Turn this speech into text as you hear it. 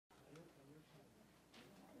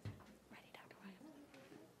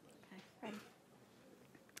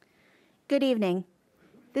Good evening.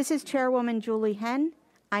 This is Chairwoman Julie Henn.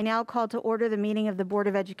 I now call to order the meeting of the Board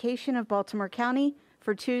of Education of Baltimore County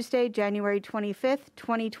for Tuesday, January 25th,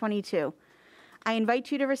 2022. I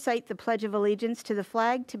invite you to recite the Pledge of Allegiance to the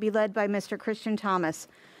flag to be led by Mr. Christian Thomas.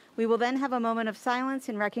 We will then have a moment of silence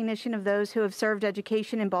in recognition of those who have served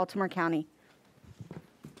education in Baltimore County.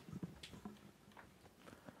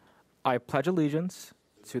 I pledge allegiance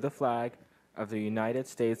to the flag of the United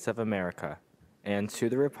States of America and to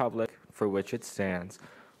the republic for which it stands,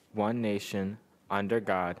 one nation, under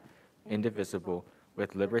God, indivisible,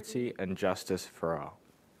 with liberty and justice for all.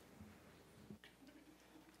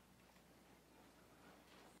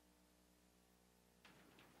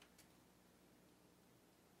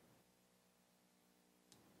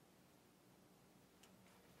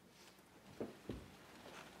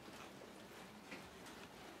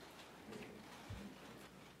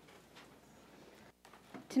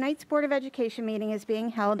 Tonight's Board of Education meeting is being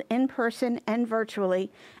held in person and virtually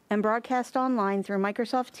and broadcast online through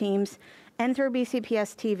Microsoft Teams and through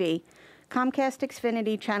BCPS-TV, Comcast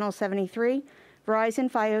Xfinity Channel 73, Verizon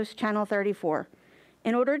Fios Channel 34.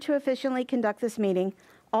 In order to efficiently conduct this meeting,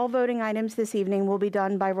 all voting items this evening will be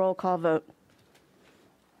done by roll call vote.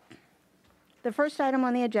 The first item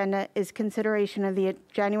on the agenda is consideration of the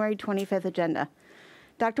January 25th agenda.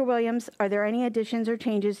 Dr. Williams, are there any additions or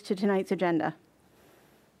changes to tonight's agenda?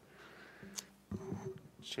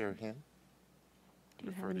 Chair Henn,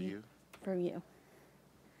 defer to you. From you.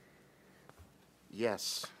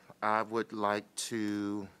 Yes, I would like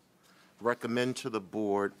to recommend to the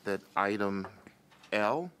board that item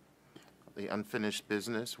L, the unfinished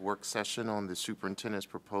business work session on the superintendent's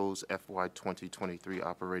proposed FY 2023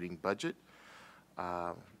 operating budget,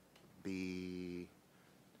 be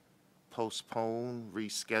postponed,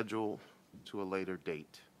 rescheduled to a later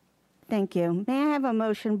date. Thank you. May I have a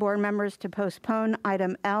motion, board members, to postpone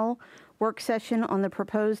item L, work session on the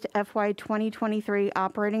proposed FY 2023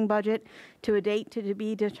 operating budget to a date to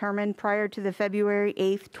be determined prior to the February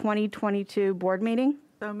 8th, 2022 board meeting?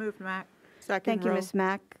 So moved, Mack. Second, Thank you, Rowe. Ms.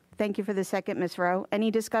 Mack. Thank you for the second, Ms. Rowe.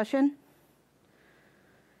 Any discussion?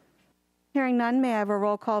 Hearing none, may I have a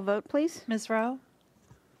roll call vote, please? Ms. Rowe?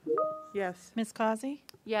 Yes. Ms. Causey?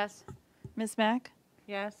 Yes. Ms. Mack?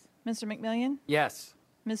 Yes. Mr. McMillian? Yes.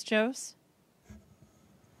 Ms. Jose?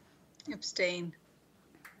 Abstain.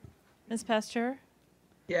 Ms. Pasteur?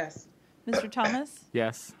 Yes. Mr. Thomas?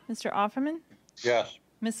 Yes. Mr. Offerman? Yes.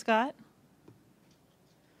 Ms. Scott?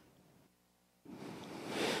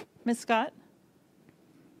 Ms. Scott?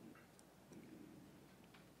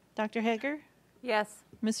 Dr. Hager? Yes.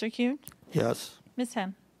 Mr. Kuhn? Yes. Ms.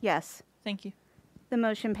 Henn? Yes. Thank you. The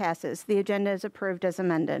motion passes. The agenda is approved as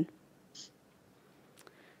amended.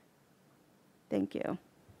 Thank you.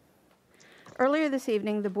 Earlier this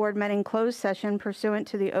evening, the board met in closed session pursuant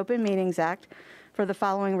to the Open Meetings Act for the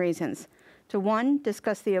following reasons. To 1,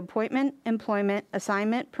 discuss the appointment, employment,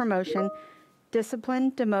 assignment, promotion,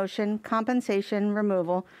 discipline, demotion, compensation,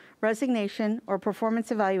 removal, resignation, or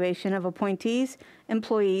performance evaluation of appointees,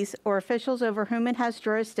 employees, or officials over whom it has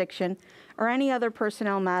jurisdiction, or any other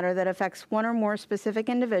personnel matter that affects one or more specific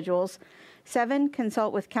individuals. 7,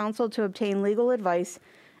 consult with counsel to obtain legal advice.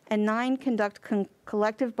 And 9, conduct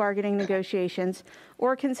collective bargaining negotiations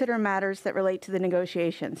or consider matters that relate to the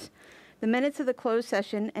negotiations. The minutes of the closed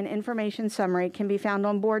session and information summary can be found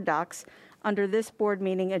on board docs under this board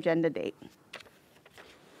meeting agenda date.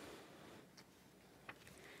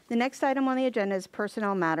 The next item on the agenda is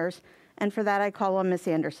personnel matters, and for that I call on Ms.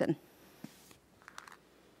 Anderson.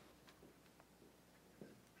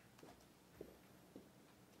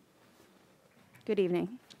 Good evening.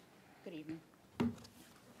 Good evening.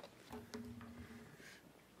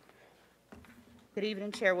 Good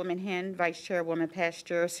evening, Chairwoman Henn, Vice Chairwoman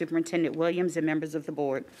Pasteur, Superintendent Williams, and members of the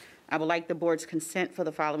board. I would like the board's consent for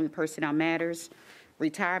the following personnel matters: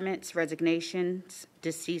 retirements, resignations,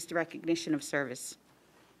 deceased recognition of service.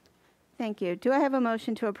 Thank you. Do I have a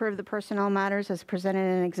motion to approve the personnel matters as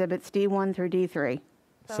presented in Exhibits D1 through D3?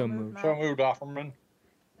 So moved. So moved, Offerman.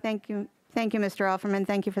 Thank you. Thank you, Mr. Offerman.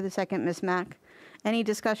 Thank you for the second, Ms. Mack. Any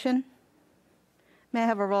discussion? May I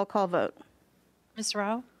have a roll call vote? Ms.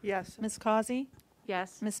 Rowe? Yes. Ms. Causey?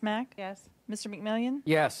 Yes. Ms. Mack? Yes. Mr. McMillian?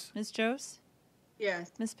 Yes. Ms. Jose?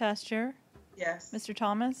 Yes. Ms. Pasteur? Yes. Mr.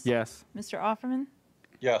 Thomas? Yes. Mr. Offerman?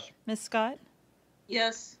 Yes. Ms. Scott?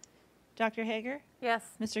 Yes. Dr. Hager? Yes.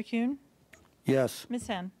 Mr. Kuhn? Yes. Ms.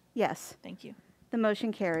 Henn? Yes. Thank you. The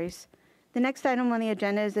motion carries. The next item on the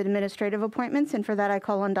agenda is administrative appointments, and for that I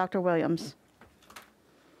call on Dr. Williams.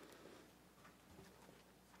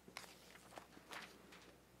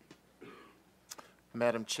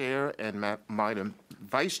 Madam Chair and Madam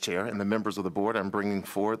Vice Chair and the members of the board, I'm bringing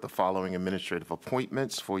forward the following administrative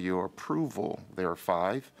appointments for your approval. There are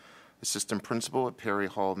 5. Assistant Principal at Perry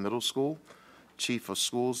Hall Middle School, Chief of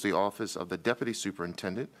Schools, the Office of the Deputy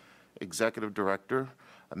Superintendent, Executive Director,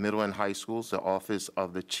 Middle and High Schools, the Office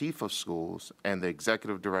of the Chief of Schools, and the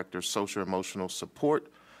Executive Director, Social Emotional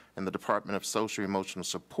Support in the Department of Social Emotional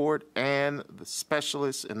Support, and the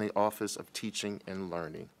Specialist in the Office of Teaching and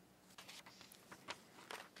Learning.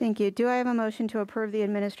 Thank you. Do I have a motion to approve the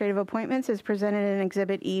administrative appointments as presented in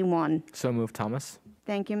Exhibit E1? So moved, Thomas.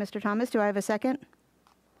 Thank you, Mr. Thomas. Do I have a second?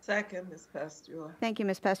 Second, Ms. Pasteur. Thank you,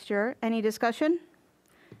 Ms. Pasteur. Any discussion?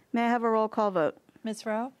 May I have a roll call vote? Ms.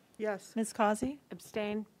 Rowe? Yes. Ms. Causey?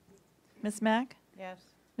 Abstain. Ms. Mack? Yes.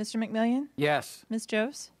 Mr. McMillian? Yes. Ms.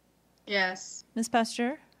 Jose? Yes. Ms.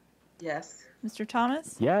 Pasteur? Yes. Mr.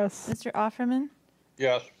 Thomas? Yes. Mr. Offerman?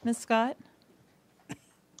 Yes. Ms. Scott?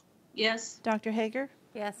 Yes. Dr. Hager?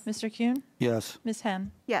 Yes. Mr. Kuhn? Yes. Ms.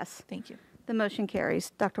 Henn? Yes, Thank you. the motion carries.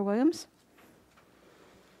 Dr. Williams?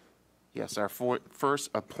 Yes, our first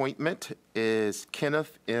appointment is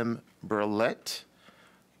Kenneth M. Burlett.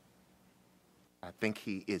 I think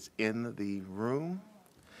he is in the room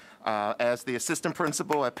as the Assistant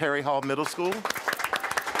Principal at Perry Hall Middle School.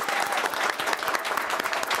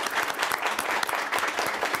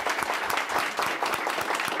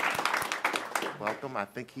 Welcome. I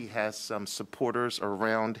think he has some supporters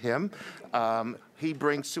around him. He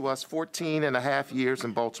brings to us 14 and a half years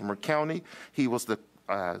in Baltimore County. He was the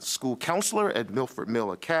school counselor at Milford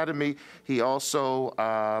Mill Academy. He also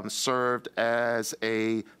served as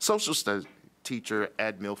a social studies teacher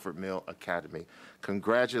at Milford Mill Academy.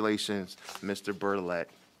 Congratulations, Mr. Burlett.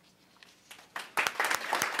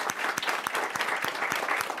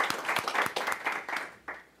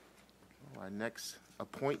 Our next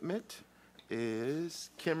appointment is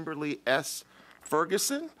Kimberly S.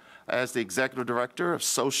 Ferguson as the Executive Director of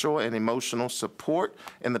Social and Emotional Support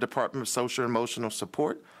in the Department of Social and Emotional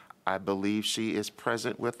Support. I believe she is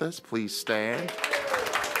present with us. Please stand.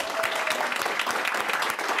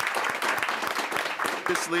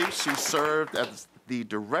 Previously, she served as the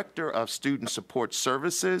Director of Student Support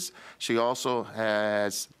Services. She also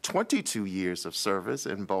has 22 years of service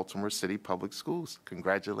in Baltimore City Public Schools.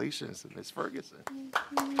 Congratulations, Ms. Ferguson.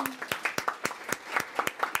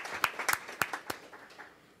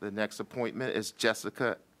 The next appointment is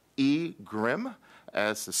Jessica E. Grimm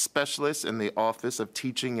as the Specialist in the Office of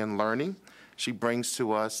Teaching and Learning. She brings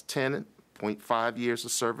to us 10.5 years of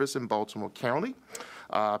service in Baltimore County.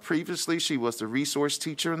 Previously, she was the resource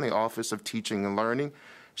teacher in the Office of Teaching and Learning.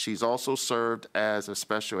 She's also served as a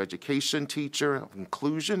special education teacher of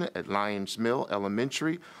inclusion at Lyons Mill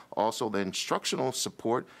Elementary, also the instructional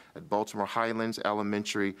support at Baltimore Highlands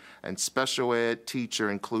Elementary, and special ed teacher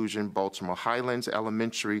inclusion Baltimore Highlands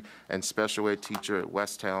Elementary, and special ed teacher at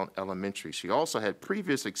Westtown Elementary. She also had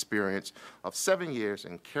previous experience of 7 years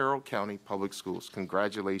in Carroll County Public Schools.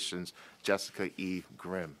 Congratulations, Jessica E.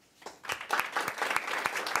 Grimm.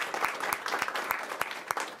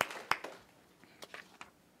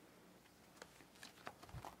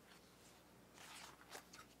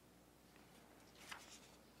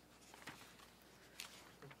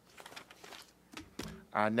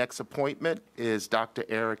 Our next appointment is Dr.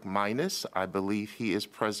 Eric Minus. I believe he is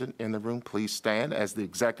present in the room. Please stand as the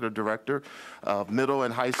Executive Director of Middle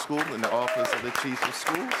and High School in the Office of the Chief of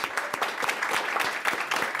Schools.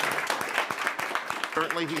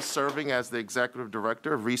 Currently, he's serving as the Executive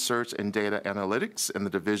Director of Research and Data Analytics in the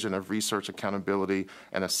Division of Research Accountability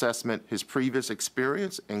and Assessment. His previous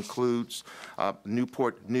experience includes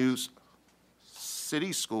Newport News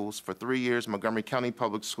City Schools for 3 years, Montgomery County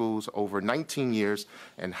Public Schools over 19 years,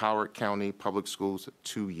 and Howard County Public Schools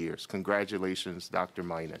 2 years. Congratulations, Dr.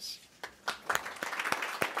 Minus.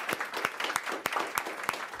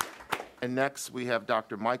 And next, we have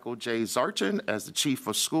Dr. Michael J. Zarchin as the Chief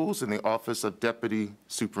of Schools in the Office of Deputy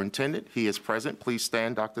Superintendent. He is present. Please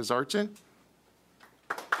stand, Dr. Zarchin.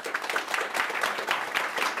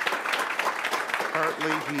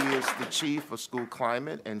 Currently, he is the Chief of School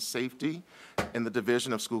Climate and Safety in the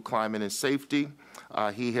Division of School Climate and Safety.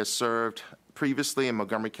 He has served previously in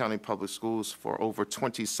Montgomery County Public Schools for over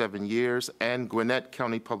 27 years and Gwinnett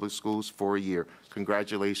County Public Schools for a year.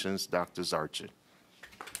 Congratulations, Dr. Zarchin.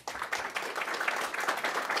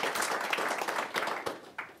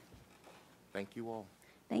 Thank you all.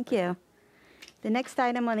 Thank you. The next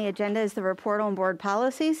item on the agenda is the report on board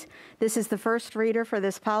policies. This is the first reader for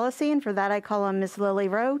this policy, and for that I call on Ms. Lily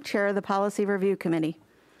Rowe, Chair of the Policy Review Committee.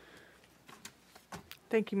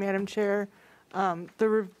 Thank you, Madam Chair.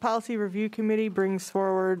 Policy Review Committee brings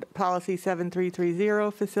forward Policy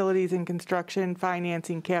 7330, Facilities and Construction,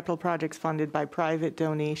 Financing Capital Projects Funded by Private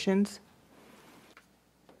Donations.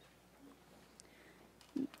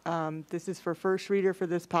 This is for first reader for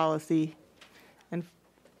this policy. And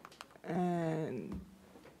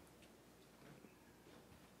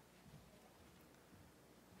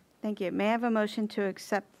Thank you. May I have a motion to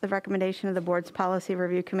accept the recommendation of the Board's Policy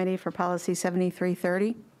Review Committee for Policy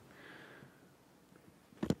 7330?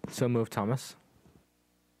 So moved, Thomas.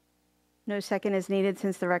 No second is needed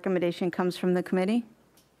since the recommendation comes from the committee.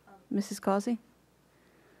 Mrs. Causey?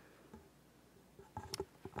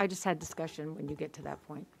 I just had discussion when you get to that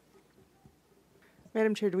point.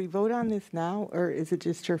 Madam Chair, do we vote on this now, or is it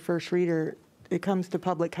just your first reader? It comes to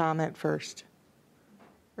public comment first.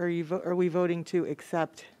 Or are we voting to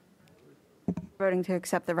accept? Voting to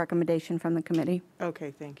accept the recommendation from the committee.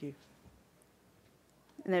 Okay, thank you.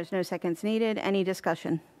 And there's no seconds needed. Any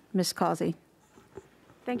discussion? Ms. Causey?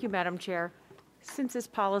 Thank you, Madam Chair. Since this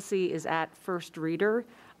policy is at first reader,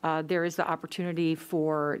 there is the opportunity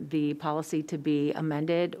for the policy to be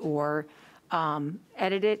amended or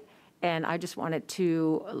edited. And I just wanted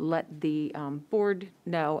to let the board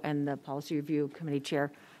know and the Policy Review Committee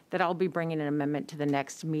Chair that I'll be bringing an amendment to the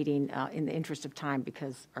next meeting in the interest of time,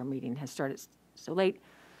 because our meeting has started so late,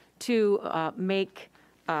 to make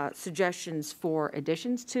suggestions for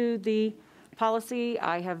additions to the policy.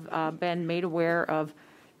 I have been made aware of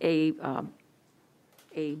a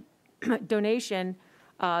donation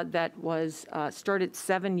that was started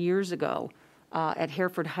 7 years ago at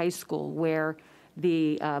Hereford High School, where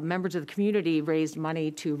the members of the community raised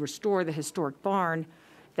money to restore the historic barn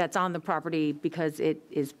that's on the property, because it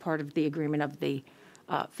is part of the agreement of the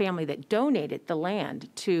family that donated the land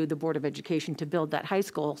to the Board of Education to build that high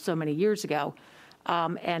school so many years ago.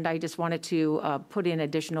 And I just wanted to put in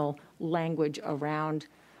additional language around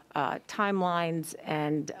timelines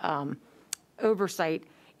and oversight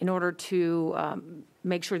in order to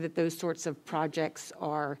make sure that those sorts of projects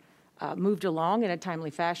are moved along in a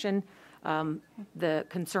timely fashion. The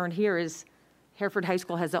concern here is Hereford High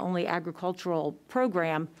School has the only agricultural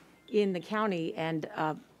program in the county, and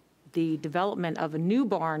the development of a new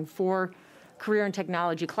barn for career and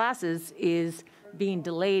technology classes is being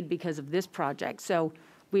delayed because of this project. So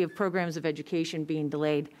we have programs of education being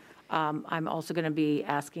delayed. I'm also going to be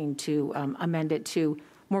asking to amend it to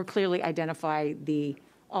more clearly identify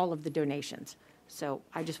all of the donations. So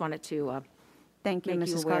I just wanted to Thank you, make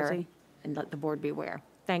Mrs. you aware Causey. and let the board be aware.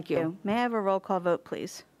 Thank you. May I have a roll call vote,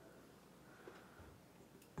 please?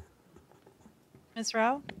 Ms.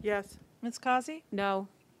 Rao? Yes. Ms. Causey? No.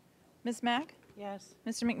 Ms. Mack? Yes.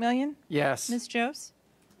 Mr. McMillian? Yes. Ms. Jose?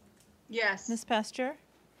 Yes. Ms. Pasteur?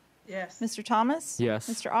 Yes. Mr. Thomas? Yes.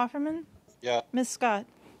 Mr. Offerman? Yes. Ms. Scott?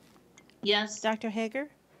 Yes. Dr. Hager?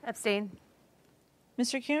 Abstain.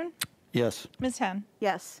 Mr. Kuhn? Yes. Ms. Hen?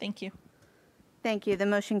 Yes. Thank you. Thank you. The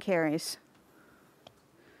motion carries.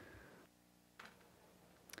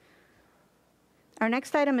 Our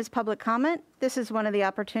next item is public comment. This is one of the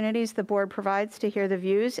opportunities the board provides to hear the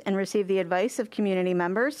views and receive the advice of community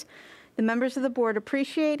members. The members of the board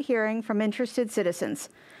appreciate hearing from interested citizens.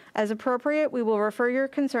 As appropriate, we will refer your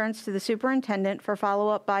concerns to the superintendent for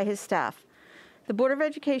follow-up by his staff. The Board of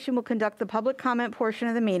Education will conduct the public comment portion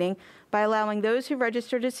of the meeting by allowing those who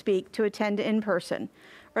register to speak to attend in person.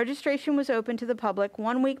 Registration was open to the public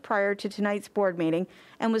 1 week prior to tonight's board meeting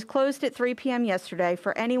and was closed at 3 p.m. yesterday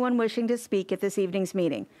for anyone wishing to speak at this evening's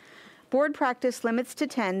meeting. Board practice limits to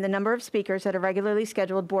 10 the number of speakers at a regularly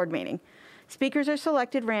scheduled board meeting. Speakers are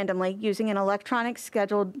selected randomly using an electronic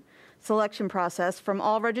scheduled selection process from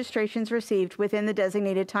all registrations received within the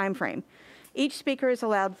designated time frame. Each speaker is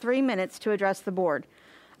allowed 3 minutes to address the board.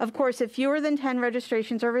 Of course, if fewer than 10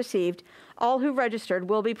 registrations are received, all who registered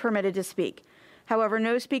will be permitted to speak. However,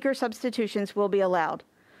 no speaker substitutions will be allowed.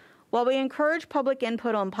 While we encourage public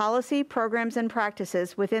input on policy, programs, and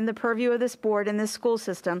practices within the purview of this board and this school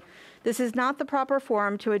system, this is not the proper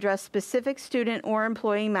forum to address specific student or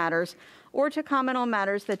employee matters or to comment on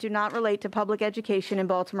matters that do not relate to public education in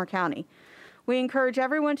Baltimore County. We encourage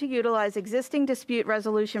everyone to utilize existing dispute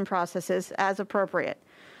resolution processes as appropriate.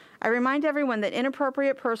 I remind everyone that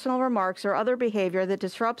inappropriate personal remarks or other behavior that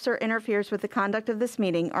disrupts or interferes with the conduct of this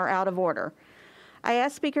meeting are out of order. I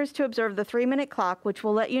ask speakers to observe the 3-minute clock, which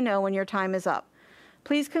will let you know when your time is up.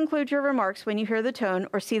 Please conclude your remarks when you hear the tone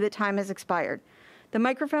or see that time has expired. The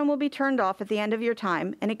microphone will be turned off at the end of your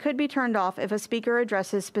time, and it could be turned off if a speaker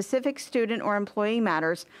addresses specific student or employee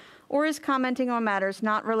matters or is commenting on matters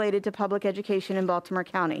not related to public education in Baltimore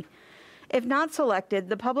County. If not selected,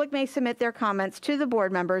 the public may submit their comments to the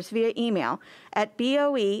board members via email at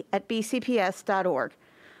boe@bcps.org.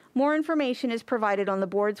 More information is provided on the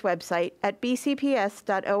board's website at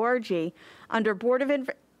bcps.org under Board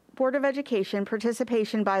of Education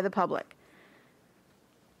Participation by the Public.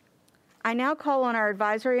 I now call on our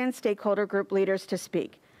advisory and stakeholder group leaders to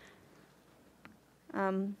speak.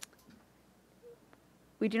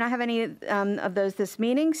 We do not have any of those this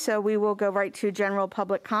meeting, so we will go right to general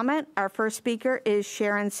public comment. Our first speaker is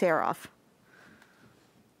Sharon Saroff.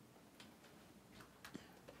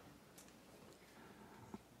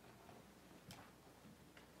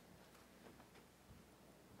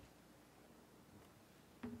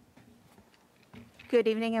 Good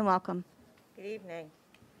evening and welcome. Good evening.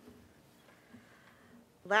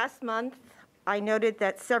 Last month, I noted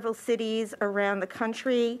that several cities around the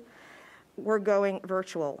country were going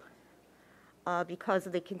virtual because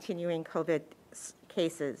of the continuing COVID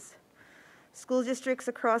cases. School districts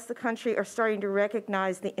across the country are starting to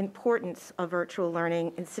recognize the importance of virtual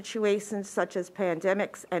learning in situations such as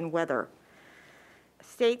pandemics and weather.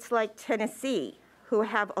 States like Tennessee, who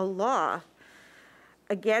have a law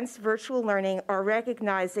against virtual learning, are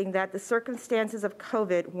recognizing that the circumstances of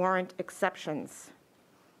COVID warrant exceptions.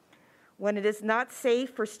 When it is not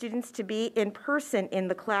safe for students to be in person in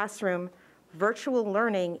the classroom, virtual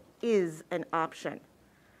learning is an option.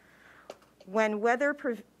 When weather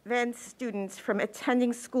prevents students from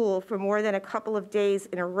attending school for more than a couple of days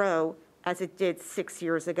in a row, as it did 6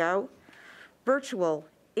 years ago, virtual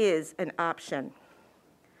is an option.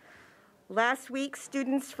 Last week,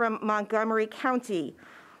 students from Montgomery County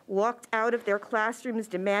walked out of their classrooms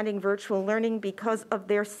demanding virtual learning because of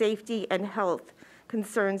their safety and health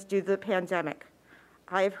concerns due to the pandemic.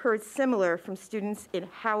 I have heard similar from students in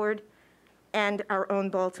Howard and our own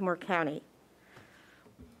Baltimore County.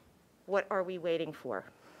 What are we waiting for?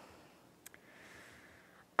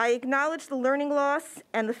 I acknowledge the learning loss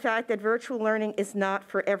and the fact that virtual learning is not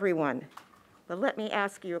for everyone. But let me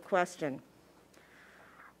ask you a question.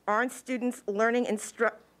 Aren't students losing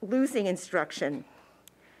instruction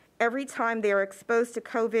every time they are exposed to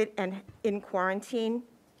COVID and in quarantine?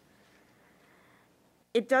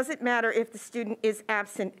 It doesn't matter if the student is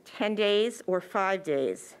absent 10 days or 5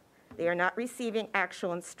 days. They are not receiving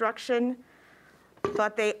actual instruction,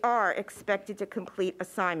 but they are expected to complete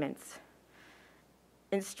assignments.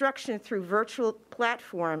 Instruction through virtual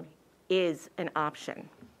platform is an option.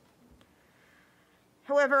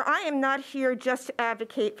 However, I am not here just to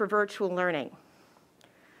advocate for virtual learning.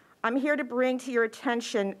 I'm here to bring to your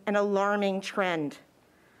attention an alarming trend.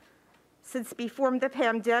 Since before the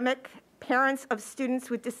pandemic, parents of students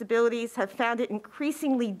with disabilities have found it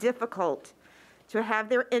increasingly difficult to have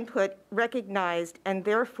their input recognized and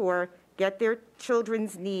therefore get their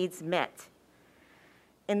children's needs met.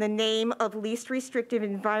 In the name of least restrictive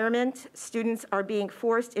environment, students are being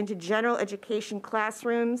forced into general education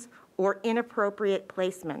classrooms or inappropriate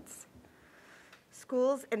placements.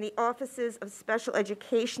 Schools and the offices of special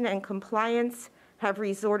education and compliance have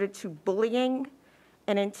resorted to bullying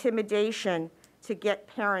and intimidation to get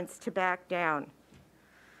parents to back down.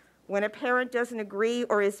 When a parent doesn't agree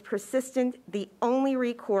or is persistent, the only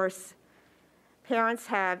recourse parents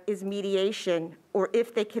have is mediation, or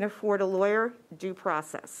if they can afford a lawyer, due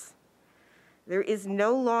process. There is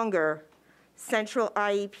no longer central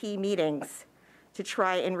IEP meetings to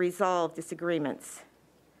try and resolve disagreements.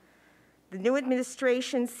 The new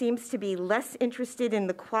administration seems to be less interested in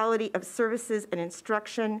the quality of services and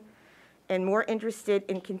instruction and more interested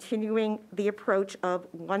in continuing the approach of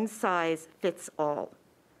one size fits all.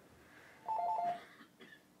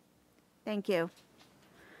 Thank you.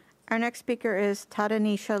 Our next speaker is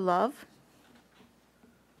Tadanisha Love.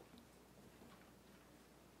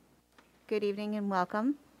 Good evening and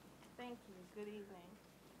welcome. Thank you. Good evening.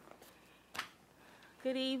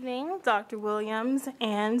 Good evening, Dr. Williams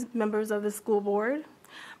and members of the school board.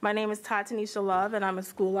 My name is Tatanisha Love, and I'm a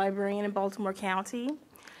school librarian in Baltimore County.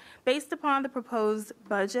 Based upon the proposed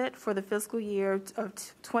budget for the fiscal year of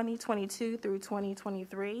 2022 through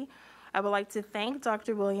 2023, I would like to thank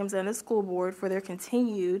Dr. Williams and the school board for their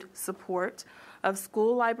continued support of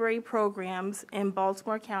school library programs in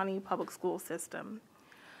Baltimore County Public School System.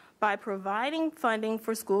 By providing funding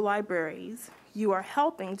for school libraries, you are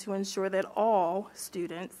helping to ensure that all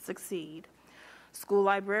students succeed. School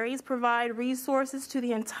libraries provide resources to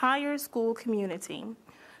the entire school community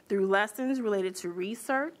through lessons related to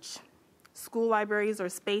research. School libraries are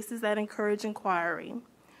spaces that encourage inquiry.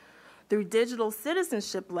 Through digital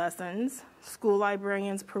citizenship lessons, school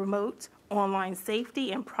librarians promote online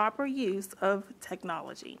safety and proper use of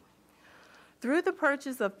technology. Through the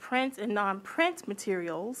purchase of print and non-print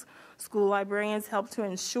materials, school librarians help to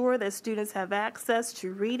ensure that students have access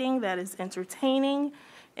to reading that is entertaining,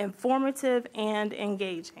 informative, and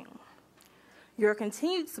engaging. Your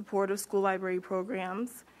continued support of school library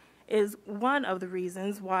programs is one of the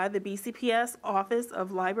reasons why the BCPS Office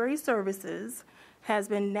of Library Services has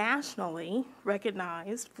been nationally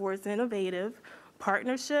recognized for its innovative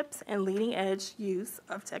partnerships and leading-edge use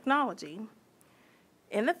of technology.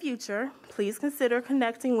 In the future, please consider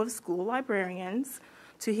connecting with school librarians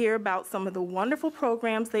to hear about some of the wonderful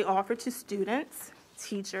programs they offer to students,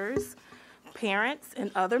 teachers, parents,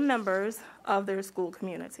 and other members of their school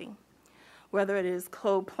community. Whether it is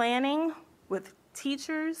co-planning with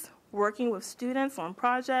teachers, working with students on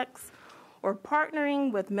projects, or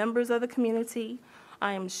partnering with members of the community,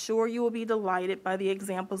 I am sure you will be delighted by the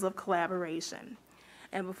examples of collaboration.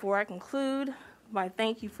 And before I conclude my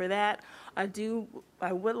thank you for that, I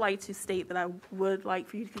would like to state that I would like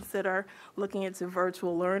for you to consider looking into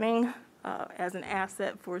virtual learning as an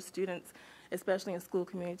asset for students, especially in school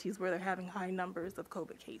communities where they're having high numbers of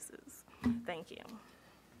COVID cases. Thank you.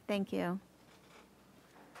 Thank you.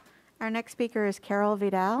 Our next speaker is Carol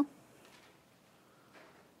Vidal.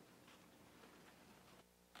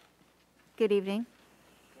 Good evening.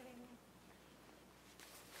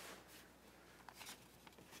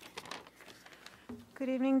 Good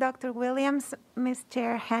evening, Dr. Williams, Ms.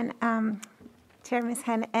 Chair Ms.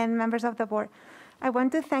 Hen, and members of the board. I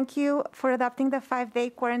want to thank you for adopting the 5-day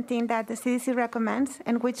quarantine that the CDC recommends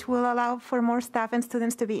and which will allow for more staff and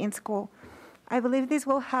students to be in school. I believe this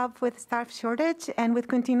will help with staff shortage and with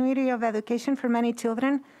continuity of education for many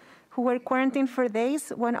children who were quarantined for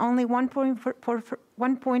days when only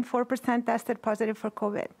 1.4% tested positive for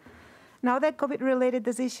COVID. Now that COVID-related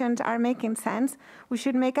decisions are making sense, we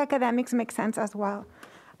should make academics make sense as well.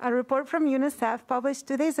 A report from UNICEF published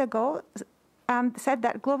 2 days ago said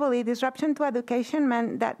that globally, disruption to education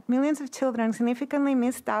meant that millions of children significantly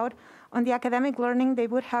missed out on the academic learning they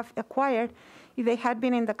would have acquired if they had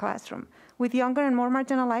been in the classroom, with younger and more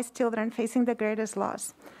marginalized children facing the greatest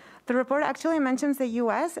loss. The report actually mentions the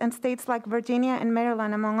U.S. and states like Virginia and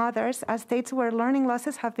Maryland, among others, as states where learning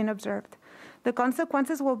losses have been observed. The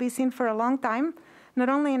consequences will be seen for a long time, not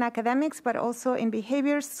only in academics, but also in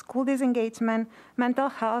behaviors, school disengagement, mental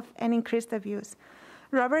health, and increased abuse.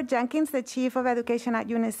 Robert Jenkins, the chief of education at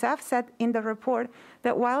UNICEF, said in the report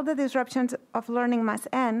that while the disruptions of learning must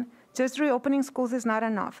end, just reopening schools is not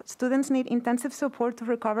enough. Students need intensive support to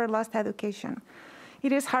recover lost education.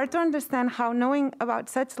 It is hard to understand how, knowing about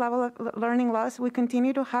such level of learning loss, we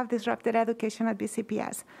continue to have disrupted education at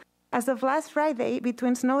BCPS. As of last Friday,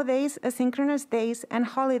 between snow days, asynchronous days, and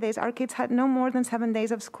holidays, our kids had no more than 7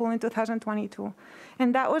 days of school in 2022.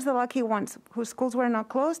 And that was the lucky ones, whose schools were not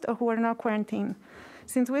closed or who were not quarantined.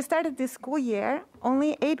 Since we started this school year,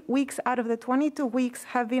 only 8 weeks out of the 22 weeks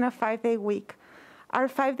have been a 5-day week. Are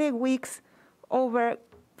 5-day weeks over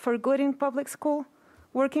for good in public school?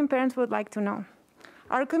 Working parents would like to know.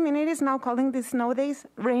 Our community is now calling these snow days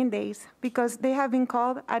rain days because they have been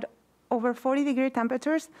called at over 40-degree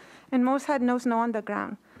temperatures, and most had no snow on the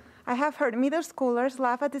ground. I have heard middle schoolers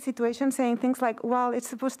laugh at the situation, saying things like, well, it's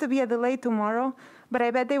supposed to be a delay tomorrow, but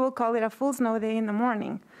I bet they will call it a full snow day in the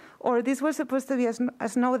morning. Or this was supposed to be a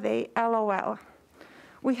snow day, LOL.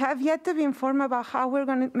 We have yet to be informed about how we're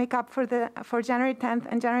going to make up for January 10th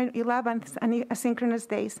and January 11th asynchronous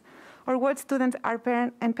days, or what students are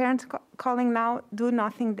parents calling now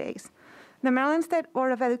do-nothing days. The Maryland State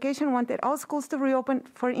Board of Education wanted all schools to reopen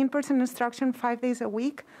for in-person instruction 5 days a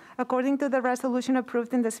week, according to the resolution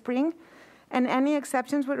approved in the spring, and any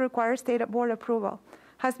exceptions would require state board approval.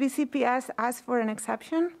 Has BCPS asked for an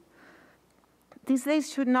exception? These days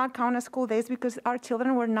should not count as school days because our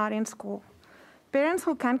children were not in school. Parents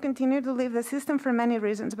who can continue to leave the system for many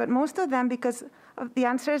reasons, but most of them because of the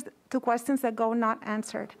answers to questions that go not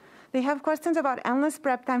answered. They have questions about endless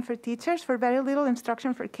prep time for teachers for very little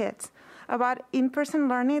instruction for kids, about in-person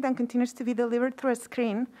learning that continues to be delivered through a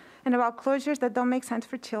screen, and about closures that don't make sense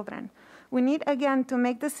for children. We need, again, to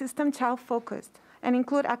make the system child-focused and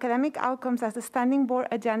include academic outcomes as a standing board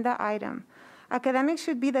agenda item. Academics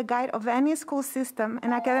should be the guide of any school system,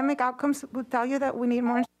 and academic outcomes would tell you that we need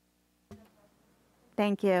more.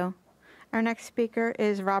 Thank you. Our next speaker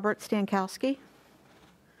is Robert Stankowski.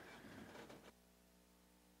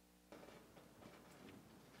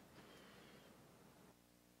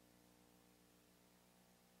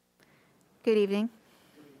 Good evening.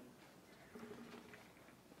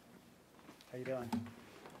 How you doing?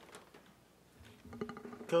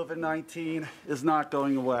 COVID-19 is not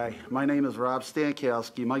going away. My name is Rob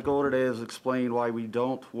Stankowski. My goal today is to explain why we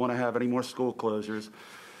don't want to have any more school closures.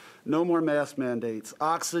 No more mask mandates.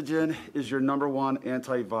 Oxygen is your #1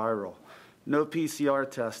 antiviral. No PCR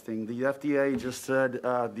testing. The FDA just said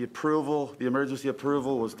the emergency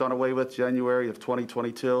approval was done away with January of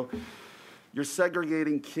 2022. You're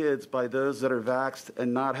segregating kids by those that are vaxxed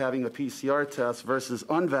and not having a PCR test versus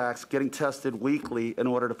unvaxxed getting tested weekly in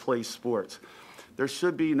order to play sports. There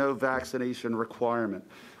should be no vaccination requirement.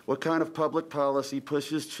 What kind of public policy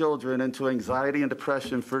pushes children into anxiety and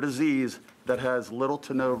depression for disease that has little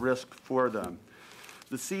to no risk for them?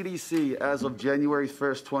 The CDC, as of January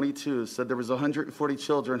 1st, 22, said there was 140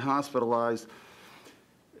 children hospitalized,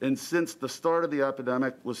 and since the start of the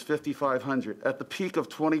epidemic was 5,500. At the peak of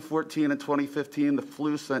 2014 and 2015, the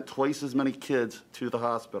flu sent twice as many kids to the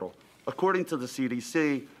hospital. According to the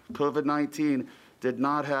CDC, COVID-19 did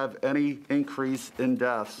not have any increase in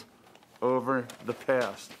deaths over the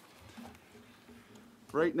past.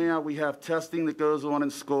 Right now, we have testing that goes on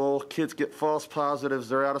in school. Kids get false positives.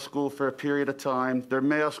 They're out of school for a period of time. They're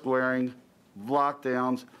mask wearing,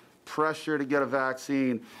 lockdowns, pressure to get a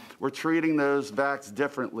vaccine. We're treating those vaxxed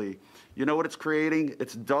differently. You know what it's creating?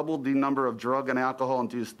 It's doubled the number of drug and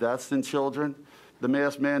alcohol-induced deaths in children. The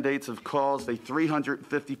mask mandates have caused a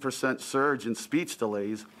 350% surge in speech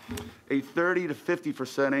delays, a 30 to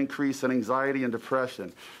 50% increase in anxiety and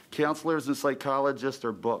depression. Counselors and psychologists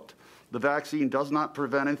are booked. The vaccine does not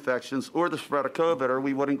prevent infections or the spread of COVID, or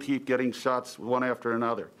we wouldn't keep getting shots one after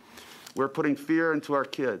another. We're putting fear into our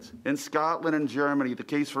kids. In Scotland and Germany, the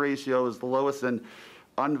case ratio is the lowest in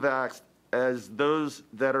unvaxxed, as those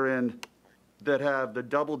that have the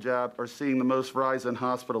double jab are seeing the most rise in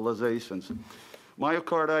hospitalizations.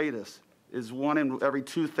 Myocarditis is 1 in every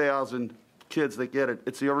 2,000 kids that get it.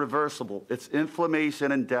 It's irreversible. It's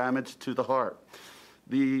inflammation and damage to the heart.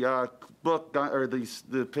 The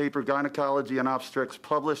the paper Gynecology and Obstetrics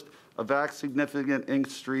published a significant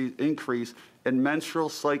increase in menstrual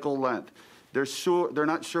cycle length. They're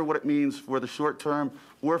not sure what it means for the short term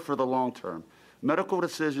or for the long term. Medical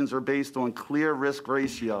decisions are based on clear risk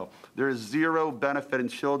ratio. There is zero benefit in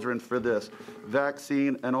children for this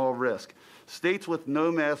vaccine and all risk. States with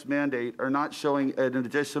no mask mandate are not showing an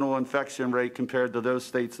additional infection rate compared to those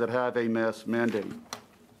states that have a mask mandate.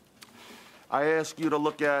 I ask you to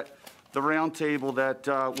look at the roundtable that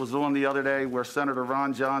was on the other day where Senator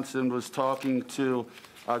Ron Johnson was talking to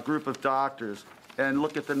a group of doctors, and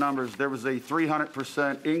look at the numbers. There was a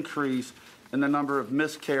 300% increase in the number of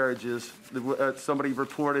miscarriages. Somebody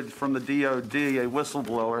reported from the DOD, a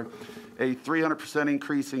whistleblower, a 300%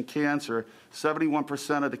 increase in cancer.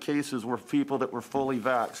 71% of the cases were people that were fully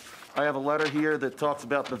vaxxed. I have a letter here that talks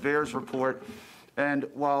about the VAERS report, and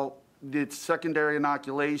while it's secondary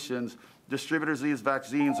inoculations, distributors of these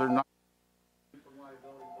vaccines are not.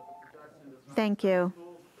 Thank you.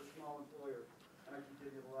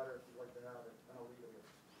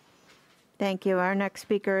 Thank you. Our next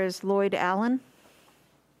speaker is Lloyd Allen.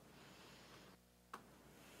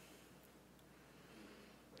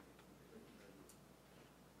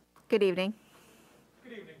 Good evening.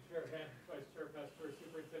 Good evening, Chair Hand, Vice Chair Pastor,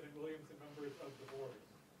 Superintendent Williams, and members of the board.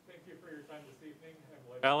 Thank you for your time this evening.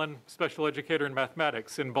 I'm Lloyd Allen, special educator in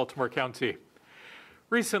mathematics in Baltimore County.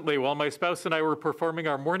 Recently, while my spouse and I were performing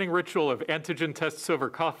our morning ritual of antigen tests over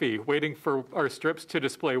coffee, waiting for our strips to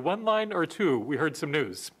display 1 line or 2, we heard some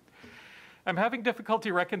news. I'm having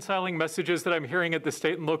difficulty reconciling messages that I'm hearing at the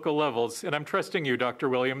state and local levels, and I'm trusting you, Dr.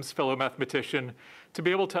 Williams, fellow mathematician, to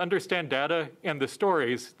be able to understand data and the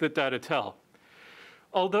stories that data tell.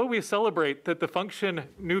 Although we celebrate that the function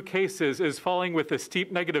new cases is falling with a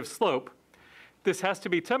steep negative slope, this has to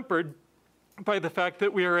be tempered by the fact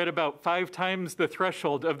that we are at about 5 times the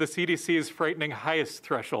threshold of the CDC's frightening highest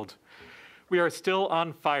threshold. We are still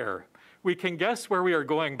on fire. We can guess where we are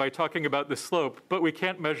going by talking about the slope, but we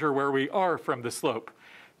can't measure where we are from the slope.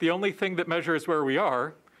 The only thing that measures where we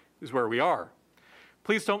are is where we are.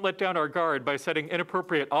 Please don't let down our guard by setting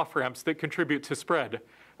inappropriate off-ramps that contribute to spread.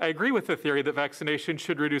 I agree with the theory that vaccination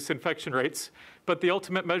should reduce infection rates, but the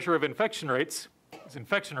ultimate measure of infection rates is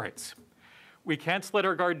infection rates. We can't let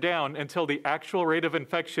our guard down until the actual rate of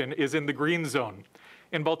infection is in the green zone.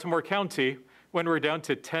 In Baltimore County, when we're down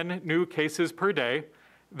to 10 new cases per day,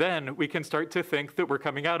 then we can start to think that we're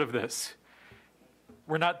coming out of this.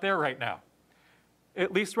 We're not there right now.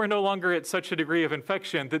 At least we're no longer at such a degree of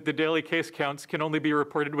infection that the daily case counts can only be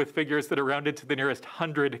reported with figures that are rounded to the nearest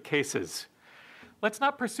 100 cases. Let's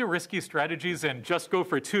not pursue risky strategies and just go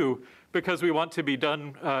for 2 because we want to be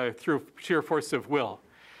done through sheer force of will.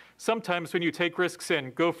 Sometimes when you take risks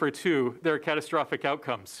and go for 2, there are catastrophic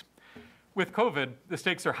outcomes. With COVID, the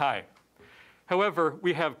stakes are high. However,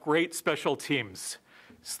 we have great special teams.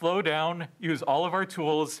 Slow down, use all of our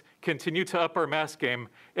tools, continue to up our mask game,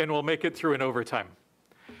 and we'll make it through in overtime.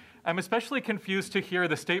 I'm especially confused to hear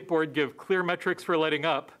the State Board give clear metrics for letting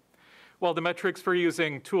up, while the metrics for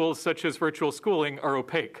using tools such as virtual schooling are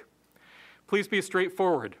opaque. Please be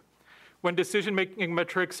straightforward. When decision-making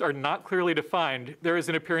metrics are not clearly defined, there is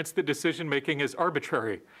an appearance that decision-making is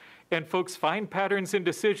arbitrary, and folks find patterns in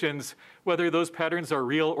decisions, whether those patterns are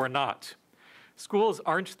real or not. Schools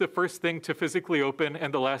aren't the first thing to physically open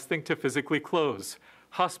and the last thing to physically close.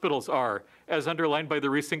 Hospitals are, as underlined by the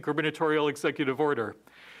recent gubernatorial executive order.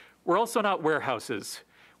 We're also not warehouses.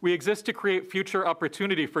 We exist to create future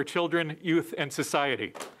opportunity for children, youth, and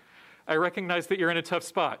society. I recognize that you're in a tough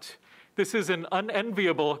spot. This is an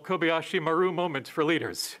unenviable Kobayashi Maru moment for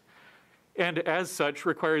leaders, and as such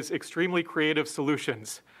requires extremely creative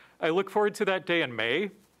solutions. I look forward to that day in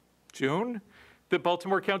May, June, that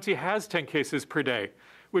Baltimore County has 10 cases per day,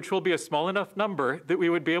 which will be a small enough number that we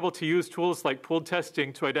would be able to use tools like pooled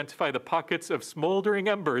testing to identify the pockets of smoldering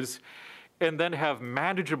embers and then have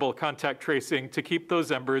manageable contact tracing to keep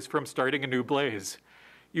those embers from starting a new blaze.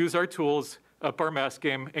 Use our tools, up our mask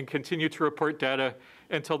game, and continue to report data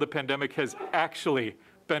until the pandemic has actually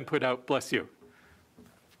been put out. Bless you.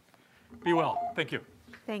 Be well. Thank you.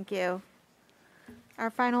 Thank you. Our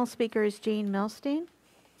final speaker is Jean Milstein.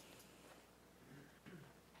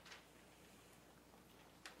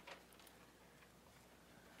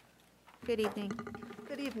 Good evening.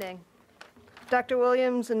 Good evening. Dr.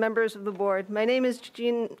 Williams and members of the board, my name is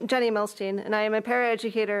Jenny Milstein, and I am a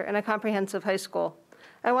paraeducator in a comprehensive high school.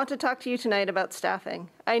 I want to talk to you tonight about staffing.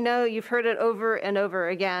 I know you've heard it over and over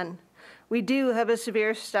again. We do have a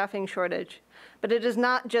severe staffing shortage, but it is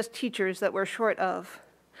not just teachers that we're short of.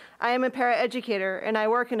 I am a paraeducator, and I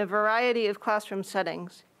work in a variety of classroom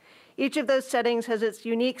settings. Each of those settings has its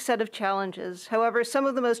unique set of challenges. However, some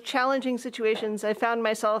of the most challenging situations I found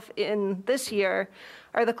myself in this year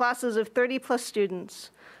are the classes of 30-plus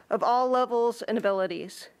students of all levels and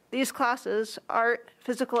abilities. These classes, art,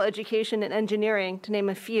 physical education, and engineering, to name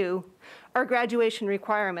a few, are graduation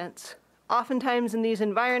requirements. Oftentimes in these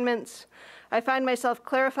environments, I find myself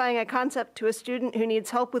clarifying a concept to a student who needs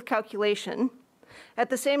help with calculation, at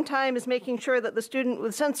the same time as making sure that the student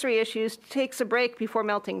with sensory issues takes a break before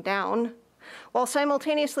melting down, while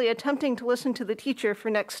simultaneously attempting to listen to the teacher for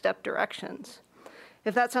next step directions.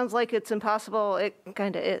 If that sounds like it's impossible, it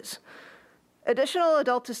kind of is. Additional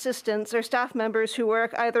adult assistants are staff members who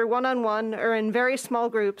work either one-on-one or in very small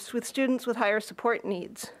groups with students with higher support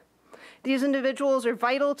needs. These individuals are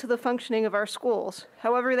vital to the functioning of our schools.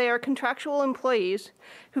 However, they are contractual employees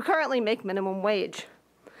who currently make minimum wage.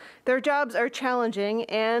 Their jobs are challenging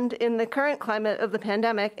and, in the current climate of the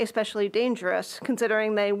pandemic, especially dangerous,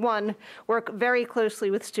 considering they, 1, work very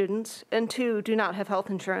closely with students, and 2, do not have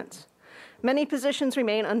health insurance. Many positions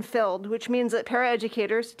remain unfilled, which means that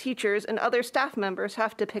paraeducators, teachers, and other staff members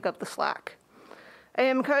have to pick up the slack. I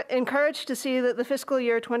am encouraged to see that the fiscal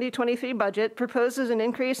year 2023 budget proposes an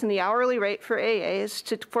increase in the hourly rate for AAs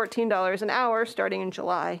to $14 an hour starting in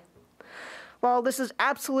July. While this is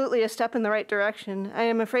absolutely a step in the right direction, I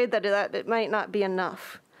am afraid that it might not be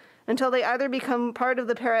enough. Until they either become part of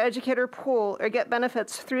the paraeducator pool or get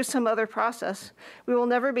benefits through some other process, we will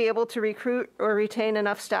never be able to recruit or retain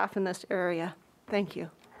enough staff in this area. Thank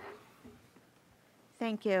you.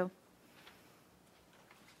 Thank you.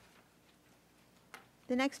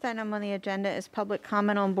 The next item on the agenda is public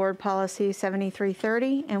comment on Board Policy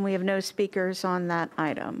 7330, and we have no speakers on that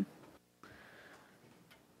item.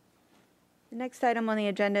 The next item on the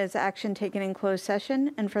agenda is action taken in closed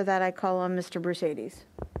session, and for that I call on Mr. Brusadis.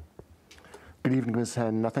 Good evening, Ms.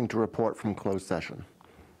 Henn. Nothing to report from closed session.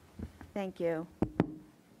 Thank you.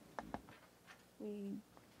 We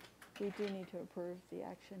do need to approve the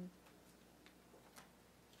action.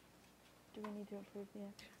 Do we need to approve the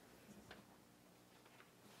action?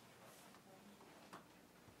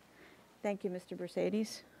 Thank you, Mr.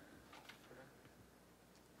 Brusadis.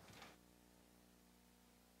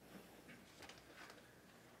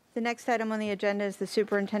 The next item on the agenda is the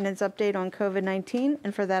superintendent's update on COVID-19,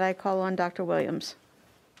 and for that I call on Dr. Williams.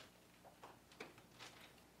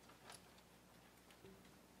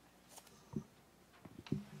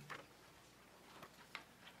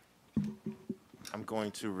 I'm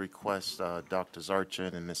going to request Dr.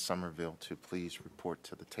 Zarchin and Ms. Somerville to please report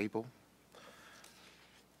to the table.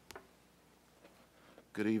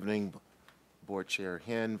 Good evening, Board Chair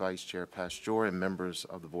Henn, Vice Chair Pastor, and members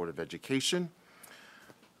of the Board of Education.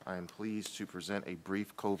 I am pleased to present a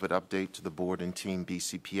brief COVID update to the board and team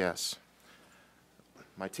BCPS.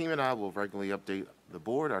 My team and I will regularly update the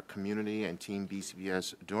board, our community, and Team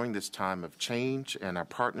BCPS during this time of change, and our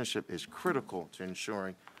partnership is critical to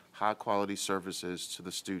ensuring high-quality services to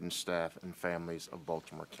the students, staff, and families of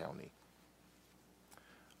Baltimore County.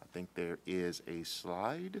 I think there is a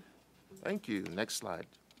slide. Thank you. Next slide,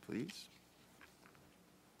 please.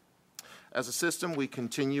 As a system, we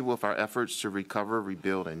continue with our efforts to recover,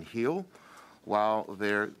 rebuild, and heal. While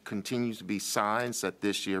there continues to be signs that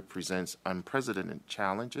this year presents unprecedented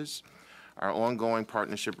challenges, our ongoing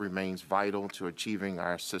partnership remains vital to achieving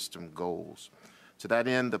our system goals. To that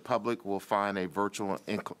end, the public will find a virtual,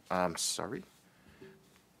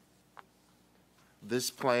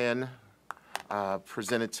 This plan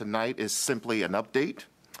presented tonight is simply an update.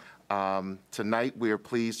 Tonight, we are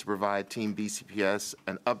pleased to provide Team BCPS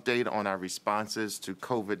an update on our responses to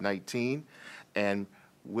COVID-19. And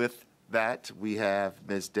with that, we have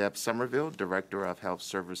Ms. Deb Somerville, Director of Health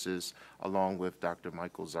Services, along with Dr.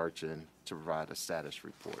 Michael Zarchin to provide a status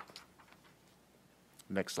report.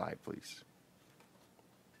 Next slide, please.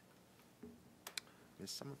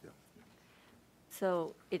 Ms. Somerville.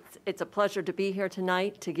 So it's a pleasure to be here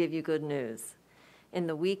tonight to give you good news. In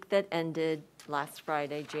the week that ended last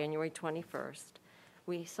Friday, January 21st,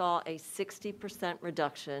 we saw a 60%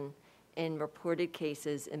 reduction in reported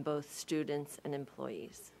cases in both students and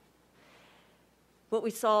employees. What we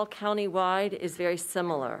saw countywide is very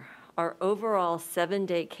similar. Our overall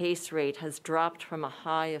 7-day case rate has dropped from a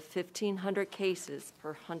high of 1,500 cases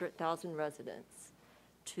per 100,000 residents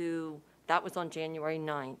to, that was on January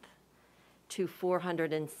 9th, to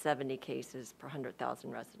 470 cases per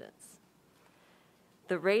 100,000 residents.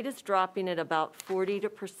 The rate is dropping at about 40 to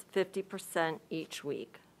 50% each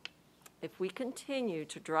week. If we continue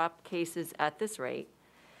to drop cases at this rate,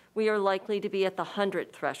 we are likely to be at the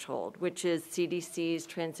 100 threshold, which is CDC's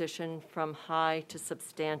transition from high to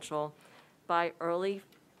substantial by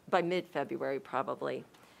mid-February probably.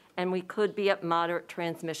 And we could be at moderate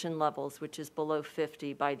transmission levels, which is below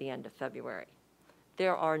 50 by the end of February.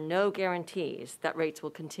 There are no guarantees that rates will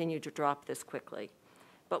continue to drop this quickly,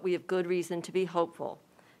 but we have good reason to be hopeful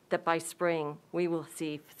that by spring we will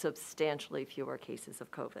see substantially fewer cases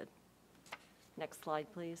of COVID. Next slide,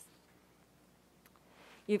 please.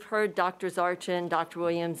 You've heard Dr. Zarchin, Dr.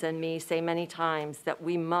 Williams, and me say many times that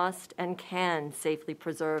we must and can safely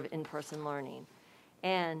preserve in-person learning.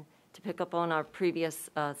 And to pick up on our previous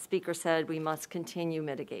speaker said, we must continue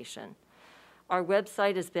mitigation. Our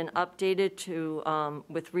website has been updated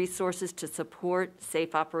with resources to support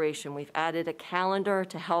safe operation. We've added a calendar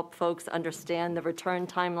to help folks understand the return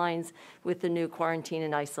timelines with the new quarantine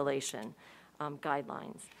and isolation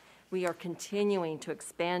guidelines. We are continuing to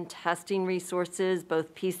expand testing resources,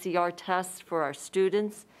 both PCR tests for our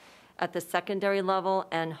students at the secondary level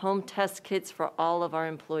and home test kits for all of our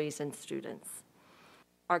employees and students.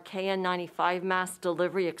 Our KN95 mask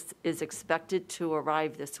delivery is expected to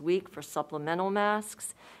arrive this week for supplemental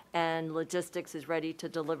masks, and logistics is ready to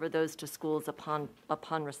deliver those to schools upon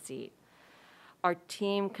receipt. Our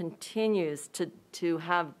team continues to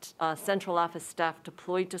have central office staff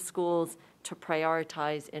deployed to schools to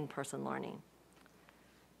prioritize in-person learning.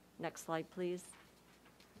 Next slide, please.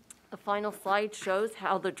 The final slide shows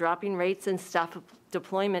how the dropping rates in staff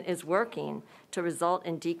deployment is working to result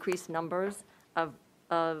in decreased numbers of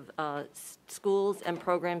schools and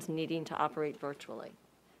programs needing to operate virtually.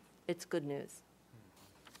 It's good news.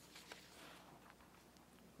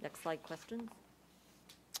 Next slide, questions?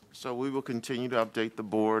 So we will continue to update the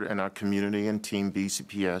board and our community and Team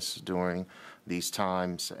BCPS during these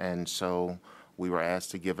times. And so we were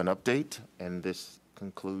asked to give an update, and this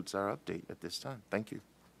concludes our update at this time. Thank you.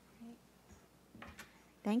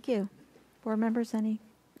 Thank you. Board members, are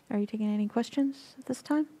you taking any questions at this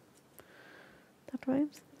time? Dr.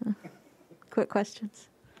 Williams? Quick questions.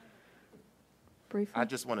 Briefly. I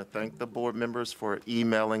just want to thank the board members for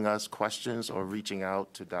emailing us questions or reaching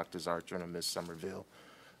out to Dr. Zarchin and Ms. Somerville.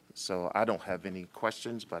 So I don't have any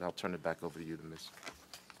questions, but I'll turn it back over to you, to Ms.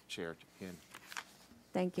 Chair again.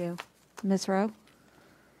 Thank you. Ms. Rowe?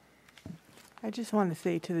 I just want to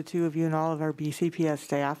say to the two of you and all of our BCPS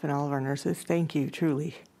staff and all of our nurses, thank you,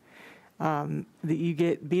 truly. That you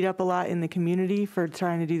get beat up a lot in the community for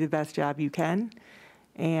trying to do the best job you can.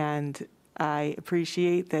 And I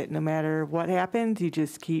appreciate that no matter what happens, you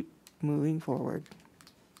just keep moving forward.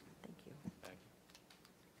 Thank you.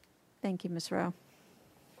 Thank you, Ms. Rowe.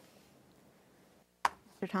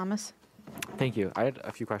 Mr. Thomas? Thank you. I had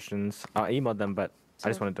a few questions. I emailed them, but I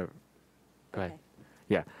just wanted to. Go ahead. Okay.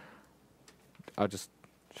 Yeah.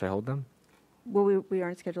 Should I hold them? Well, we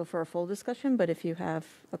aren't scheduled for a full discussion, but if you have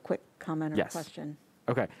a quick comment or Yes. question.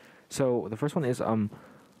 Okay. So the first one is,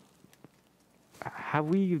 have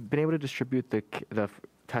we been able to distribute the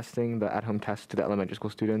testing, the at-home tests to the elementary school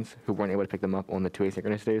students who weren't able to pick them up on the 2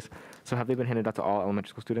 asynchronous days? So have they been handed out to all elementary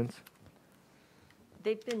school students?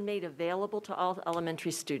 They've been made available to all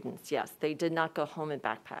elementary students, yes. They did not go home in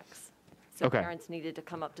backpacks. So Okay. parents needed to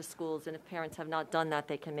come up to schools, and if parents have not done that,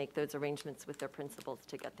 they can make those arrangements with their principals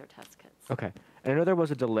to get their test kits. Okay. And I know there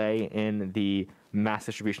was a delay in the mass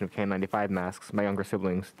distribution of KN95 masks. My younger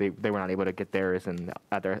siblings, they were not able to get theirs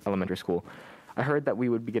at their elementary school. I heard that we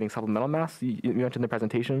would be getting supplemental masks. You mentioned in the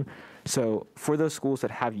presentation. So for those schools that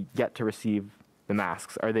have yet to receive the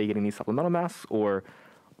masks, are they getting these supplemental masks, or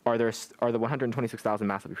are the 126,000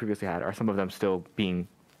 masks that we previously had, are some of them still being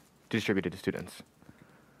distributed to students?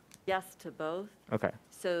 Yes to both. Okay.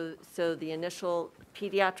 So the initial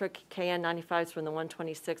pediatric KN95s from the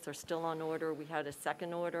 126 are still on order. We had a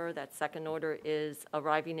second order. That second order is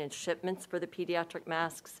arriving in shipments for the pediatric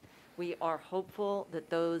masks. We are hopeful that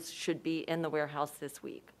those should be in the warehouse this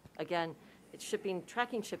week. Again, it's shipping,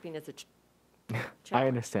 tracking shipping is a challenge. I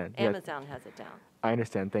understand. Yeah. Amazon has it down. I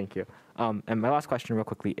understand. Thank you. And my last question real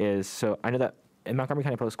quickly is, so I know that in Montgomery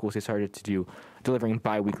County Public Schools, they started to do delivering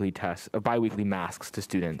biweekly masks to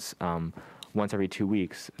students once every 2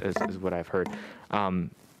 weeks, is what I've heard. And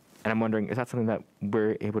I'm wondering, is that something that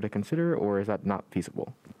we're able to consider, or is that not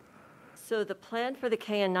feasible? So the plan for the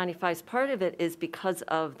KN95s, part of it is because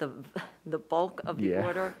of the bulk of the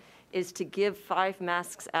order, is to give 5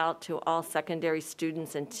 masks out to all secondary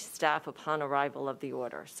students and staff upon arrival of the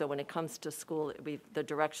order. So when it comes to school, the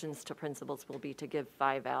directions to principals will be to give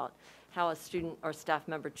 5 out. How a student or staff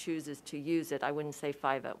member chooses to use it, I wouldn't say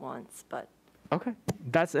 5 at once, but. Okay.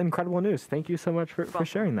 That's incredible news. Thank you so much for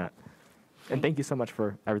sharing that. And thank you so much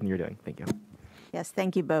for everything you're doing. Thank you. Yes,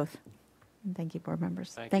 thank you both. And thank you, board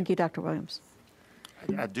members. Thank you, Dr. Williams.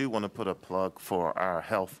 I do want to put a plug for our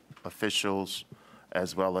health officials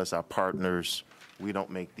as well as our partners. We don't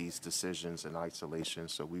make these decisions in isolation,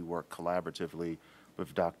 so we work collaboratively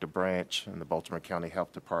with Dr. Branch and the Baltimore County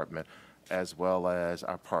Health Department, as well as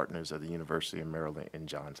our partners at the University of Maryland and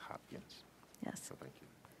Johns Hopkins. Yes. So thank you.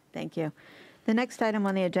 Thank you. The next item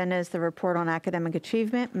on the agenda is the report on academic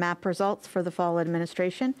achievement, MAP results for the fall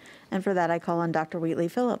administration. And for that, I call on Dr. Wheatley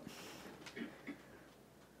Phillip.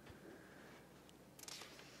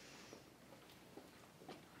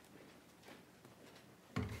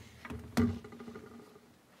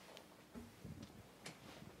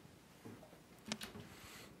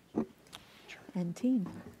 And team.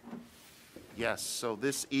 Yes, so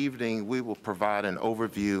this evening we will provide an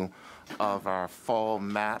overview of our fall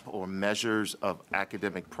MAP, or Measures of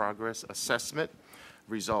Academic Progress Assessment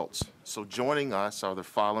results. So joining us are the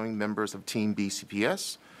following members of Team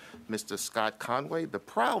BCPS: Mr. Scott Conway, the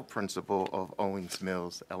proud principal of Owings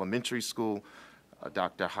Mills Elementary School;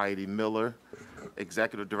 Dr. Heidi Miller,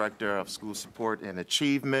 Executive Director of School Support and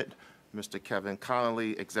Achievement; Mr. Kevin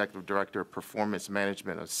Connolly, Executive Director of Performance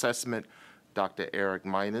Management Assessment; Dr. Eric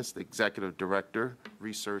Minus, the Executive Director,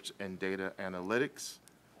 Research and Data Analytics,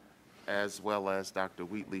 as well as Dr.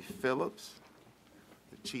 Wheatley Phillips,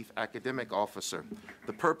 the Chief Academic Officer.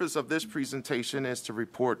 The purpose of this presentation is to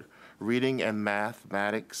report reading and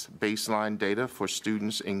mathematics baseline data for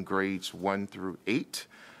students in grades 1 through 8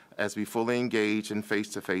 as we fully engage in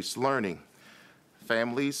face-to-face learning.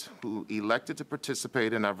 Families who elected to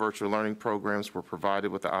participate in our virtual learning programs were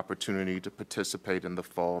provided with the opportunity to participate in the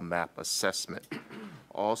fall MAP assessment.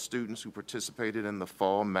 All students who participated in the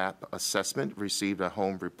fall MAP assessment received a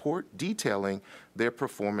home report detailing their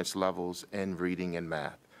performance levels in reading and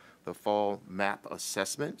math. The fall MAP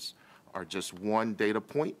assessments are just one data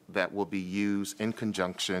point that will be used in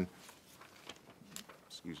conjunction,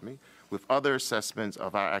 with other assessments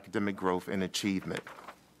of our academic growth and achievement.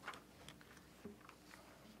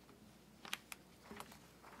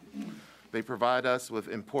 They provide us with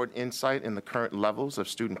important insight in the current levels of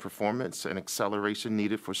student performance and acceleration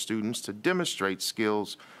needed for students to demonstrate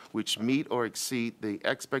skills which meet or exceed the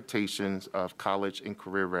expectations of college and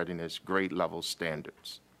career readiness grade level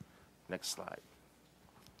standards. Next slide.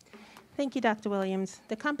 Thank you, Dr. Williams.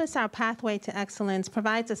 The Compass Our Pathway to Excellence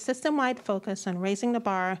provides a system-wide focus on raising the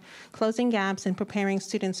bar, closing gaps, and preparing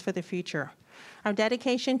students for the future. Our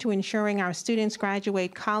dedication to ensuring our students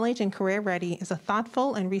graduate college and career ready is a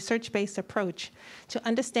thoughtful and research-based approach to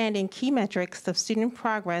understanding key metrics of student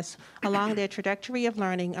progress along their trajectory of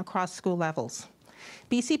learning across school levels.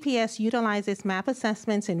 BCPS utilizes MAP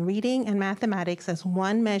assessments in reading and mathematics as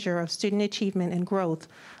one measure of student achievement and growth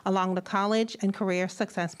along the college and career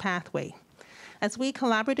success pathway. As we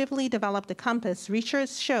collaboratively developed the compass, research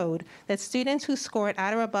showed that students who scored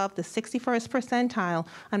at or above the 61st percentile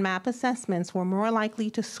on MAP assessments were more likely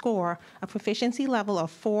to score a proficiency level of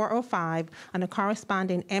 4 or 5 on the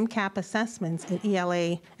corresponding MCAP assessments in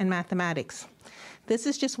ELA and mathematics. This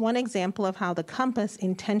is just one example of how the compass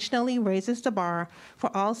intentionally raises the bar for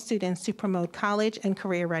all students to promote college and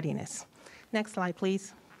career readiness. Next slide,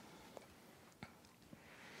 please.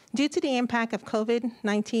 Due to the impact of the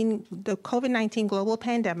COVID-19 global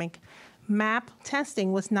pandemic, MAP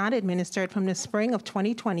testing was not administered from the spring of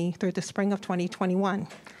 2020 through the spring of 2021.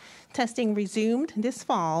 Testing resumed this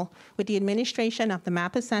fall with the administration of the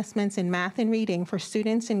MAP assessments in math and reading for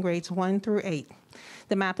students in grades 1 through 8.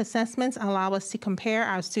 The MAP assessments allow us to compare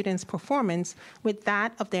our students' performance with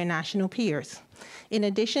that of their national peers. In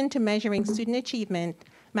addition to measuring student achievement,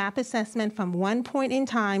 MAP assessment from one point in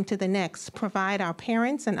time to the next provide our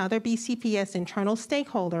parents and other BCPS internal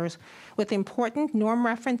stakeholders with important norm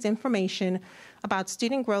reference information about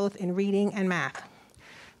student growth in reading and math.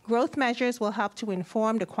 Growth measures will help to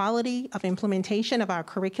inform the quality of implementation of our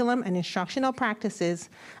curriculum and instructional practices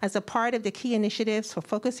as a part of the key initiatives for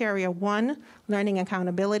Focus Area 1, Learning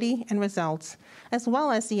Accountability and Results, as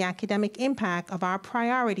well as the academic impact of our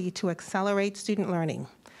priority to accelerate student learning.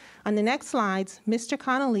 On the next slides, Mr.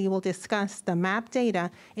 Connolly will discuss the MAP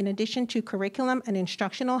data in addition to curriculum and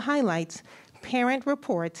instructional highlights, parent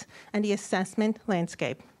reports, and the assessment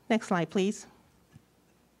landscape. Next slide, please.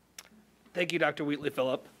 Thank you, Dr.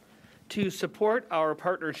 Wheatley-Phillip. To support our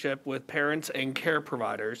partnership with parents and care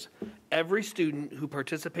providers, every student who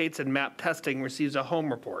participates in MAP testing receives a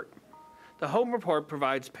home report. The home report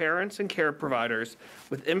provides parents and care providers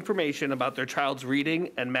with information about their child's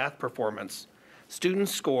reading and math performance, student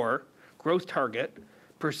score, growth target,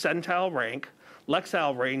 percentile rank,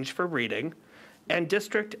 Lexile range for reading, and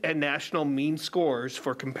district and national mean scores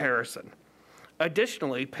for comparison.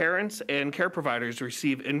 Additionally, parents and care providers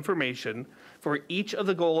receive information for each of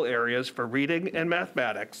the goal areas for reading and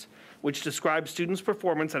mathematics, which describes students'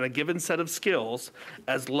 performance on a given set of skills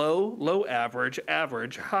as low, low average,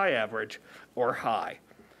 average, high average, or high.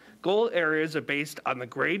 Goal areas are based on the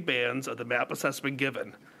grade bands of the MAP assessment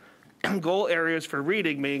given. Goal areas for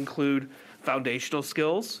reading may include foundational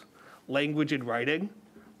skills, language and writing,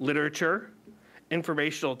 literature,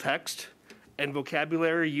 informational text, and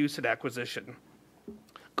vocabulary use and acquisition.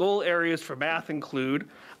 Goal areas for math include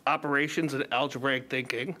operations and algebraic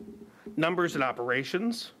thinking, numbers and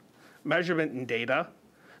operations, measurement and data,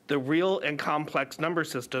 the real and complex number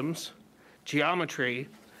systems, geometry,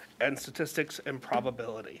 and statistics and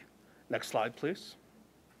probability. Next slide, please.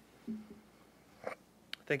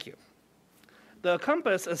 Thank you. The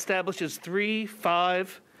compass establishes 3,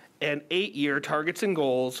 5, and 8-year targets and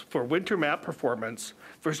goals for winter MAP performance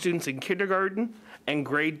for students in kindergarten and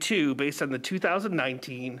grade 2 based on the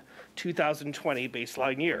 2019-2020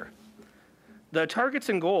 baseline year. The targets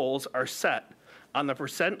and goals are set on the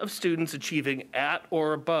percent of students achieving at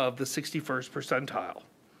or above the 61st percentile,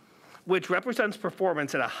 which represents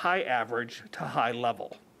performance at a high average to high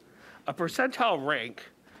level. A percentile rank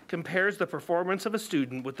compares the performance of a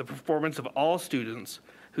student with the performance of all students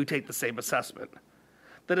who take the same assessment.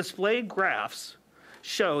 The displayed graphs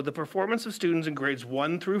show the performance of students in grades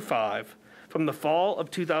 1 through 5 from the fall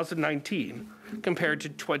of 2019 compared to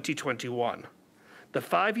 2021. The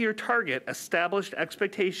 5-year target established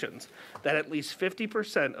expectations that at least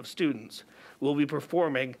 50% of students will be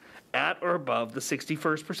performing at or above the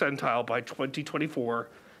 61st percentile by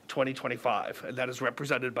 2024-2025, and that is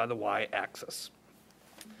represented by the y-axis.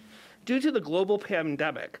 Due to the global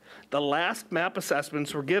pandemic, the last MAP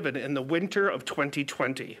assessments were given in the winter of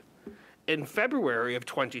 2020. In February of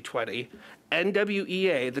 2020,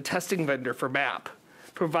 NWEA, the testing vendor for MAP,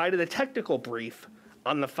 provided a technical brief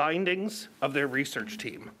on the findings of their research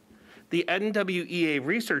team. The NWEA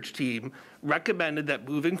research team recommended that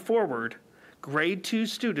moving forward, grade 2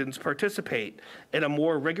 students participate in a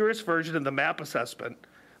more rigorous version of the MAP assessment,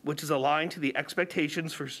 which is aligned to the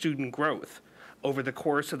expectations for student growth over the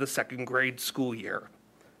course of the second grade school year.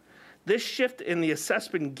 This shift in the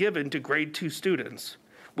assessment given to grade 2 students,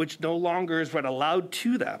 which no longer is read aloud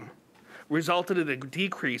to them, resulted in a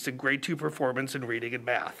decrease in grade 2 performance in reading and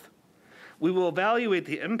math. We will evaluate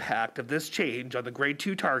the impact of this change on the grade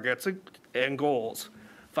 2 targets and goals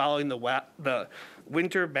following the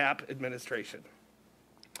winter MAP administration.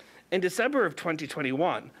 In December of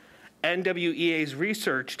 2021, NWEA's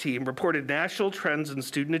research team reported national trends in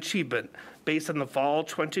student achievement based on the fall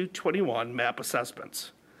 2021 MAP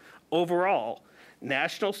assessments. Overall,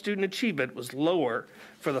 National student achievement was lower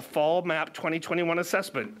for the fall MAP 2021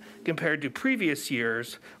 assessment compared to previous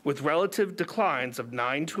years, with relative declines of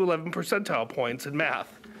 9 to 11 percentile points in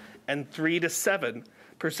math and 3 to 7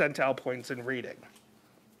 percentile points in reading.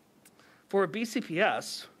 For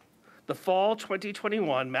BCPS, the fall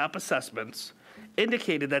 2021 MAP assessments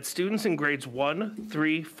indicated that students in grades 1,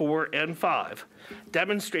 3, 4, and 5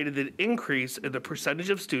 demonstrated an increase in the percentage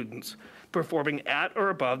of students performing at or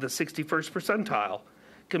above the 61st percentile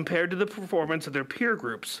compared to the performance of their peer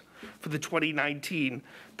groups for the 2019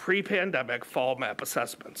 pre-pandemic fall MAP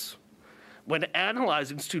assessments. When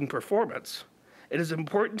analyzing student performance, it is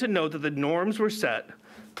important to note that the norms were set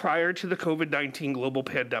prior to the COVID-19 global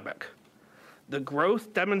pandemic. The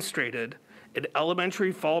growth demonstrated in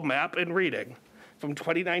elementary fall MAP and reading from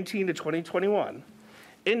 2019 to 2021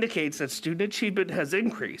 indicates that student achievement has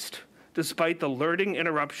increased despite the learning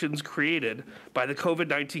interruptions created by the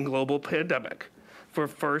COVID-19 global pandemic for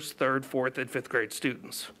first, third, fourth, and fifth grade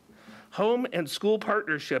students. Home and school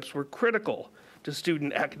partnerships were critical to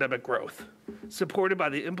student academic growth, supported by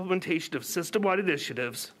the implementation of system-wide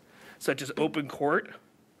initiatives such as Open Court,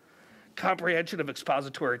 comprehension of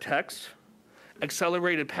expository text,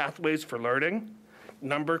 accelerated pathways for learning,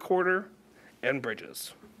 number quarter, and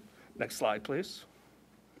bridges. Next slide, please.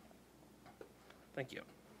 Thank you.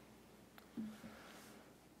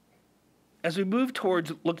 As we move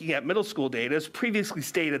towards looking at middle school data, as previously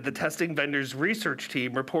stated, the testing vendors research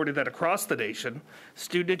team reported that across the nation,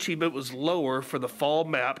 student achievement was lower for the fall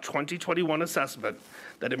MAP 2021 assessment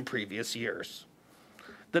than in previous years.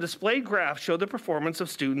 The displayed graphs show the performance of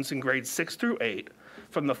students in grades 6 through 8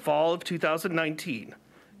 from the fall of 2019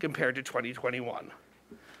 compared to 2021.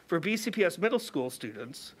 For BCPS middle school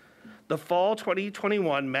students, the fall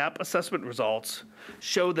 2021 MAP assessment results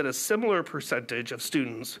show that a similar percentage of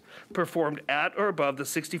students performed at or above the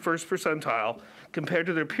 61st percentile compared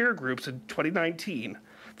to their peer groups in 2019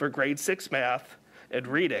 for grade 6 math and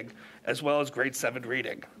reading, as well as grade 7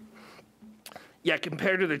 reading. Yet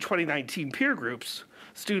compared to their 2019 peer groups,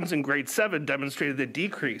 students in grade 7 demonstrated a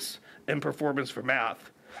decrease in performance for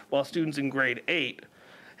math, while students in grade 8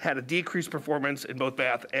 had a decreased performance in both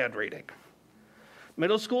math and reading.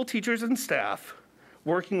 Middle school teachers and staff,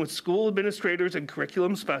 working with school administrators and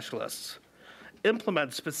curriculum specialists,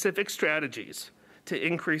 implement specific strategies to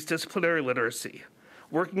increase disciplinary literacy,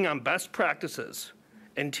 working on best practices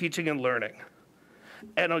in teaching and learning,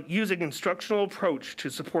 and using instructional approach to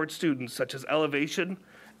support students such as Elevation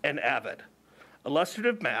and AVID.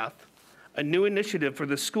 Illustrative Math, a new initiative for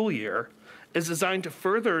this school year, is designed to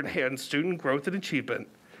further enhance student growth and achievement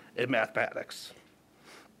in mathematics.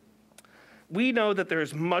 We know that there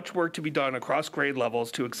is much work to be done across grade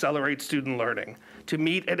levels to accelerate student learning, to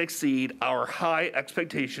meet and exceed our high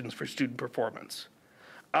expectations for student performance.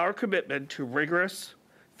 Our commitment to rigorous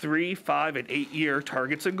 3, 5, and 8-year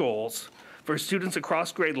targets and goals for students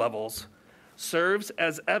across grade levels serves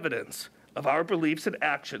as evidence of our beliefs and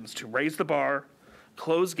actions to raise the bar,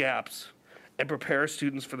 close gaps, and prepare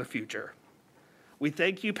students for the future. We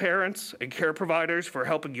thank you, parents and care providers, for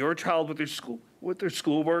helping your child with their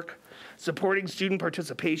schoolwork, supporting student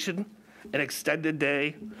participation, an extended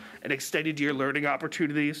day, and extended year learning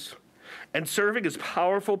opportunities, and serving as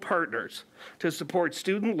powerful partners to support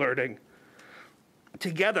student learning.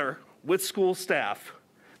 Together with school staff,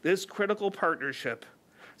 this critical partnership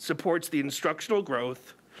supports the instructional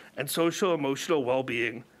growth and social emotional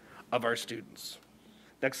well-being of our students.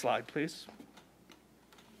 Next slide, please.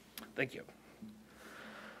 Thank you.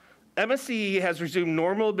 MSCE has resumed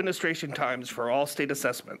normal administration times for all state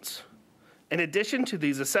assessments. In addition to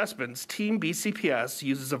these assessments, Team BCPS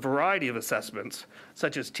uses a variety of assessments,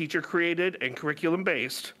 such as teacher-created and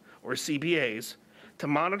curriculum-based, or CBAs, to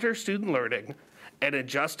monitor student learning and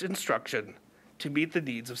adjust instruction to meet the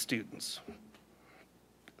needs of students.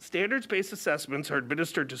 Standards-based assessments are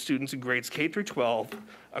administered to students in grades K through 12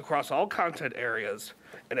 across all content areas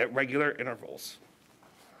and at regular intervals.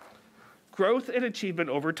 Growth and achievement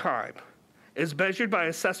over time is measured by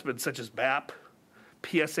assessments such as MAP,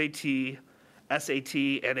 PSAT, SAT,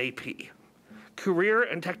 and AP. Career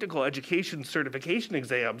and technical education certification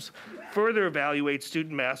exams further evaluate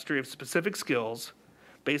student mastery of specific skills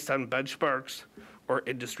based on benchmarks or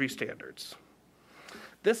industry standards.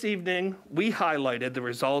 This evening, we highlighted the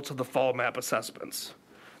results of the fall MAP assessments.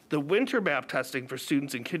 The winter MAP testing for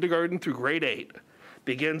students in kindergarten through grade 8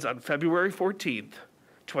 begins on February 14th,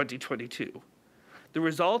 2022. The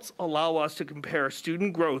results allow us to compare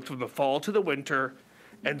student growth from the fall to the winter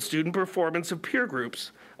and student performance of peer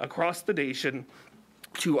groups across the nation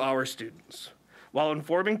to our students, while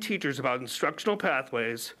informing teachers about instructional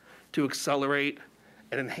pathways to accelerate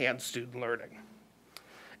and enhance student learning.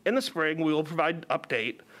 In the spring, we will provide an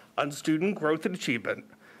update on student growth and achievement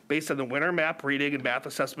based on the winter MAP reading and math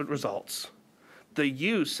assessment results, the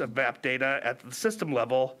use of MAP data at the system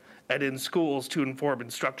level and in schools to inform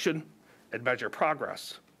instruction and measure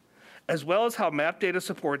progress, as well as how MAP data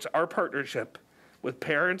supports our partnership with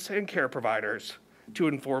parents and care providers to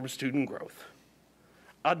inform student growth.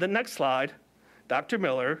 On the next slide, Dr.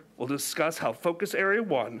 Miller will discuss how Focus Area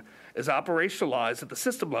 1 is operationalized at the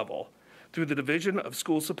system level through the Division of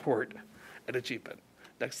School Support and Achievement.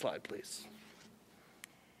 Next slide, please.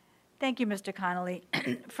 Thank you, Mr. Connolly.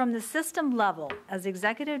 From the system level, as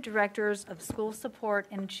executive directors of school support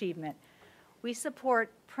and achievement, we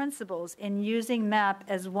support principals in using MAP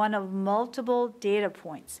as one of multiple data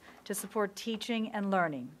points to support teaching and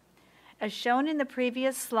learning. As shown in the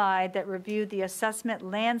previous slide that reviewed the assessment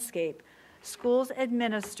landscape, schools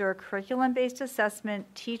administer curriculum-based assessment,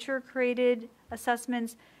 teacher-created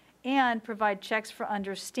assessments, and provide checks for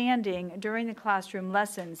understanding during the classroom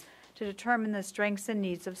lessons to determine the strengths and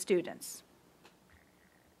needs of students.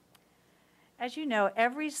 As you know,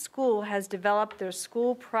 every school has developed their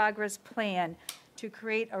school progress plan to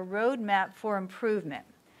create a roadmap for improvement.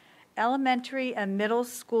 Elementary and middle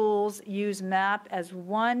schools use MAP as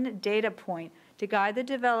one data point to guide the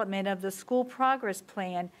development of the school progress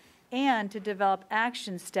plan and to develop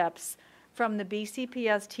action steps from the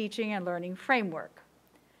BCPS teaching and learning framework.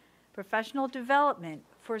 Professional development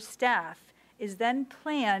for staff is then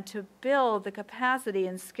planned to build the capacity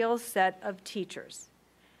and skill set of teachers.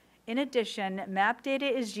 In addition, MAP data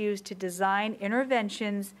is used to design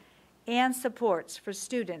interventions and supports for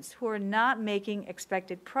students who are not making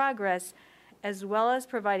expected progress, as well as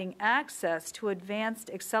providing access to advanced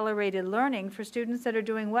accelerated learning for students that are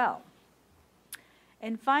doing well.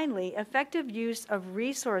 And finally, effective use of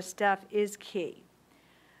resource staff is key.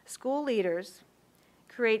 School leaders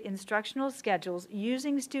create instructional schedules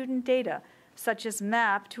using student data, such as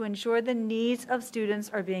MAP, to ensure the needs of students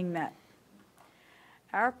are being met.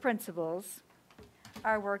 Our principals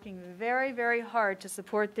are working very, very hard to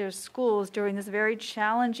support their schools during this very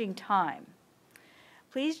challenging time.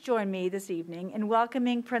 Please join me this evening in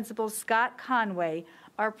welcoming Principal Scott Conway,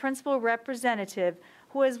 our principal representative,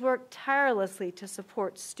 who has worked tirelessly to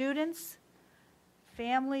support students,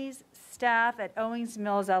 families, staff at Owings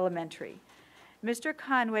Mills Elementary. Mr.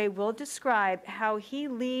 Conway will describe how he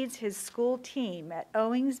leads his school team at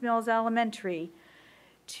Owings Mills Elementary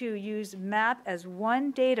to use MAP as one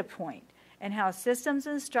data point, and how systems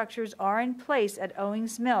and structures are in place at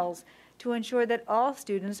Owings Mills to ensure that all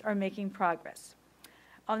students are making progress.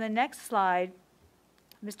 On the next slide,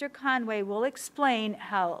 Mr. Conway will explain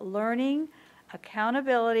how learning,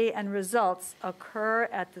 accountability, and results occur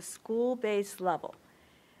at the school-based level.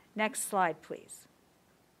 Next slide, please.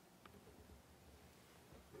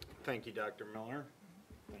 Thank you, Dr. Miller.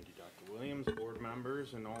 Thank you, Dr. Williams, board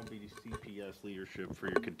members, and all BCPS leadership for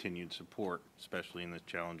your continued support, especially in this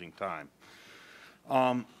challenging time.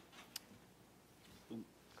 Click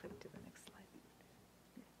to the next slide.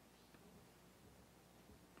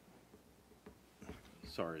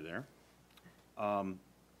 Sorry there. Oh, I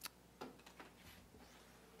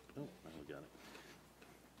got it.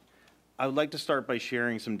 I would like to start by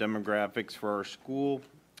sharing some demographics for our school.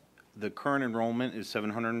 The current enrollment is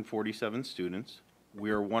 747 students. We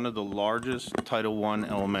are one of the largest Title I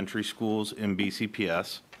elementary schools in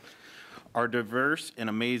BCPS. Our diverse and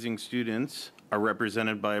amazing students are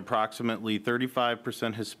represented by approximately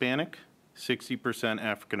 35% Hispanic, 60%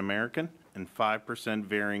 African American, and 5%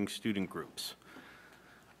 varying student groups.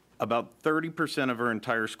 About 30% of our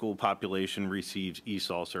entire school population receives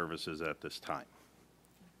ESOL services at this time.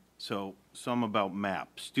 So some about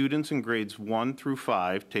MAP. Students in grades 1 through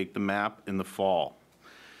 5 take the MAP in the fall.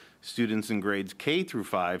 Students in grades K through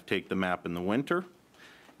 5 take the MAP in the winter.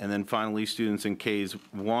 And then finally, students in grades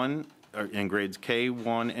K1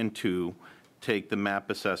 and 2 take the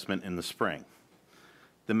MAP assessment in the spring.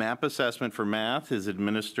 The MAP assessment for math is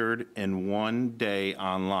administered in 1 day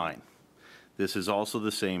online. This is also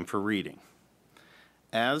the same for reading.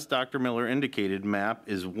 As Dr. Miller indicated, MAP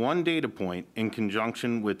is one data point in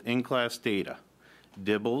conjunction with in-class data,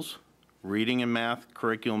 DIBELS, reading and math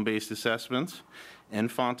curriculum-based assessments,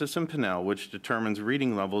 and Fontes and Pinnell, which determines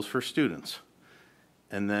reading levels for students.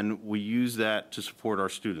 And then we use that to support our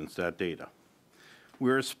students, that data.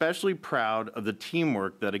 We're especially proud of the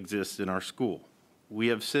teamwork that exists in our school. We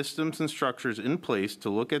have systems and structures in place to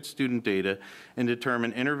look at student data and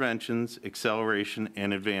determine interventions, acceleration,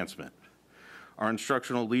 and advancement. Our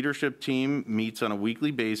instructional leadership team meets on a weekly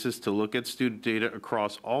basis to look at student data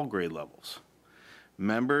across all grade levels.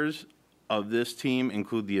 Members of this team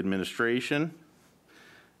include the administration,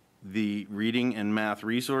 the reading and math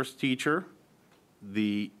resource teacher,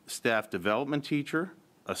 the staff development teacher,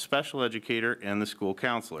 a special educator, and the school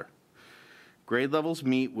counselor. Grade levels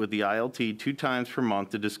meet with the ILT 2 times per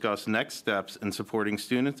month to discuss next steps in supporting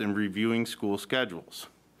students and reviewing school schedules.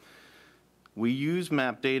 We use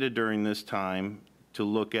MAP data during this time to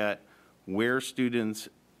look at where students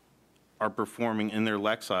are performing in their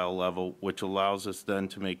Lexile level, which allows us then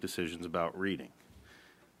to make decisions about reading.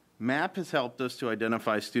 MAP has helped us to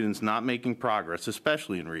identify students not making progress,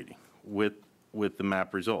 especially in reading, with the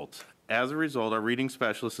MAP results. As a result, our reading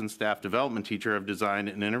specialists and staff development teacher have designed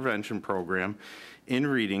an intervention program in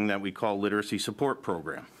reading that we call Literacy Support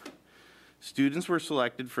Program. Students were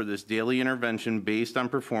selected for this daily intervention based on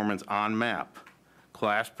performance on MAP,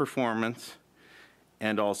 class performance,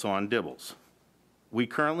 and also on DIBELS. We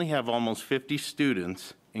currently have almost 50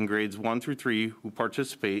 students in grades 1 through 3 who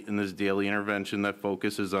participate in this daily intervention that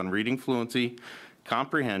focuses on reading fluency,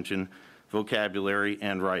 comprehension, vocabulary,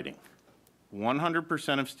 and writing.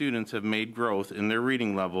 100% of students have made growth in their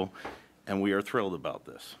reading level, and we are thrilled about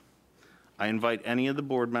this. I invite any of the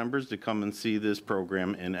board members to come and see this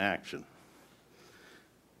program in action.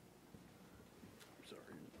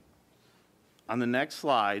 On the next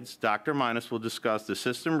slides, Dr. Minus will discuss the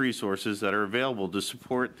system resources that are available to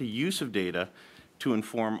support the use of data to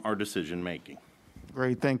inform our decision making.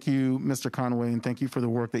 Great. Thank you, Mr. Conway, and thank you for the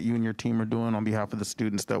work that you and your team are doing on behalf of the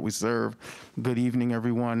students that we serve. Good evening,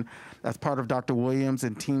 everyone. As part of Dr. Williams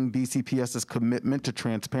and Team BCPS's commitment to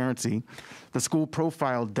transparency, the school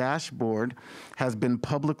profile dashboard has been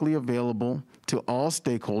publicly available to all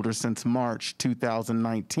stakeholders since March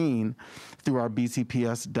 2019 through our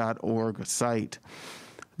bcps.org site.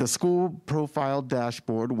 The school profile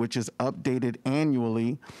dashboard, which is updated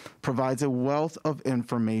annually, provides a wealth of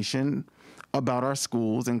information about our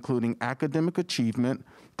schools, including academic achievement,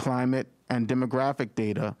 climate, and demographic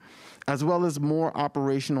data, as well as more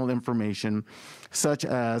operational information, such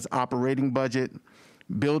as operating budget,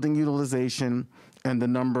 building utilization, and the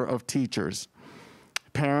number of teachers.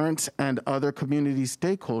 Parents and other community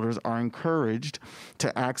stakeholders are encouraged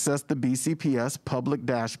to access the BCPS public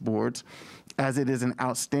dashboards, as it is an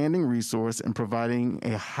outstanding resource in providing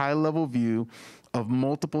a high-level view of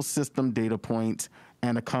multiple system data points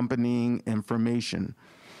and accompanying information.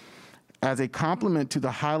 As a complement to the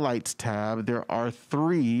Highlights tab, there are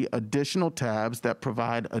 3 additional tabs that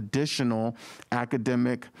provide additional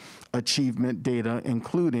academic achievement data,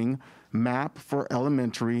 including MAP for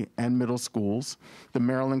elementary and middle schools, the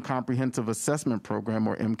Maryland Comprehensive Assessment Program,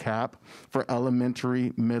 or MCAP, for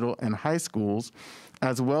elementary, middle, and high schools,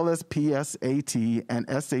 as well as PSAT and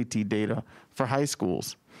SAT data for high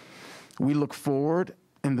schools. We look forward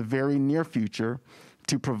in the very near future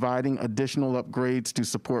to providing additional upgrades to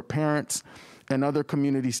support parents and other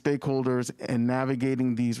community stakeholders in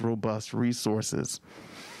navigating these robust resources.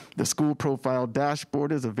 The school profile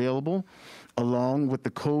dashboard is available along with the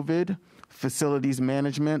COVID, facilities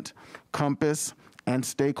management, Compass, and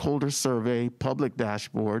stakeholder survey public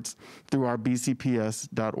dashboards through our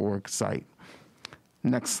bcps.org site.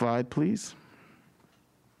 Next slide, please.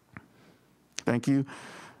 Thank you.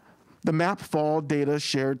 The MAP fall data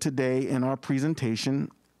shared today in our presentation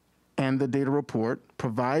and the data report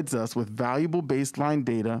provides us with valuable baseline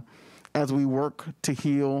data as we work to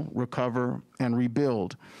heal, recover, and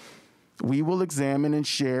rebuild. We will examine and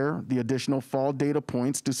share the additional fall data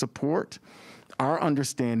points to support our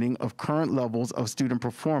understanding of current levels of student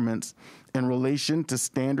performance in relation to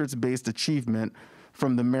standards-based achievement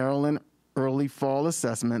from the Maryland Early Fall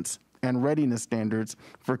Assessments and Readiness Standards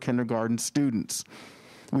for kindergarten students.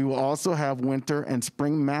 We will also have winter and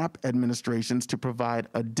spring MAP administrations to provide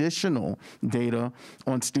additional data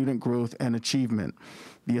on student growth and achievement.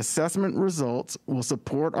 The assessment results will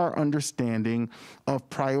support our understanding of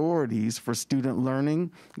priorities for student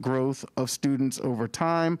learning, growth of students over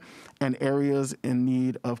time, and areas in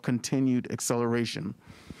need of continued acceleration.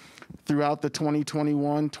 Throughout the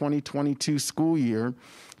 2021-2022 school year,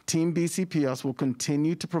 Team BCPS will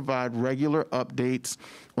continue to provide regular updates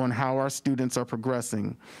on how our students are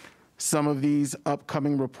progressing. Some of these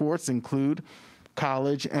upcoming reports include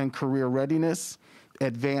college and career readiness,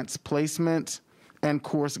 advanced placement, and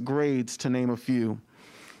course grades, to name a few.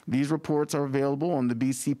 These reports are available on the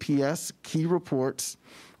BCPS key reports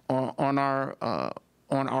on our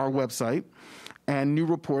website, and new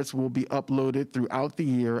reports will be uploaded throughout the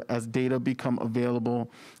year as data become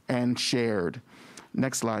available and shared.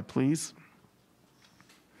 Next slide, please.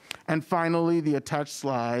 And finally, the attached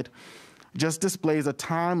slide just displays a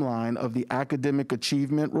timeline of the academic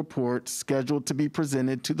achievement report scheduled to be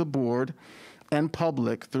presented to the board and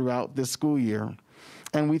public throughout this school year.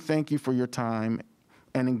 And we thank you for your time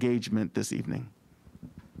and engagement this evening.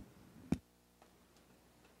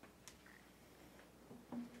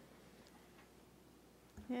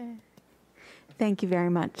 Thank you very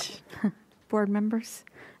much. Board members,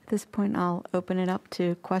 at this point, I'll open it up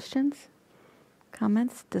to questions,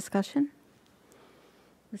 comments, discussion.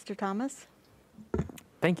 Mr. Thomas?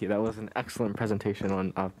 Thank you. That was an excellent presentation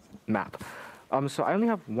on MAP. So I only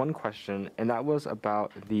have one question, and that was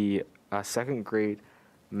about the second grade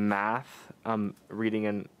math,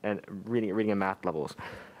 reading and math levels.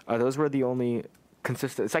 Those were the only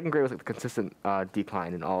consistent. Second grade was a consistent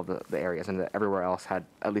decline in all of the areas, and everywhere else had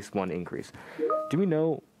at least one increase. Do we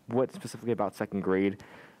know what specifically about second grade?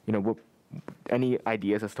 Any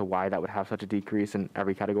ideas as to why that would have such a decrease in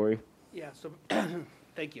every category? Yeah. So,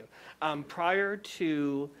 thank you. Prior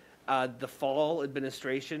to the fall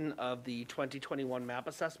administration of the 2021 MAP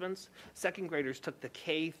assessments, second graders took the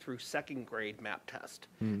K through second grade MAP test,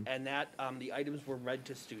 and that the items were read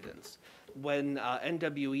to students. When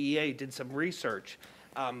NWEA did some research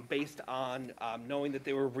based on knowing that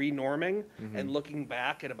they were renorming and looking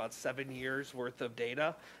back at about 7 years worth of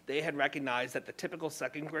data, they had recognized that the typical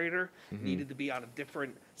second grader needed to be on a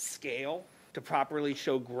different scale to properly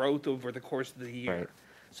show growth over the course of the year. Right.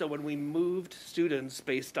 So when we moved students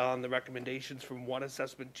based on the recommendations from one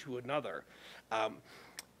assessment to another,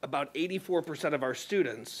 about 84% of our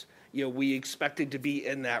students, we expected to be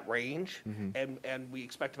in that range, and we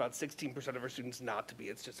expect about 16% of our students not to be.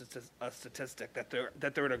 It's just a statistic that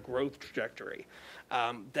they're in a growth trajectory.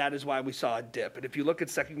 That is why we saw a dip. And if you look at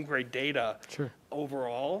second grade data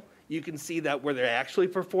overall, you can see that where they actually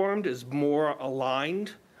performed is more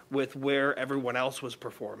aligned with where everyone else was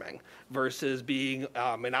performing versus being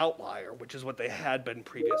an outlier, which is what they had been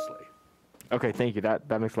previously. Okay, thank you. That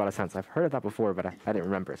makes a lot of sense. I've heard of that before, but I didn't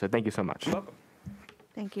remember. So thank you so much. You're welcome.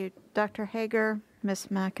 Thank you. Dr. Hager,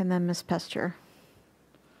 Ms. Mack, and then Ms. Pester.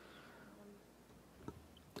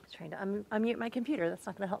 Trying to unmute my computer. That's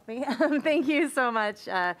not going to help me. Thank you so much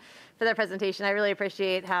for that presentation. I really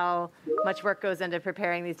appreciate how much work goes into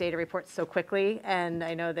preparing these data reports so quickly. And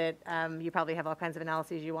I know that you probably have all kinds of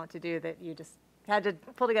analyses you want to do that you just had to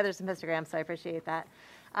pull together some histograms, so I appreciate that.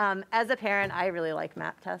 As a parent, I really like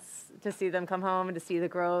MAP tests, to see them come home and to see the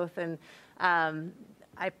growth. And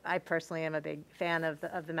I personally am a big fan of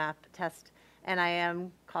the MAP test. And I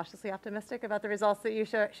am cautiously optimistic about the results that you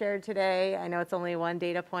shared today. I know it's only one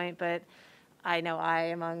data point, but I know I,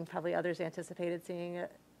 among probably others, anticipated seeing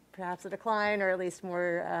perhaps a decline or at least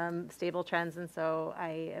more stable trends. And so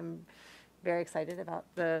I am very excited about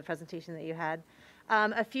the presentation that you had.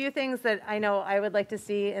 A few things that I know I would like to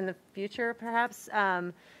see in the future, perhaps.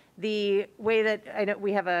 The way that I know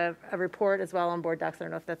we have a report as well on board docs, I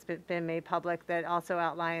don't know if that's been made public, that also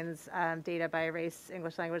outlines data by race,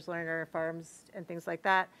 English language learner, farms, and things like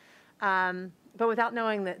that. But without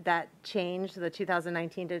knowing that change, the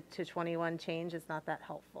 2019 to 21 change, is not that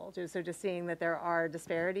helpful. So just seeing that there are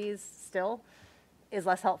disparities still is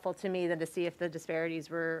less helpful to me than to see if the disparities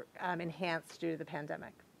were enhanced due to the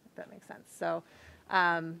pandemic, if that makes sense. So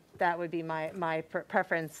that would be my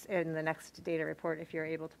preference in the next data report if you're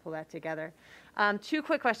able to pull that together. Two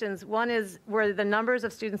quick questions. One is, were the numbers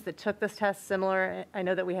of students that took this test similar? I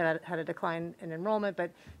know that we had a decline in enrollment, but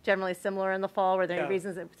generally similar in the fall. Were there any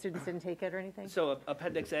reasons that students didn't take it or anything? So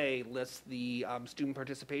Appendix A lists the student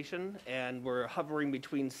participation, and we're hovering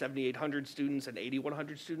between 7,800 students and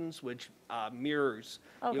 8,100 students, which mirrors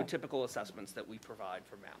typical assessments that we provide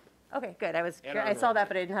for MAP. Okay, good. I saw that,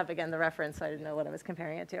 but I didn't have, again, the reference, so I didn't know what I was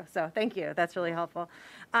comparing it to. So thank you. That's really helpful.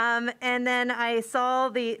 And then I saw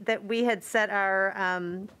that we had set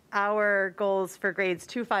our goals for grades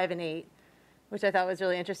 2, 5, and 8, which I thought was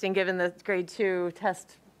really interesting, given the grade 2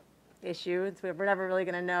 test issue. We're never really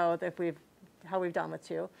going to know how we've done with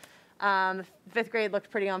 2. 5th grade looked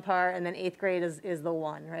pretty on par, and then 8th grade is the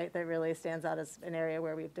one, right? That really stands out as an area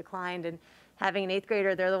where we've declined. And having an 8th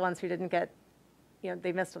grader, they're the ones who didn't get,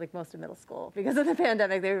 they missed like most of middle school because of the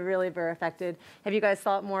pandemic. They really were affected. Have you guys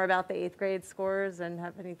thought more about the 8th grade scores and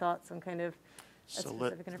have any thoughts on kind of a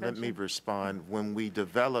specific intervention? Let me respond. When we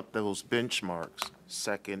developed those benchmarks,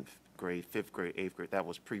 2nd grade, 5th grade, 8th grade, that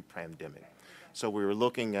was pre-pandemic. So we were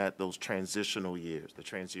looking at those transitional years, the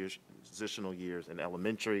transitional years in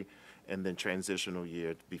elementary and then transitional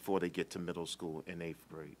year before they get to middle school in 8th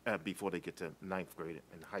grade, before they get to 9th grade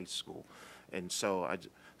in high school. And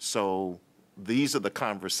so these are the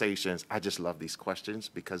conversations. I just love these questions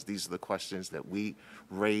because these are the questions that we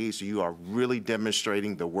raise. You are really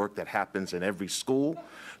demonstrating the work that happens in every school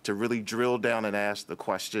to really drill down and ask the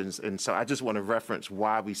questions. And so I just want to reference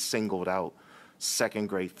why we singled out 2nd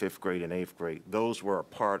grade, 5th grade, and 8th grade. Those were a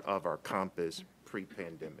part of our compass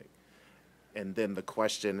pre-pandemic. And then the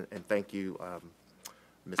question, and thank you,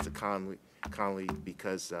 Mr. Conley,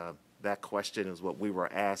 because that question is what we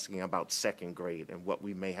were asking about second grade and what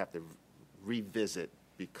we may have to revisit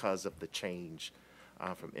because of the change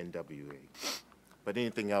from NWA. But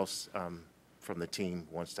anything else from the team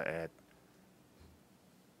wants to add?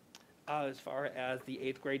 As far as the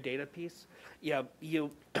 8th grade data piece, yeah,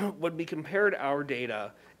 when we compared our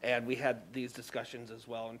data, and we had these discussions as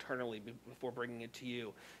well internally before bringing it to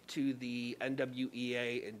you, to the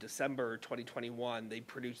NWEA in December 2021, they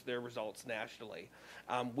produced their results nationally.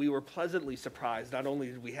 We were pleasantly surprised. Not only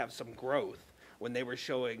did we have some growth when they were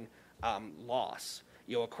showing loss,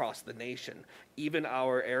 across the nation, even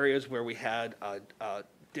our areas where we had a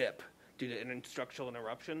dip due to instructional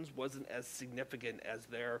interruptions wasn't as significant as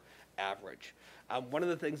their average. One of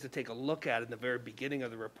the things to take a look at in the very beginning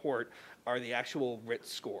of the report are the actual RIT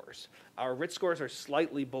scores. Our RIT scores are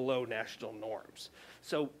slightly below national norms.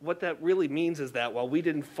 So what that really means is that while we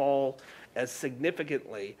didn't fall as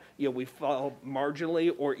significantly, we fall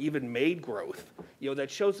marginally or even made growth,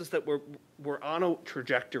 that shows us that we're on a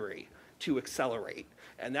trajectory to accelerate.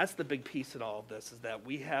 And that's the big piece in all of this, is that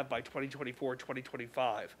we have by 2024,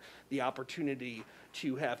 2025, the opportunity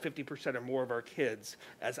to have 50% or more of our kids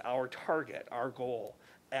as our target, our goal,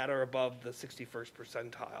 at or above the 61st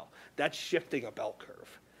percentile. That's shifting a bell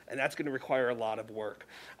curve, and that's going to require a lot of work.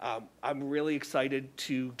 I'm really excited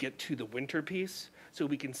to get to the winter piece so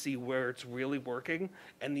we can see where it's really working.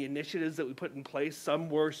 And the initiatives that we put in place, some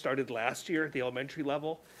were started last year at the elementary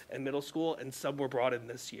level and middle school, and some were brought in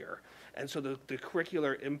this year. And so the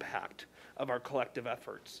curricular impact of our collective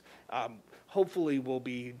efforts hopefully will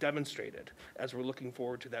be demonstrated as we're looking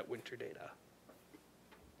forward to that winter data.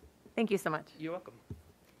 Thank you so much. You're welcome.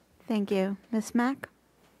 Thank you. Ms. Mack?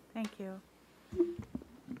 Thank you.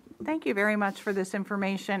 Thank you very much for this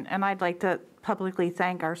information, and I'd like to publicly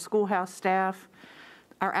thank our schoolhouse staff,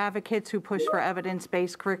 our advocates who pushed for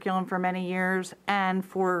evidence-based curriculum for many years, and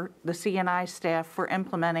for the CNI staff for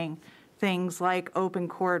implementing things like open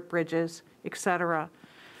court, bridges, et cetera.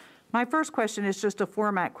 My first question is just a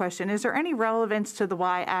format question. Is there any relevance to the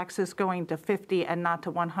y-axis going to 50 and not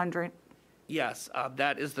to 100? Yes,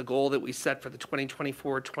 that is the goal that we set for the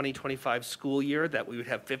 2024-2025 school year, that we would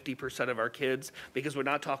have 50% of our kids, because we're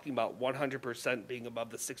not talking about 100% being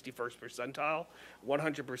above the 61st percentile.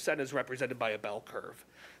 100% is represented by a bell curve.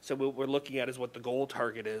 So what we're looking at is what the goal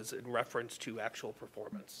target is in reference to actual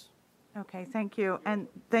performance. Okay, thank you. And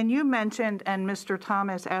then you mentioned, and Mr.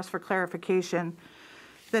 Thomas asked for clarification,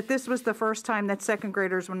 that this was the first time that second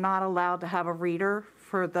graders were not allowed to have a reader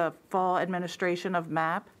for the fall administration of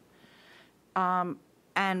MAP.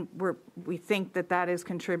 And we think that that is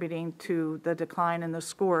contributing to the decline in the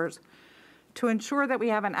scores. To ensure that we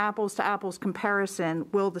have an apples-to-apples comparison,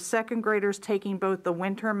 will the second graders taking both the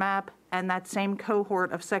winter MAP and that same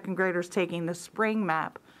cohort of second graders taking the spring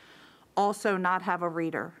MAP also not have a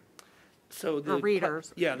reader? So the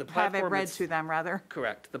readers, the have platform it read to them, rather.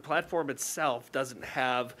 Correct. The platform itself doesn't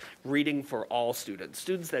have reading for all students.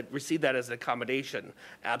 Students that receive that as an accommodation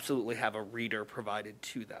absolutely have a reader provided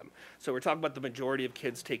to them. So we're talking about the majority of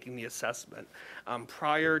kids taking the assessment.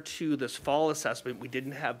 Prior to this fall assessment, we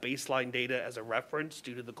didn't have baseline data as a reference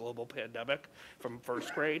due to the global pandemic from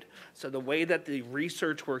first grade. So the way that the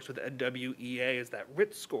research works with NWEA is that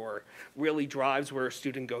RIT score really drives where a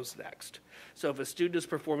student goes next. So if a student is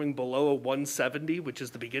performing below a 170, which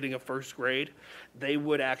is the beginning of first grade, they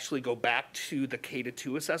would actually go back to the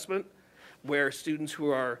K-2 assessment, where students who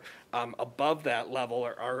are above that level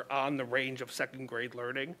are on the range of second grade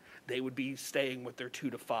learning, they would be staying with their 2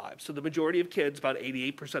 to 5. So the majority of kids, about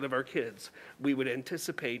 88% of our kids, we would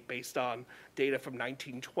anticipate, based on data from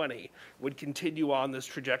 1920, would continue on this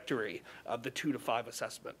trajectory of the 2 to 5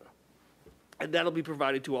 assessment. And that'll be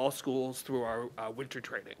provided to all schools through our winter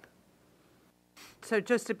training. So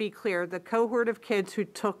just to be clear, the cohort of kids who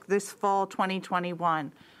took this fall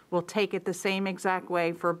 2021 will take it the same exact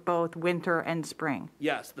way for both winter and spring?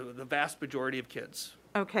 Yes, the vast majority of kids.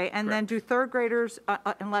 Okay, and then do third graders,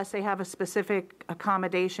 unless they have a specific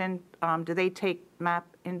accommodation, do they take MAP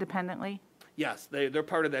independently? Yes, they're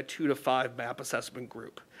part of that 2 to 5 MAP assessment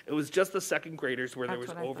group. It was just the second graders where there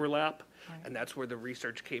was overlap, and that's where the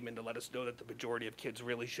research came in to let us know that the majority of kids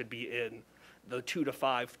really should be in the 2 to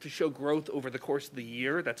 5 to show growth over the course of the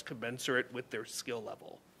year that's commensurate with their skill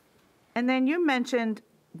level. And then you mentioned,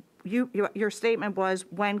 your statement was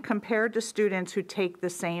when compared to students who take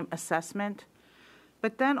the same assessment,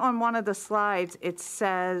 but then on one of the slides it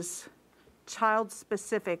says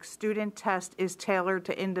child-specific student test is tailored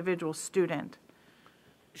to individual student.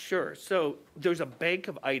 Sure, so there's a bank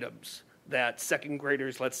of items that second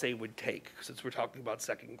graders, let's say, would take, since we're talking about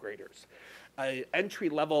second graders. An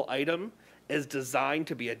entry-level item is designed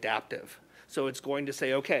to be adaptive. So it's going to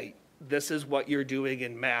say, okay, this is what you're doing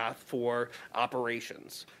in math for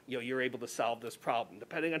operations. You're able to solve this problem.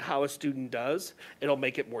 Depending on how a student does, it'll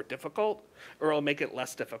make it more difficult or it'll make it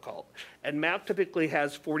less difficult. And math typically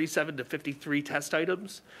has 47 to 53 test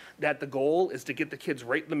items that the goal is to get the kids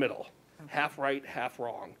right in the middle, half right, half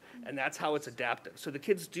wrong. And that's how it's adaptive. So the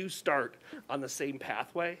kids do start on the same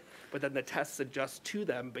pathway, but then the tests adjust to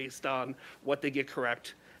them based on what they get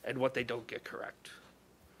correct and what they don't get correct.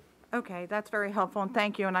 Okay, that's very helpful, and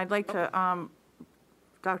thank you. And I'd like to,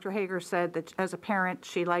 Dr. Hager said that as a parent,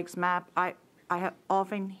 she likes MAP. I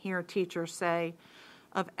often hear teachers say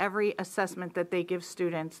of every assessment that they give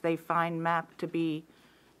students, they find MAP to be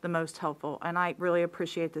the most helpful. And I really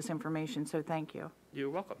appreciate this information, so thank you. You're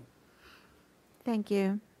welcome. Thank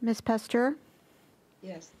you. Ms. Pasteur?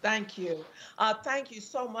 Yes, thank you. Thank you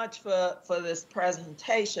so much for this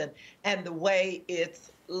presentation and the way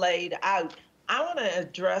it's laid out. I want to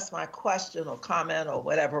address my question or comment or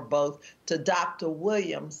whatever, both to Dr.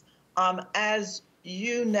 Williams. As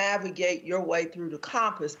you navigate your way through the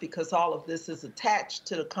compass, because all of this is attached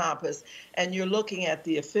to the compass, and you're looking at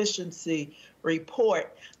the efficiency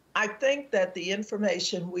report, I think that the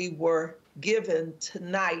information we were given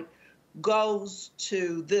tonight goes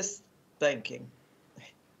to this thinking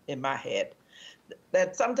in my head,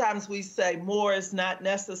 that sometimes we say more is not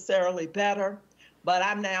necessarily better, but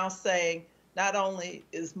I'm now saying not only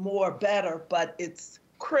is more better, but it's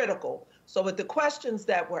critical. So with the questions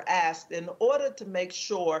that were asked, in order to make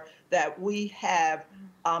sure that we have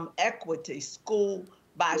equity school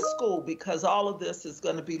by school, because all of this is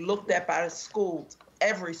going to be looked at by the schools,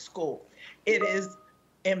 every school, it is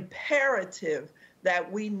imperative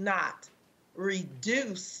that we not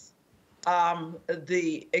reduce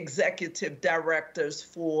the executive directors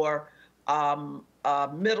for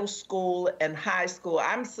middle school and high school.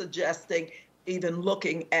 I'm suggesting even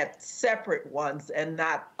looking at separate ones and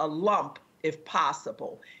not a lump if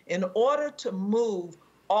possible, in order to move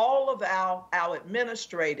all of our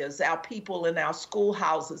administrators, our people in our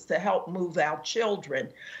schoolhouses to help move our children.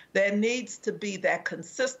 There needs to be that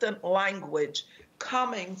consistent language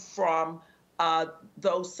coming from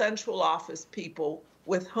those central office people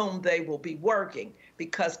with whom they will be working,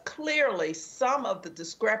 because clearly some of the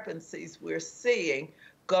discrepancies we're seeing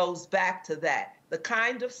goes back to that. The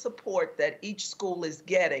kind of support that each school is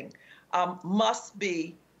getting must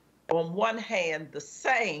be, on one hand, the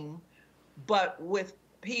same, but with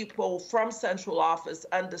people from central office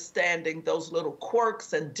understanding those little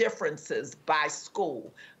quirks and differences by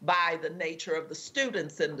school, by the nature of the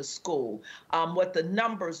students in the school, what the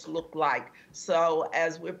numbers look like. So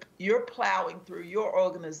as you're plowing through your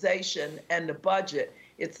organization and the budget,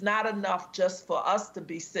 it's not enough just for us to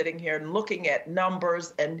be sitting here and looking at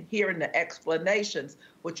numbers and hearing the explanations,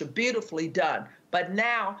 which are beautifully done. But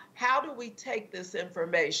now, how do we take this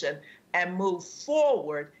information and move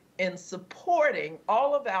forward in supporting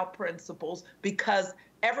all of our principals, because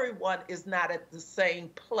everyone is not at the same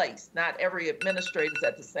place. Not every administrator is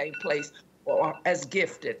at the same place or as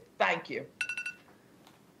gifted. Thank you.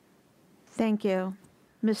 Thank you.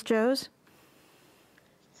 Ms. Joes?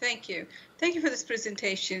 Thank you. Thank you for this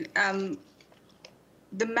presentation.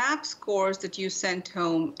 The MAP scores that you sent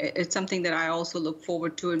home, it's something that I also look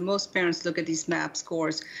forward to, and most parents look at these MAP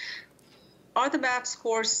scores. Are the MAP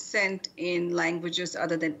scores sent in languages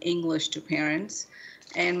other than English to parents?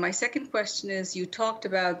 And my second question is, you talked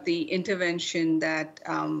about the intervention that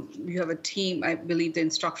you have a team, I believe the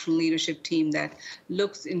instructional leadership team, that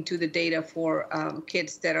looks into the data for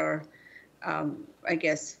kids that are, I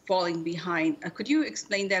guess, falling behind. Could you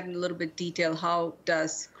explain that in a little bit detail? How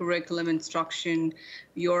does curriculum instruction,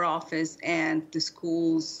 your office, and the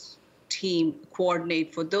school's team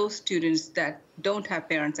coordinate for those students that don't have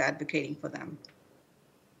parents advocating for them?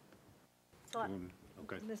 So,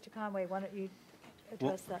 Okay. Mr. Conway, why don't you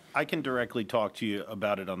address that? I can directly talk to you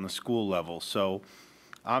about it on the school level. So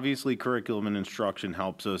obviously curriculum and instruction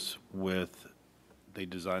helps us with, they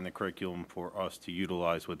design the curriculum for us to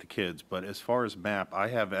utilize with the kids. But as far as MAP, I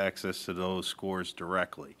have access to those scores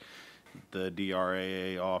directly. The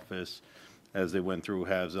DRAA office, as they went through,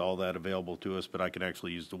 has all that available to us, but I can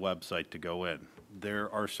actually use the website to go in.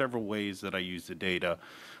 There are several ways that I use the data.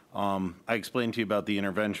 I explained to you about the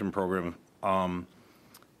intervention program.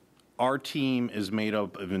 Our team is made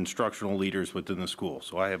up of instructional leaders within the school.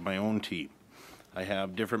 So I have my own team. I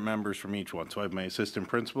have different members from each one. So I have my assistant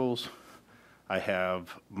principals. I have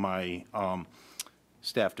my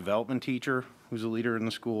staff development teacher, who's a leader in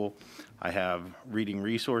the school. I have reading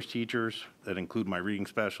resource teachers that include my reading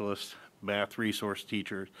specialists, math resource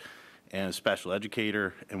teachers, and a special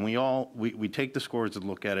educator, and we take the scores and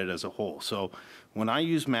look at it as a whole. So when I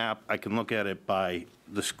use MAP, I can look at it by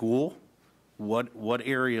the school. What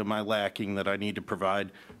area am I lacking that I need to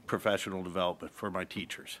provide professional development for my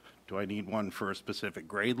teachers? Do I need one for a specific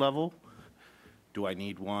grade level? Do I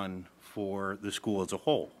need one for the school as a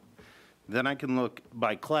whole? Then I can look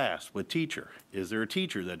by class with teacher. Is there a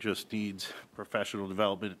teacher that just needs professional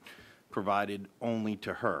development provided only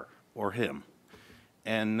to her or him?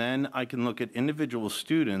 And then I can look at individual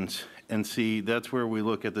students and see that's where we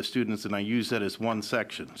look at the students, and I use that as one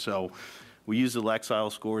section. So we use the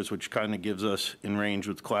Lexile scores, which kind of gives us in range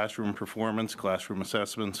with classroom performance, classroom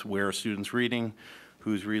assessments, where are students reading,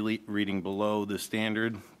 who's really reading below the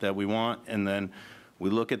standard that we want, and then we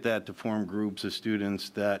look at that to form groups of students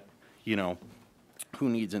that, you know, who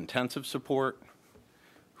needs intensive support,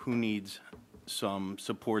 who needs some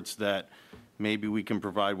supports that maybe we can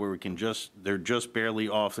provide where we can they're just barely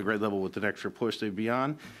off the grade level with an extra push to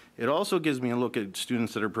beyond. It also gives me a look at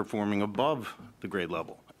students that are performing above the grade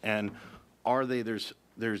level. And are they, there's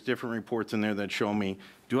different reports in there that show me,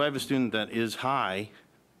 do I have a student that is high,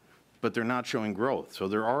 but they're not showing growth? So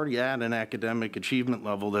they're already at an academic achievement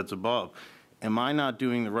level that's above. Am I not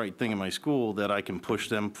doing the right thing in my school that I can push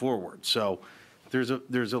them forward? So there's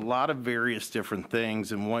a lot of various different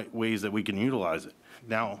things and ways that we can utilize it.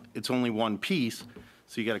 Now, it's only one piece,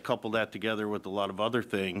 so you got to couple that together with a lot of other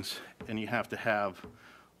things, and you have to have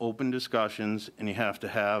open discussions, and you have to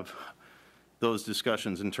have those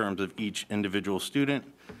discussions in terms of each individual student.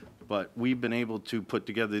 But we've been able to put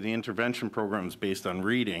together the intervention programs based on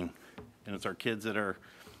reading, and it's our kids that are,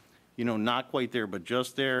 you know, not quite there, but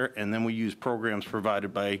just there, and then we use programs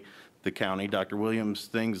provided by the county, Dr. Williams,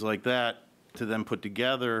 things like that, to then put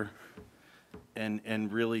together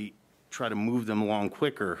and really try to move them along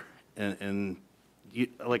quicker. And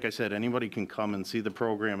like I said, anybody can come and see the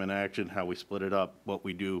program in action, how we split it up, what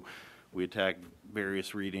we do. We attack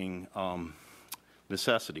various reading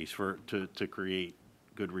necessities to create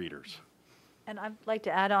good readers. And I'd like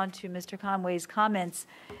to add on to Mr. Conway's comments.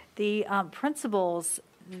 The principals,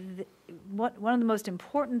 one of the most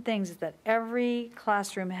important things is that every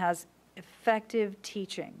classroom has effective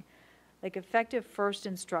teaching, like effective first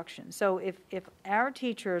instruction. So if our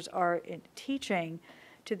teachers are teaching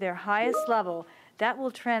to their highest level, that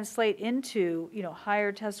will translate into, you know,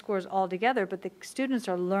 higher test scores altogether, but the students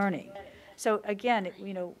are learning. So again,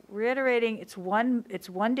 you know, reiterating, it's one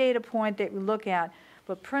data point that we look at,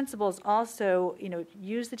 but principals also, you know,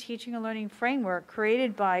 use the teaching and learning framework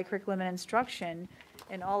created by Curriculum and Instruction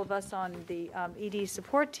and all of us on the ED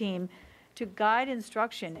support team to guide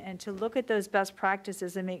instruction and to look at those best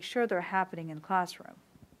practices and make sure they're happening in the classroom.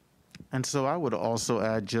 And so I would also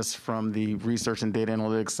add, just from the research and data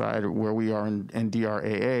analytics side, where we are in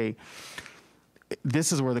DRAA,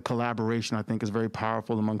 this is where the collaboration, I think, is very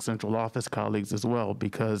powerful among central office colleagues as well,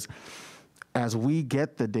 because as we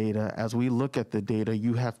get the data, as we look at the data,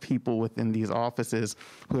 you have people within these offices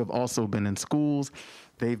who have also been in schools,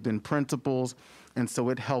 they've been principals, and so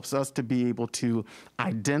it helps us to be able to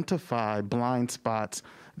identify blind spots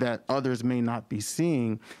that others may not be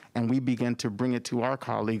seeing, and we begin to bring it to our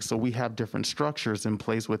colleagues. So we have different structures in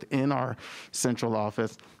place within our central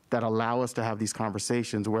office that allow us to have these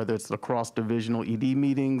conversations, whether it's the cross-divisional ED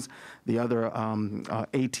meetings, the other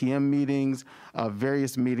ATM meetings,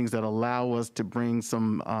 various meetings that allow us to bring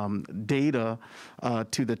some data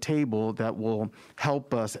to the table that will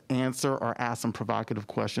help us answer or ask some provocative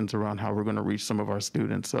questions around how we're going to reach some of our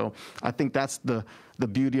students. So I think that's the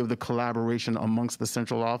beauty of the collaboration amongst the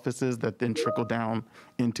central offices that then trickle down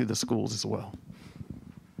into the schools as well.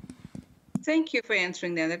 Thank you for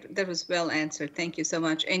answering that. That was well answered. Thank you so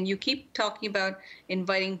much. And you keep talking about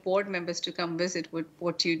inviting board members to come visit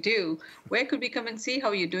what you do. Where could we come and see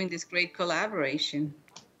how you're doing this great collaboration?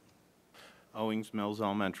 Owings Mills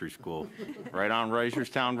Elementary School, right on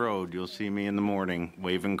Reiserstown Road. You'll see me in the morning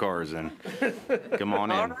waving cars in. Come on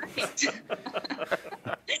in. All right.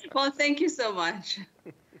 Well, thank you so much.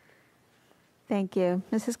 Thank you.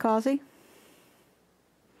 Mrs. Causey?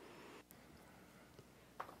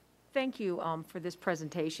 Thank you for this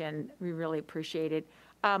presentation. We really appreciate it.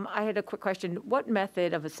 I had a quick question. What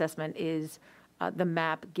method of assessment is the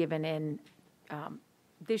MAP given in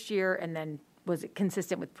this year, and then was it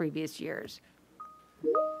consistent with previous years?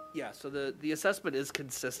 Yeah, so the assessment is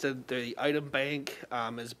consistent. The item bank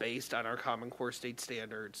is based on our Common Core state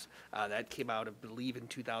standards. That came out, I believe, in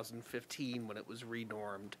 2015 when it was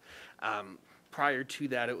renormed. Prior to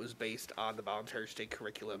that, it was based on the voluntary state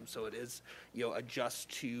curriculum, so it is, adjust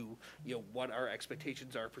to, what our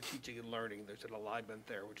expectations are for teaching and learning. There's an alignment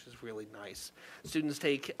there, which is really nice. Students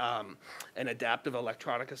take an adaptive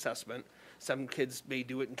electronic assessment. Some kids may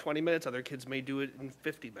do it in 20 minutes, other kids may do it in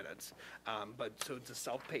 50 minutes. So it's a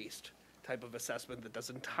self-paced type of assessment that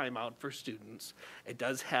doesn't time out for students. It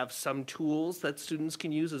does have some tools that students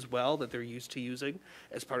can use as well that they're used to using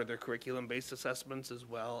as part of their curriculum-based assessments as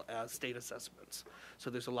well as state assessments.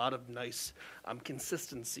 So there's a lot of nice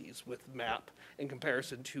consistencies with MAP in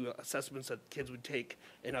comparison to assessments that kids would take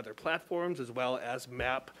in other platforms, as well as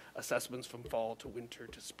MAP assessments from fall to winter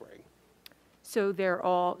to spring. So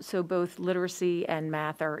so both literacy and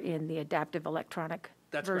math are in the adaptive electronic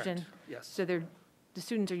version? Correct. Yes. So the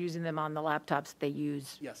students are using them on the laptops they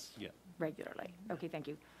use Yes. Yeah. regularly? Okay, thank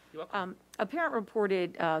you. You're welcome. A parent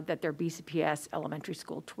reported that their BCPS elementary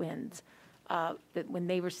school twins, that when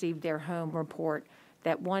they received their home report,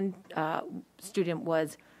 that one student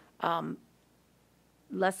was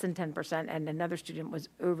less than 10% and another student was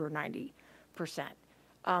over 90%.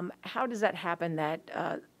 How does that happen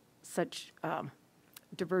that such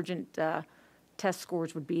divergent test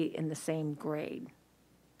scores would be in the same grade?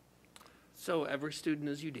 So every student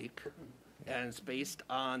is unique, and it's based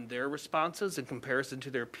on their responses in comparison to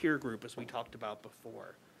their peer group, as we talked about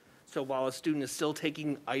before. So while a student is still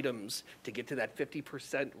taking items to get to that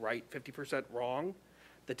 50% right, 50% wrong,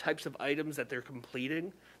 the types of items that they're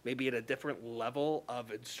completing may be at a different level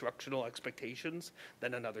of instructional expectations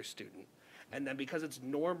than another student. And then because it's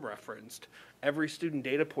norm referenced, every student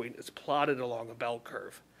data point is plotted along a bell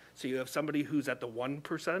curve. So you have somebody who's at the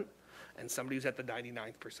 1% and somebody who's at the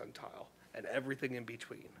 99th percentile, and everything in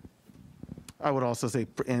between. I would also say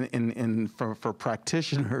for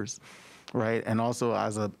practitioners, right, and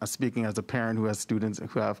also speaking as a parent who has students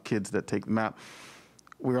who have kids that take MAP,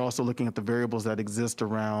 we're also looking at the variables that exist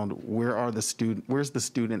around where's the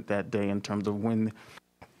student that day in terms of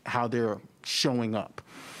how they're showing up,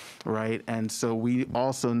 right? And so we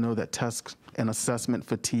also know that test and assessment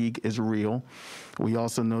fatigue is real. We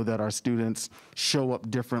also know that our students show up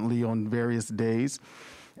differently on various days.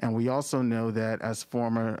 And we also know that as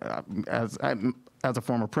a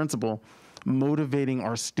former principal, motivating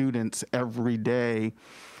our students every day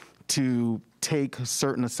to take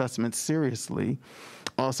certain assessments seriously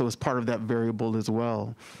also is part of that variable as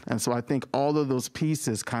well. And so I think all of those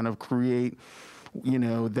pieces kind of create,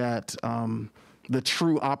 that the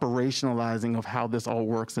true operationalizing of how this all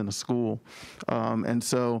works in a school. And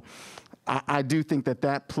so I do think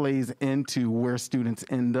that plays into where students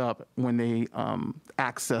end up when they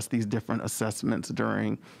access these different assessments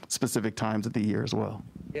during specific times of the year as well.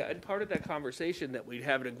 Yeah, and part of that conversation that we'd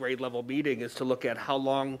have at a grade level meeting is to look at how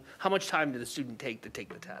much time did the student take to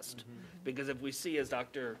take the test? Mm-hmm. Because if we see, as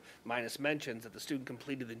Dr. Minus mentions, that the student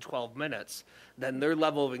completed in 12 minutes, then their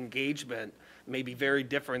level of engagement may be very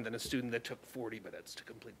different than a student that took 40 minutes to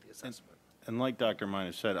complete the assessment. And like Dr.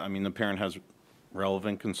 Minus said, I mean, the parent has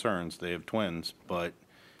relevant concerns. They have twins, but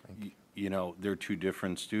they're two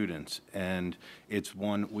different students, and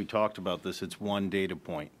we talked about this, it's one data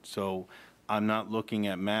point. So I'm not looking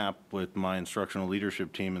at MAP with my instructional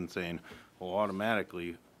leadership team and saying, well,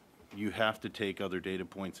 automatically you have to take other data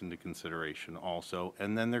points into consideration also,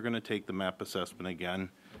 and then they're going to take the MAP assessment again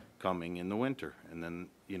coming in the winter, and then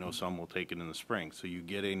some will take it in the spring. So you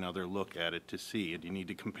get another look at it to see it. You need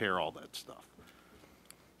to compare all that stuff.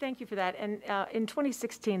 Thank you for that. And in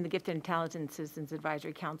 2016, the Gifted and Talented Citizens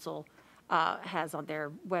Advisory Council has on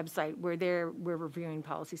their website where we're reviewing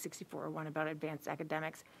Policy 6401 about advanced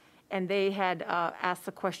academics. And they had asked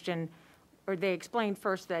the question, or they explained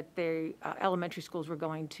first that elementary schools were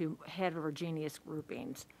going to heterogeneous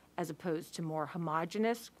groupings as opposed to more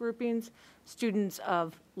homogeneous groupings, students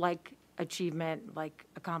of like achievement, like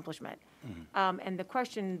accomplishment. Mm-hmm. And the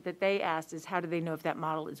question that they asked is, how do they know if that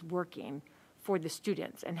model is working for the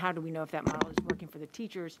students? And how do we know if that model is working for the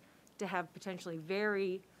teachers to have potentially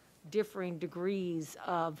very differing degrees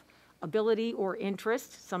of ability or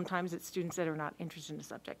interest? Sometimes it's students that are not interested in the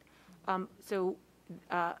subject. So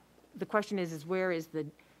the question is where is the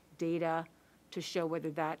data to show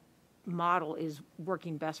whether that model is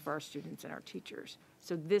working best for our students and our teachers?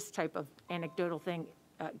 So this type of anecdotal thing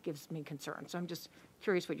gives me concern. So I'm just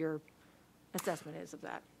curious what your assessment is of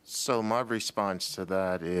that. So my response to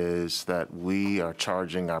that is that we are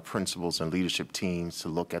charging our principals and leadership teams to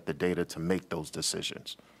look at the data to make those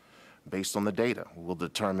decisions. Based on the data, we'll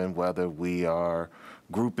determine whether we are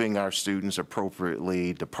grouping our students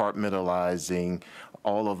appropriately, departmentalizing,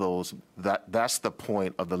 all of those. That's the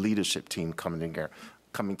point of the leadership team coming in here.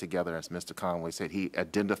 coming together, as Mr. Conway said. He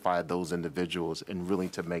identified those individuals and really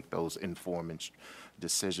to make those informed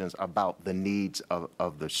decisions about the needs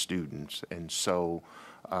of the students. And so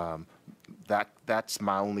that's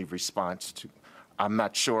my only response to. I'm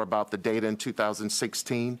not sure about the data in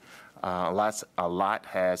 2016. A lot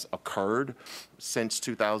has occurred since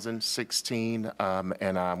 2016,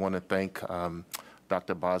 and I want to thank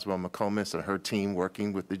Dr. Boswell McComas and her team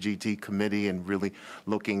working with the GT committee and really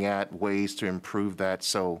looking at ways to improve that.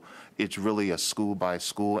 So it's really a school by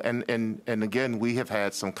school. And again, we have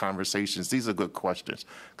had some conversations. These are good questions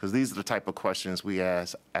because these are the type of questions we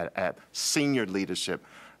ask at senior leadership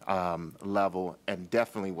level, and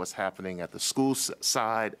definitely what's happening at the school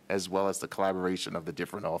side as well as the collaboration of the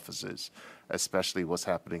different offices, especially what's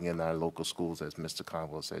happening in our local schools, as Mr.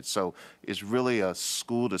 Conwell said. So it's really a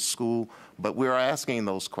school to school, but we're asking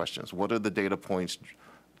those questions. What are the data points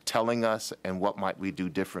telling us, and what might we do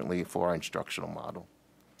differently for our instructional model?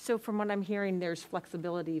 So from what I'm hearing, there's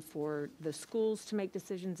flexibility for the schools to make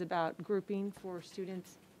decisions about grouping for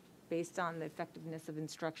students based on the effectiveness of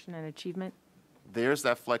instruction and achievement? There's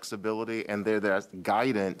that flexibility, and there's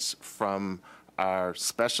guidance from our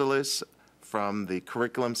specialists, from the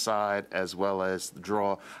curriculum side, as well as the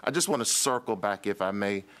draw. I just want to circle back, if I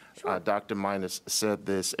may. Sure. Dr. Minus said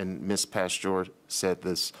this, and Ms. Pasteur said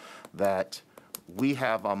this, that we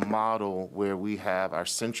have a model where we have our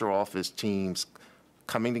central office teams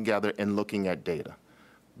coming together and looking at data.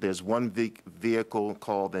 There's one vehicle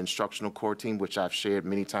called the Instructional Core Team, which I've shared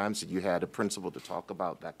many times, that you had a principal to talk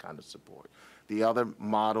about that kind of support. The other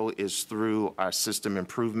model is through our system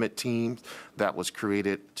improvement team that was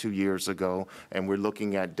created 2 years ago, and we're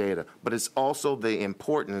looking at data. But it's also the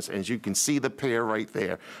importance, as you can see the pair right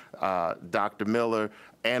there, Dr. Miller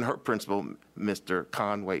and her principal, Mr.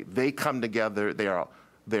 Conway. They come together.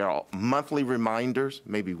 There are monthly reminders,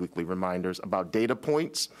 maybe weekly reminders, about data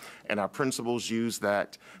points, and our principals use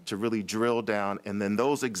that to really drill down, and then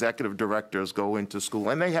those executive directors go into school,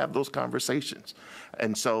 and they have those conversations.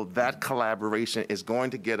 And so that collaboration is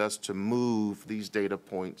going to get us to move these data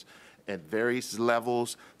points at various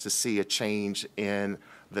levels to see a change in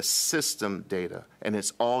the system data, and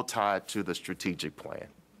it's all tied to the strategic plan.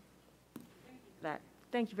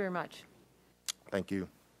 Thank you very much. Thank you.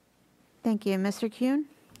 Thank you. Mr. Kuhn?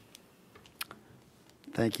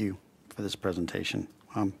 Thank you for this presentation.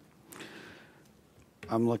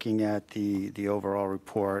 I'm looking at the overall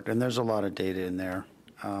report, and there's a lot of data in there,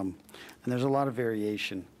 and there's a lot of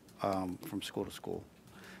variation from school to school.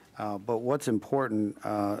 But what's important,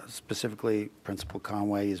 specifically, Principal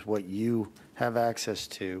Conway, is what you have access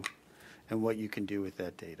to and what you can do with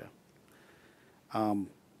that data.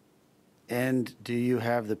 And do you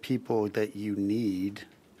have the people that you need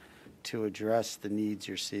to address the needs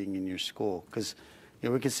you're seeing in your school? Because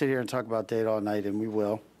we can sit here and talk about data all night, and we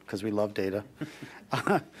will, because we love data.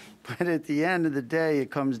 But at the end of the day, it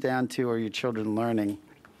comes down to, are your children learning,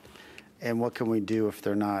 and what can we do if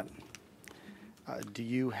they're not? Do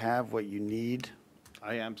you have what you need?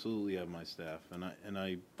 I absolutely have my staff, and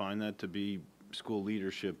I find that to be school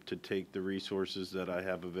leadership, to take the resources that I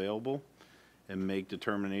have available and make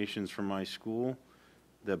determinations for my school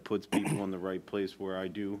that puts people in the right place where I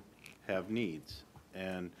do have needs.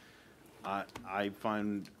 And I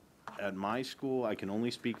find at my school, I can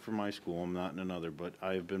only speak for my school, I'm not in another, but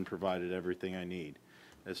I have been provided everything I need.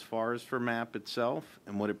 As far as for MAP itself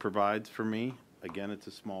and what it provides for me, again, it's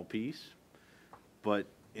a small piece, but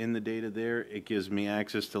in the data there, it gives me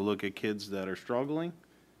access to look at kids that are struggling,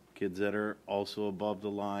 kids that are also above the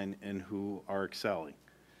line, and who are excelling.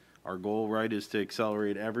 Our goal, right, is to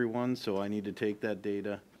accelerate everyone, so I need to take that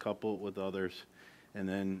data, couple it with others, and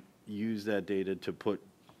then use that data to put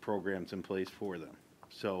programs in place for them.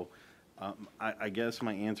 So I guess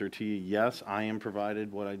my answer to you, yes, I am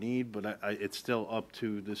provided what I need, but it's still up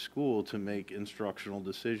to the school to make instructional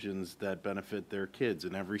decisions that benefit their kids,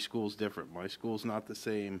 and every school's different. My school's not the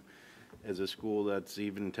same as a school that's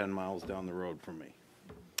even 10 miles down the road from me.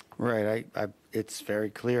 Right. It's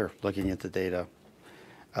very clear, looking at the data,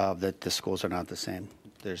 that the schools are not the same.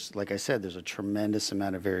 There's, like I said, there's a tremendous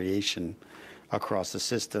amount of variation across the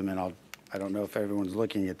system, and I don't know if everyone's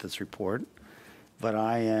looking at this report, but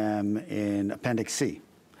I am in Appendix C,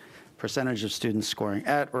 percentage of students scoring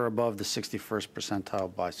at or above the 61st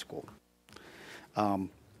percentile by school.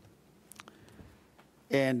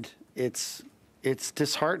 And it's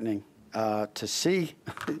disheartening to see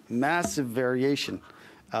massive variation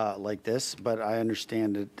like this, but I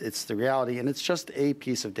understand that it's the reality, and it's just a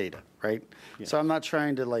piece of data, right? Yes. So I'm not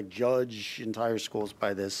trying to judge entire schools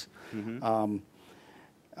by this. Mm-hmm.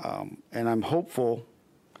 And I'm hopeful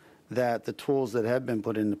that the tools that have been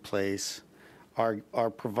put into place are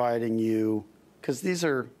providing you, because these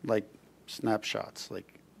are like snapshots,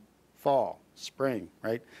 like fall, spring,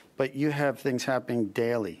 right? But you have things happening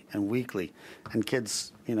daily and weekly, and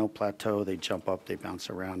kids, plateau, they jump up, they bounce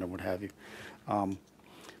around, and what have you.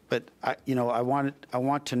 But I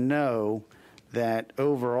want to know that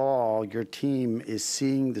overall your team is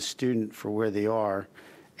seeing the student for where they are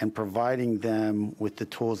and providing them with the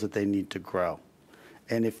tools that they need to grow.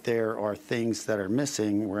 And if there are things that are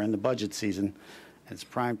missing, we're in the budget season, it's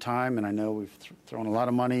prime time, and I know we've thrown a lot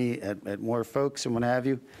of money at more folks and what have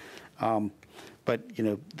you. But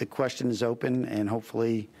the question is open, and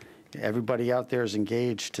hopefully everybody out there is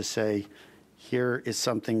engaged to say, here is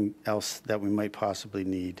something else that we might possibly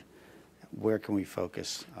need. Where can we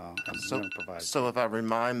focus and provide? So if I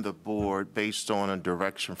remind the board, based on a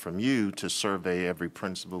direction from you to survey every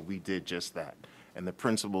principal, we did just that. And the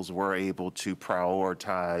principals were able to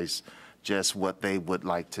prioritize just what they would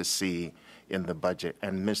like to see in the budget.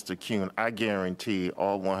 And Mr. Kuhn, I guarantee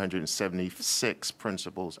all 176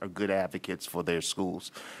 principals are good advocates for their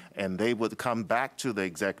schools. And they would come back to the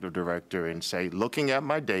executive director and say, looking at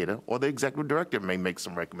my data, or the executive director may make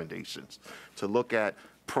some recommendations to look at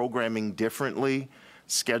programming differently,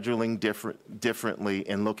 scheduling differently,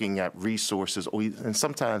 and looking at resources, and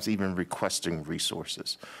sometimes even requesting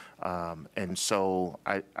resources. And so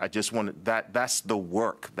I just wanted that's the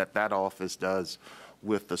work that office does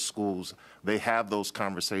with the schools. They have those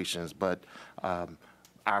conversations, but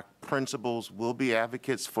our principals will be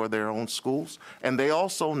advocates for their own schools, and they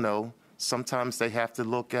also know sometimes they have to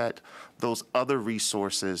look at those other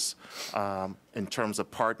resources in terms of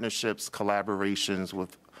partnerships, collaborations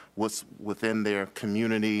with what's within their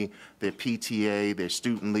community, their PTA, their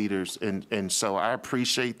student leaders, and so I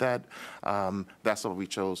appreciate that. That's what we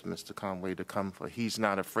chose Mr. Conway to come for. He's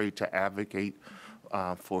not afraid to advocate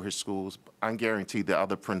for his schools. I'm guaranteed the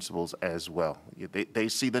other principals as well. They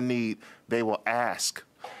see the need. They will ask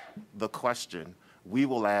the question. We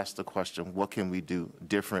will ask the question, what can we do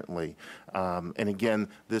differently? And again,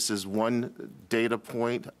 this is one data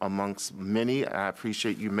point amongst many. I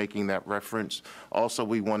appreciate you making that reference. Also,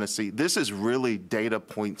 we want to see, this is really data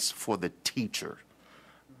points for the teacher.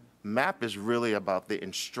 MAP is really about the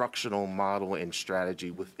instructional model and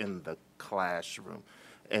strategy within the classroom.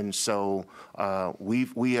 And so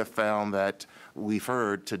we have found that we've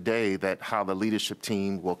heard today that how the leadership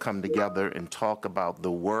team will come together and talk about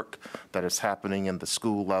the work that is happening in the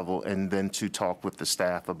school level, and then to talk with the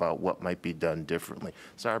staff about what might be done differently.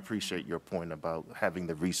 So I appreciate your point about having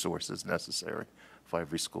the resources necessary for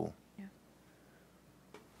every school. Yeah.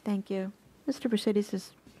 Thank you. Mr. Brasides,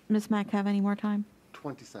 does Ms. Mack have any more time?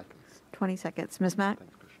 20 seconds. 20 seconds. Ms. Mack, do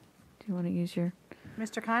you want to use your...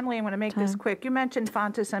 Mr. Conley, I'm going to make this quick. You mentioned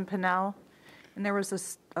Fontes and Pinnell, and there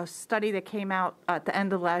was a study that came out at the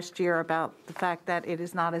end of last year about the fact that it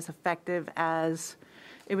is not as effective as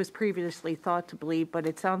it was previously thought to believe, but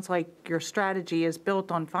it sounds like your strategy is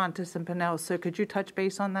built on Fontes and Pinnell. So could you touch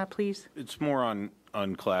base on that, please? It's more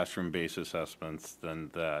on classroom-based assessments than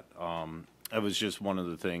that. That was just one of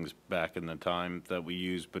the things back in the time that we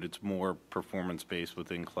used, but it's more performance-based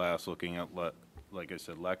within class, looking at, like I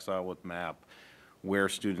said, Lexile with MAP, where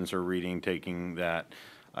students are reading, taking that.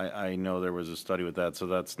 I know there was a study with that, so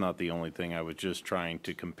that's not the only thing. I was just trying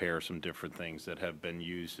to compare some different things that have been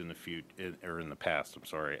used in the past,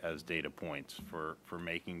 as data points for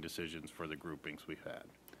making decisions for the groupings we've had.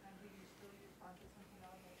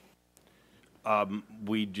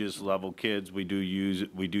 We just level kids. We do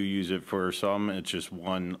use it for some. It's just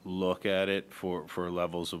one look at it for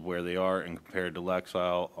levels of where they are, and compared to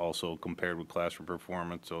Lexile, also compared with classroom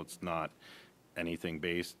performance. So it's not anything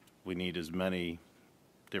based. We need as many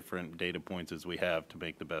different data points as we have to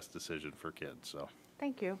make the best decision for kids. So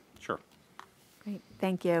thank you. Sure. Great.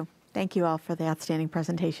 Thank you. Thank you all for the outstanding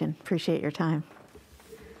presentation. Appreciate your time.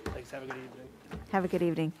 Thanks. Have a good evening. Have a good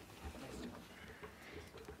evening.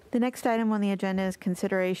 The next item on the agenda is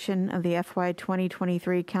consideration of the FY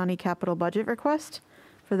 2023 County Capital Budget Request.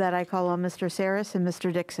 For that, I call on Mr. Saris and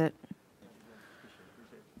Mr. Dixit.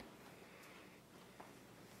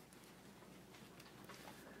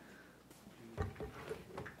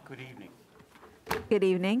 Good evening. Good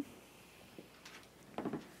evening.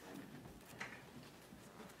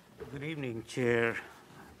 Good evening, Chair,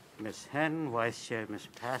 Ms. Henn, Vice Chair, Ms.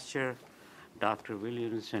 Pastor, Dr.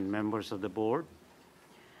 Williams, and members of the board.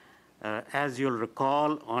 As you'll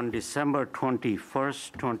recall, on December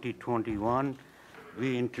 21st, 2021,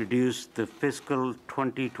 we introduced the fiscal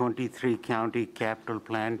 2023 county capital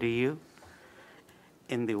plan to you.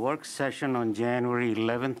 In the work session on January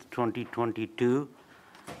 11th, 2022,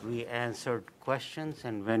 we answered questions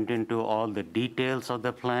and went into all the details of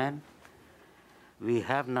the plan. We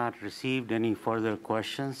have not received any further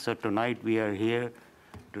questions, so tonight we are here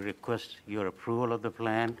to request your approval of the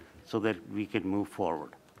plan so that we can move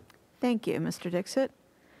forward. Thank you, Mr. Dixit.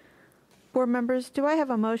 Board members, do I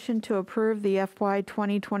have a motion to approve the FY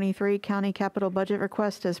 2023 County Capital Budget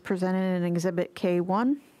Request as presented in Exhibit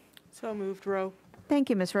K1? So moved, Rowe.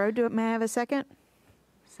 Thank you, Ms. Rowe. May I have a second?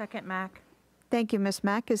 Second, Mack. Thank you, Ms.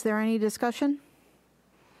 Mack. Is there any discussion?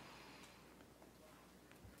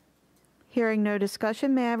 Hearing no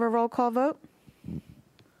discussion, may I have a roll call vote?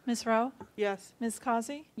 Ms. Rowe? Yes. Ms.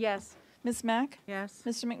 Causey? Yes. Ms. Mack? Yes.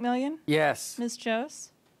 Mr. McMillian? Yes. Ms.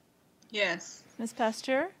 Jose? Yes. Ms.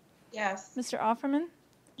 Pasteur? Yes. Mr. Offerman?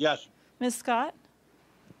 Yes. Ms. Scott?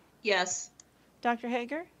 Yes. Dr.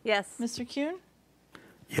 Hager? Yes. Mr. Kuhn?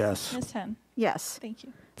 Yes. Ms. Henn? Yes. Thank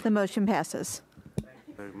you. The motion passes. Thank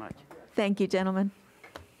you very much. Thank you, gentlemen.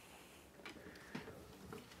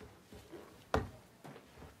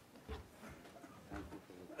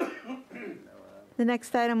 The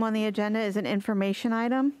next item on the agenda is an information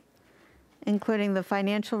item, including the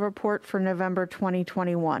financial report for November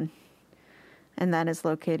 2021, and that is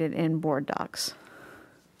located in board docs.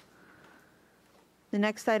 The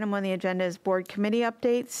next item on the agenda is board committee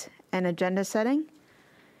updates and agenda setting.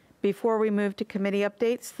 Before we move to committee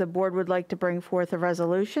updates, the board would like to bring forth a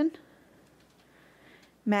resolution.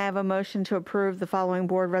 May I have a motion to approve the following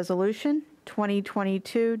board resolution,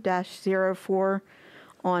 2022-04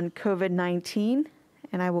 on COVID-19,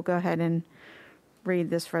 and I will go ahead and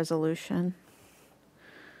read this resolution.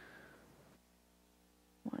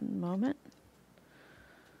 One moment.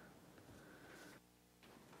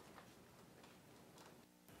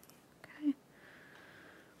 Okay.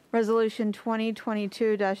 Resolution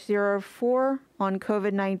 2022-04 on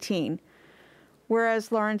COVID-19.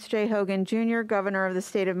 Whereas Lawrence J. Hogan, Jr., Governor of the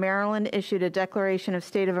State of Maryland, issued a declaration of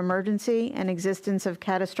state of emergency and existence of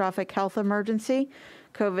catastrophic health emergency,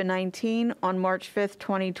 COVID-19, on March 5,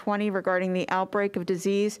 2020, regarding the outbreak of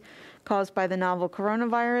disease caused by the novel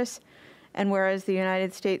coronavirus. And whereas the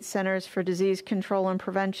United States Centers for Disease Control and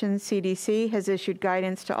Prevention, CDC, has issued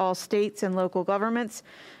guidance to all states and local governments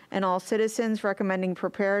and all citizens recommending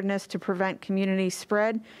preparedness to prevent community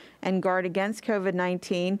spread and guard against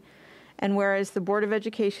COVID-19. And whereas the Board of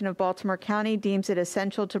Education of Baltimore County deems it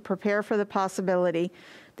essential to prepare for the possibility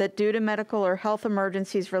that due to medical or health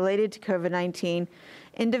emergencies related to COVID-19,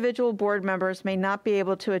 individual board members may not be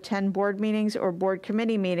able to attend board meetings or board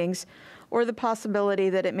committee meetings, or the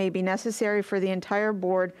possibility that it may be necessary for the entire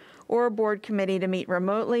board or a board committee to meet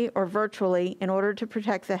remotely or virtually in order to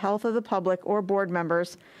protect the health of the public or board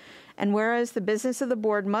members. And whereas the business of the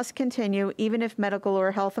board must continue even if medical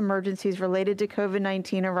or health emergencies related to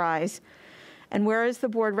COVID-19 arise. And whereas the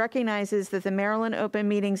board recognizes that the Maryland Open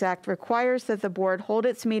Meetings Act requires that the board hold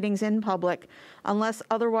its meetings in public unless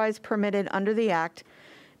otherwise permitted under the act,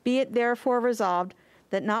 be it therefore resolved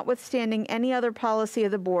that notwithstanding any other policy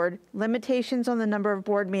of the board, limitations on the number of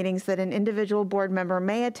board meetings that an individual board member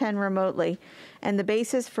may attend remotely and the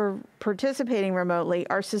basis for participating remotely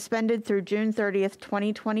are suspended through June 30th,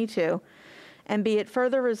 2022, and be it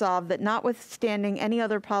further resolved that notwithstanding any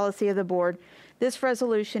other policy of the board, this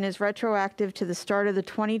resolution is retroactive to the start of the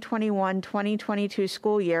 2021-2022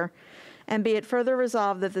 school year, and be it further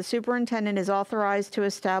resolved that the superintendent is authorized to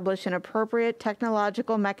establish an appropriate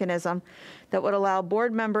technological mechanism that would allow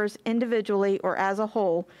board members individually or as a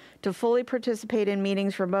whole to fully participate in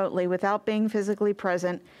meetings remotely without being physically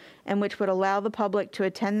present, and which would allow the public to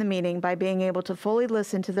attend the meeting by being able to fully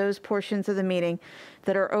listen to those portions of the meeting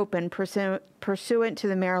that are open pursuant to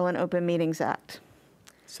the Maryland Open Meetings Act.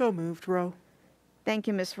 So moved, Rowe. Thank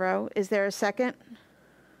you, Ms. Rowe. Is there a second?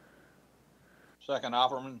 Second,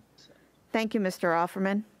 Offerman. Thank you, Mr.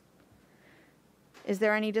 Offerman. Is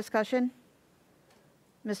there any discussion?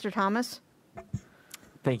 Mr. Thomas?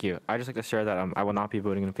 Thank you. I'd just like to share that I will not be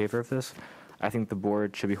voting in favor of this. I think the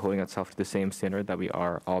board should be holding itself to the same standard that we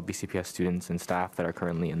are all BCPS students and staff that are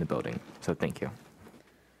currently in the building. So thank you.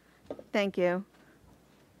 Thank you.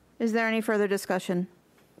 Is there any further discussion?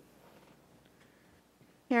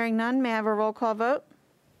 Hearing none, may I have a roll call vote?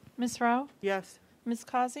 Ms. Rowe? Yes. Ms.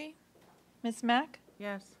 Causey? Ms. Mack?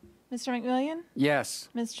 Yes. Mr. McMillian? Yes.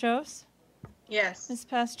 Ms. Jose? Yes. Ms.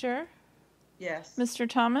 Pasteur? Yes. Mr.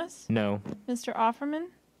 Thomas? No. Mr. Offerman?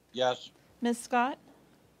 Yes. Ms. Scott?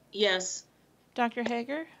 Yes. Dr.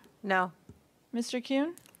 Hager? No. Mr.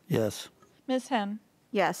 Kuhn? Yes. Ms. Henn?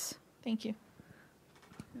 Yes. Thank you.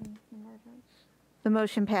 The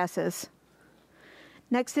motion passes.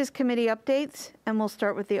 Next is committee updates, and we'll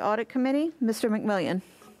start with the audit committee. Mr. McMillian.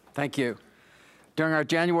 Thank you. During our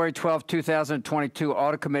January 12, 2022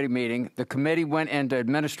 audit committee meeting, the committee went into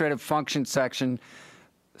administrative function section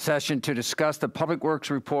session to discuss the Public Works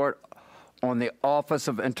report on the Office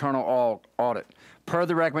of Internal Audit. Per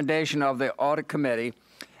the recommendation of the Audit Committee,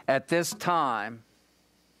 at this time,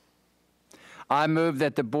 I move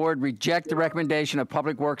that the board reject the recommendation of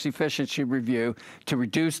Public Works Efficiency Review to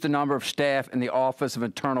reduce the number of staff in the Office of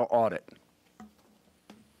Internal Audit.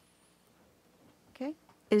 Okay.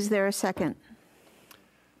 Is there a second?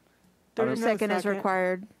 There's no Second is second.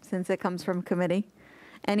 required since it comes from committee.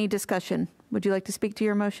 Any discussion? Would you like to speak to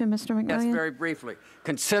your motion, Mr. McMillian? Yes, very briefly.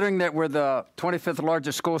 Considering that we're the 25th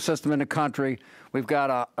largest school system in the country, we've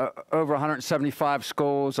got over 175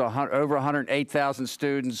 schools, over 108,000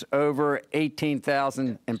 students, over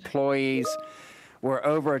 18,000 employees. We're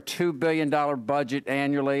over a $2 billion budget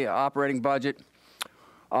annually, operating budget.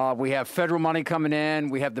 We have federal money coming in.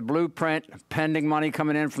 We have the blueprint, pending money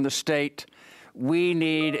coming in from the state. We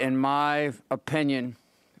need, in my opinion,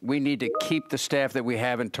 we need to keep the staff that we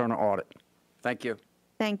have in internal audit. Thank you.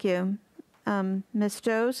 Thank you. Ms.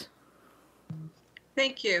 Joes?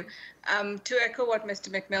 Thank you. To echo what Mr.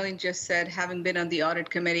 McMillan just said, having been on the audit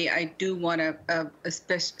committee, I do want to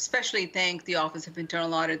especially thank the Office of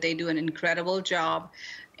Internal Audit. They do an incredible job,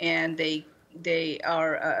 and they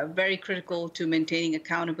are very critical to maintaining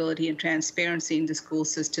accountability and transparency in the school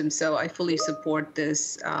system. So I fully support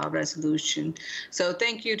this resolution. So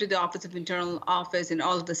thank you to the Office of Internal Office and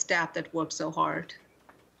all of the staff that work so hard.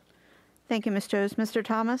 Thank you, Ms. Joes. Mr.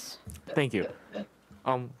 Thomas? Thank you.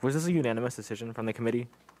 Was this a unanimous decision from the committee?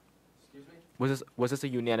 Excuse me? Was this a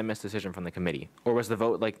unanimous decision from the committee? Or was the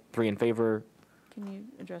vote like 3 in favor? Can you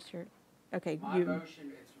address your, okay, My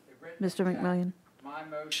motion is Mr. McMillian. My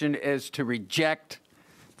motion is to reject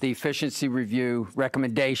the efficiency review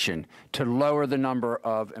recommendation to lower the number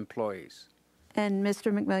of employees. And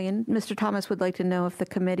Mr. McMillian, Mr. Thomas would like to know if the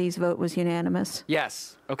committee's vote was unanimous.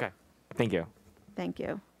 Yes. Okay. Thank you. Thank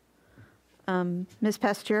you. Ms.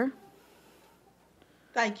 Pasteur?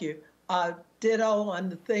 Thank you. Ditto on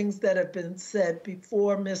the things that have been said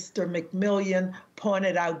before. Mr. McMillian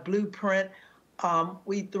pointed out blueprint.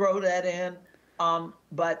 We throw that in,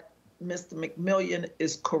 but Mr. McMillian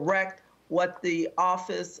is correct. What the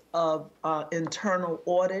Office of Internal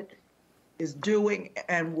Audit is doing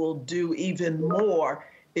and will do even more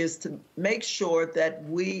is to make sure that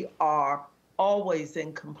we are always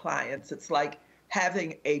in compliance. It's like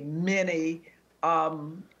having a mini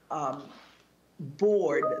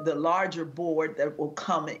board, the larger board that will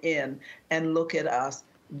come in and look at us.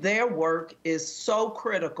 Their work is so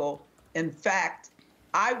critical. In fact,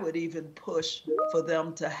 I would even push for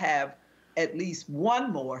them to have at least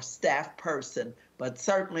one more staff person, but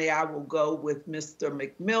certainly I will go with Mr.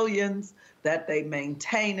 McMillian's that they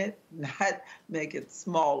maintain it, not make it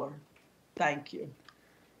smaller. Thank you.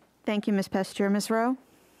 Thank you, Ms. Pasteur. Ms. Rowe?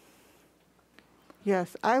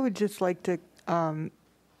 Yes, I would just like to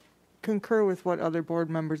concur with what other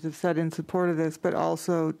board members have said in support of this, but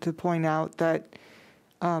also to point out that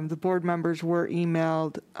the board members were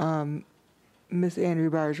emailed Ms.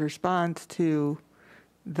 Andrew Barr's response to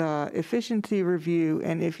the efficiency review,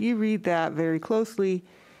 and if you read that very closely,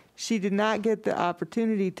 she did not get the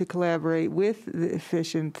opportunity to collaborate with the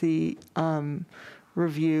efficiency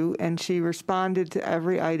review, and she responded to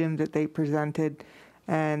every item that they presented.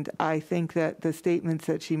 And I think that the statements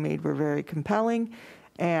that she made were very compelling,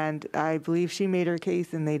 and I believe she made her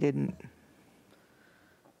case and they didn't.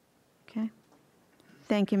 Okay.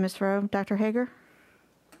 Thank you, Ms. Rowe. Dr. Hager?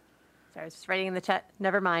 Sorry, I was just writing in the chat,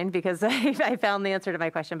 never mind, because I found the answer to my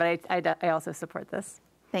question, but I also support this.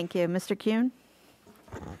 Thank you. Mr. Kuhn?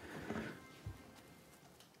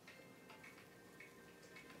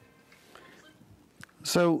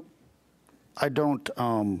 So I don't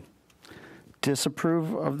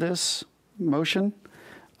disapprove of this motion.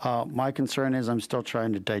 My concern is I'm still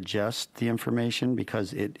trying to digest the information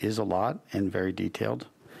because it is a lot and very detailed.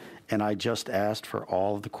 And I just asked for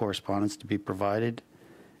all of the correspondence to be provided,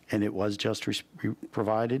 and it was just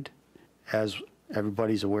provided, as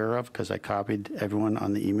everybody's aware of, because I copied everyone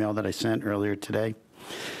on the email that I sent earlier today.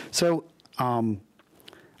 So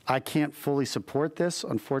I can't fully support this.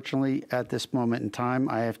 Unfortunately, at this moment in time,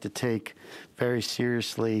 I have to take very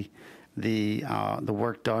seriously the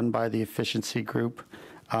work done by the efficiency group.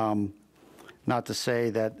 Not to say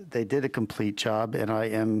that they did a complete job, and I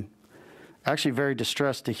am actually very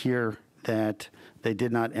distressed to hear that they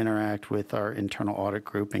did not interact with our internal audit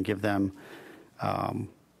group and give them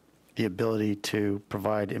the ability to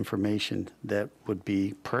provide information that would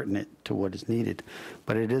be pertinent to what is needed.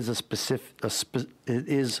 But it is it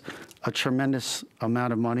is a tremendous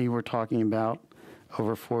amount of money we're talking about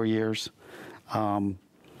over 4 years.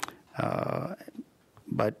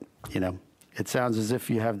 But, you know, it sounds as if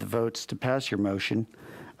you have the votes to pass your motion.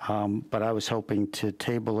 But I was hoping to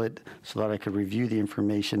table it so that I could review the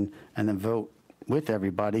information and then vote with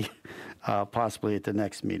everybody, possibly at the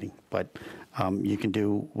next meeting. But you can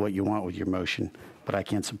do what you want with your motion, but I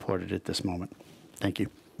can't support it at this moment. Thank you.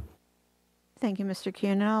 Thank you, Mr.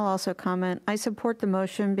 Kuhn. And I'll also comment, I support the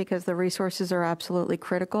motion because the resources are absolutely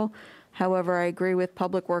critical. However, I agree with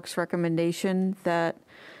Public Works' recommendation that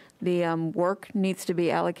the work needs to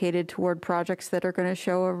be allocated toward projects that are going to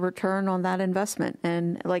show a return on that investment.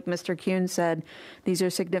 And like Mr. Kuhn said, these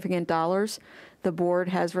are significant dollars. The board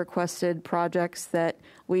has requested projects that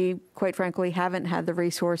we, quite frankly, haven't had the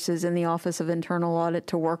resources in the Office of Internal Audit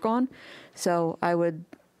to work on. So I would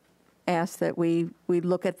ask that we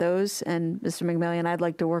look at those. And Mr. McMillan, I'd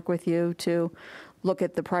like to work with you to look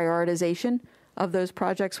at the prioritization of those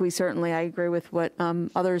projects. We certainly, I agree with what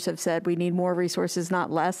others have said. We need more resources, not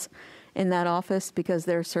less, in that office, because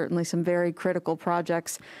there are certainly some very critical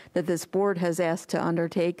projects that this board has asked to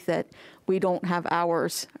undertake that we don't have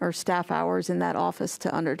hours or staff hours in that office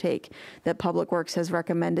to undertake, that Public Works has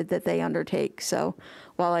recommended that they undertake. So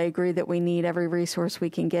while I agree that we need every resource we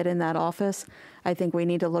can get in that office, I think we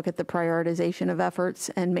need to look at the prioritization of efforts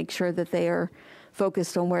and make sure that they are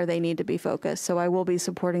focused on where they need to be focused. So I will be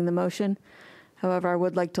supporting the motion. However, I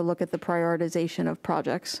would like to look at the prioritization of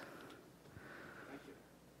projects.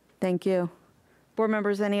 Thank you. Board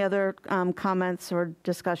members, any other comments or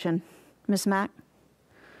discussion? Ms. Mack?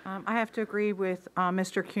 I have to agree with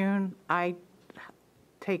Mr. Kuhn. I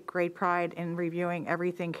take great pride in reviewing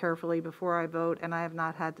everything carefully before I vote, and I have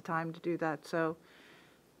not had the time to do that. So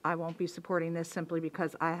I won't be supporting this simply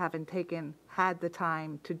because I haven't had the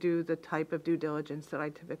time to do the type of due diligence that I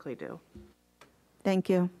typically do. Thank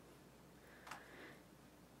you.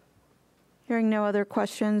 Hearing no other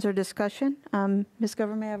questions or discussion, Ms.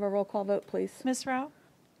 Governor, may I have a roll call vote, please? Ms. Rao?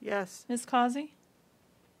 Yes. Ms. Causey?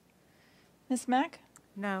 Ms. Mack?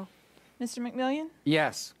 No. Mr. McMillan?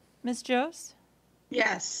 Yes. Ms. Jost?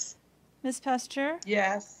 Yes. Ms. Pasteur?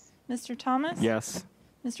 Yes. Mr. Thomas? Yes.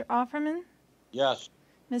 Mr. Offerman? Yes.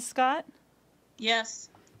 Ms. Scott? Yes.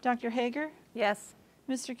 Dr. Hager? Yes.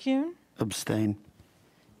 Mr. Kuhn? Abstain.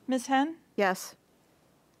 Ms. Henn? Yes.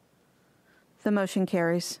 The motion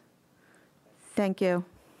carries. Thank you.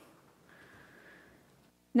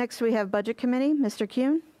 Next, we have Budget Committee. Mr.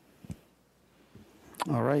 Kuhn?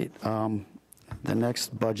 All right. The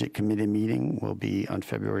next Budget Committee meeting will be on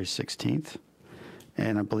February 16th,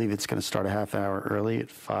 and I believe it's going to start a half hour early at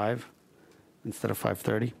 5 instead of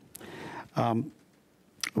 5:30.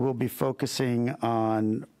 We'll be focusing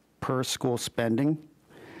on per-school spending,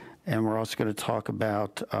 and we're also going to talk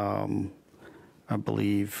about, I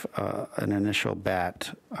believe, an initial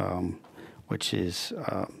BAT, which is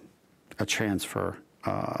a transfer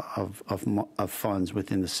of funds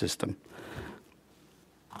within the system.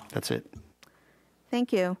 That's it.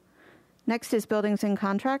 Thank you. Next is Buildings and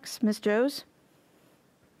Contracts. Ms. Joes?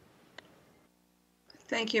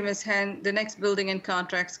 Thank you, Ms. Henn. The next Building and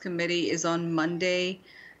Contracts Committee is on Monday,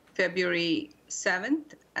 February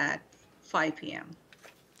 7th at 5 p.m.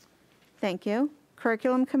 Thank you.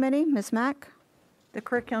 Curriculum Committee. Ms. Mack? The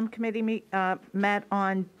Curriculum Committee met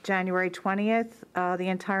on January 20th. The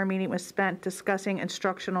entire meeting was spent discussing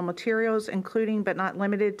instructional materials, including but not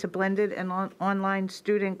limited to blended and online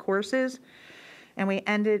student courses. And we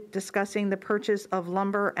ended discussing the purchase of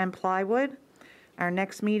lumber and plywood. Our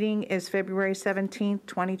next meeting is February 17th,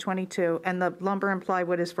 2022. And the lumber and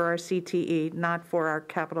plywood is for our CTE, not for our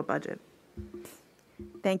capital budget.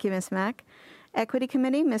 Thank you, Ms. Mack. Equity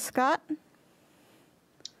Committee. Ms. Scott?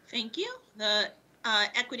 Thank you. The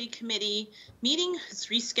Equity Committee meeting is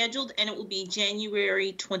rescheduled, and it will be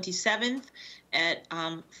January 27th at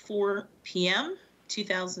 4 p.m.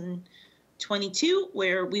 2022,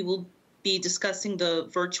 where we will be discussing the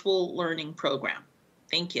virtual learning program.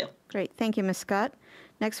 Thank you. Great. Thank you, Ms. Scott.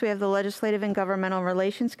 Next, we have the Legislative and Governmental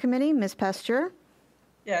Relations Committee. Ms. Pasteur?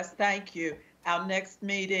 Yes, thank you. Our next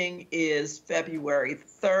meeting is February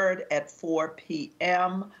 3rd at 4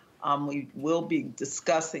 p.m. We will be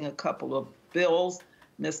discussing a couple of bills.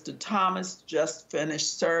 Mr. Thomas just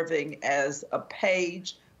finished serving as a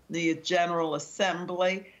page in the General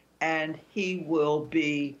Assembly, and he will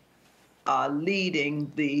be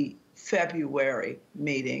leading the February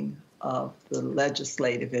meeting of the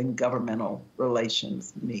Legislative and Governmental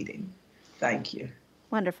Relations meeting. Thank you.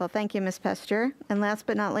 Wonderful. Thank you, Ms. Pasteur. And last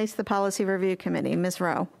but not least, the Policy Review Committee. Ms.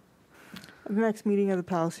 Rowe? The next meeting of the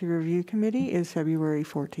Policy Review Committee is February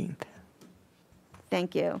 14th.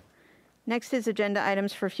 Thank you. Next is agenda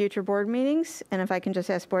items for future board meetings. And if I can just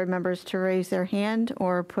ask board members to raise their hand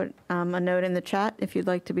or put a note in the chat if you'd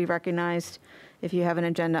like to be recognized if you have an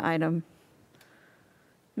agenda item.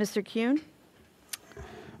 Mr. Kuhn?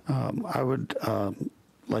 I would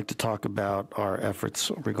like to talk about our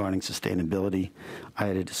efforts regarding sustainability. I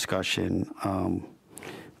had a discussion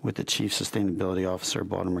with the Chief Sustainability Officer of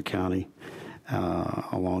Baltimore County,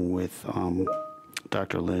 along with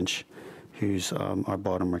Dr. Lynch, who's our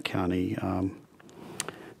Baltimore County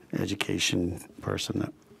education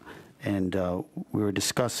person. And we were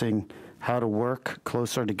discussing how to work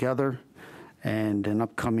closer together and an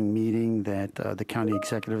upcoming meeting that the county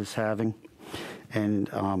executive is having. And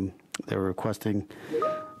they were requesting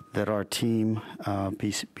that our team,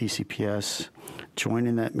 BCPS, join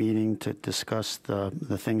in that meeting to discuss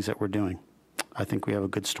the things that we're doing. I think we have a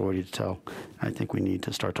good story to tell. I think we need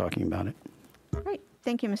to start talking about it. Great.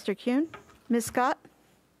 Thank you, Mr. Kuhn. Ms. Scott?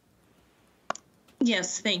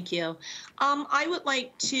 Yes, thank you. I would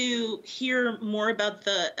like to hear more about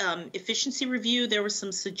the efficiency review. There were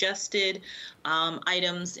some suggested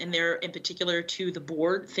items in there, in particular to the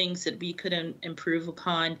board, things that we could improve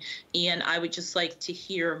upon. And I would just like to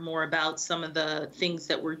hear more about some of the things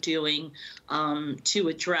that we're doing to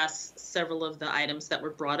address several of the items that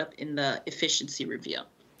were brought up in the efficiency review.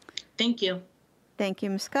 Thank you. Thank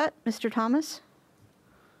you, Ms. Scott. Mr. Thomas?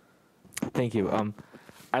 Thank you.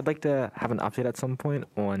 I'd like to have an update at some point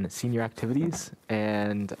on senior activities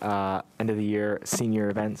and end of the year senior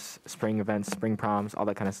events, spring proms, all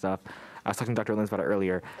that kind of stuff. I was talking to Dr. Lins about it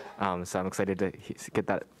earlier, so I'm excited to get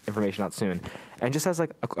that information out soon. And just as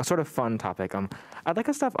like a sort of fun topic, I'd like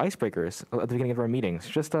us to have icebreakers at the beginning of our meetings,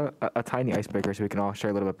 just a tiny icebreaker so we can all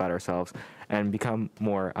share a little bit about ourselves and become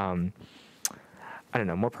more,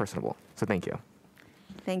 more personable. So thank you.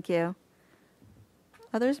 Thank you.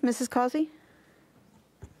 Others? Mrs. Causey?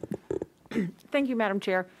 Thank you, Madam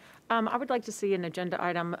Chair. I would like to see an agenda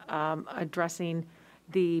item addressing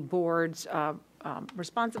the board's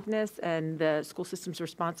responsiveness and the school system's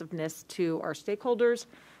responsiveness to our stakeholders.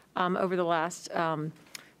 Over the last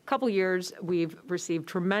couple years, we've received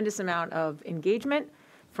tremendous amount of engagement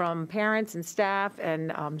from parents and staff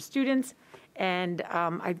and students, and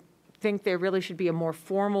I think there really should be a more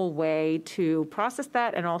formal way to process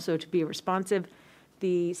that and also to be responsive.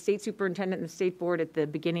 The state superintendent and the state board at the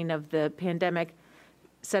beginning of the pandemic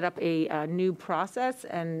set up a new process,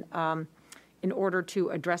 and in order to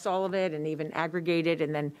address all of it and even aggregate it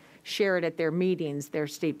and then share it at their meetings, their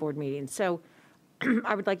state board meetings. So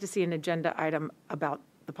I would like to see an agenda item about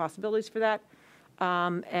the possibilities for that.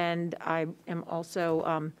 And I am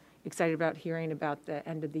also excited about hearing about the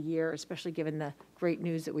end of the year, especially given the great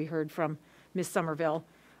news that we heard from Ms. Somerville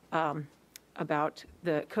about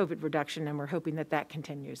the COVID reduction, and we're hoping that that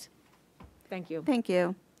continues. Thank you. Thank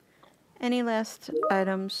you. Any last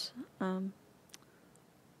items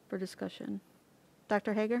for discussion?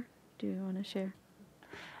 Dr. Hager, do you want to share?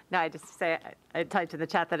 No, I just say, I typed in the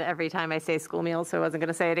chat that every time I say school meals, so I wasn't going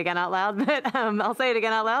to say it again out loud, but I'll say it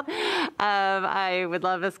again out loud. I would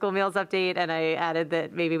love a school meals update, and I added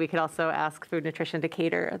that maybe we could also ask food nutrition to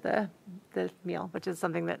cater the meal, which is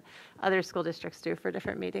something that other school districts do for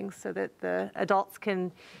different meetings, so that the adults can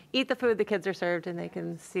eat the food the kids are served and they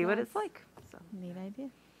can see what it's like. So. Neat idea.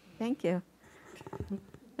 Thank you.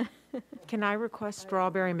 Can I request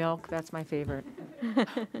strawberry milk? That's my favorite.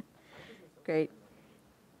 Great.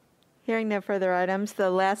 Hearing no further items, the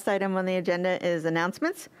last item on the agenda is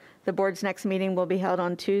announcements. The board's next meeting will be held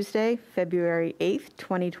on Tuesday, February 8th,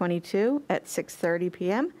 2022 at 6:30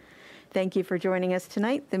 p.m. Thank you for joining us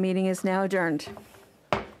tonight. The meeting is now adjourned.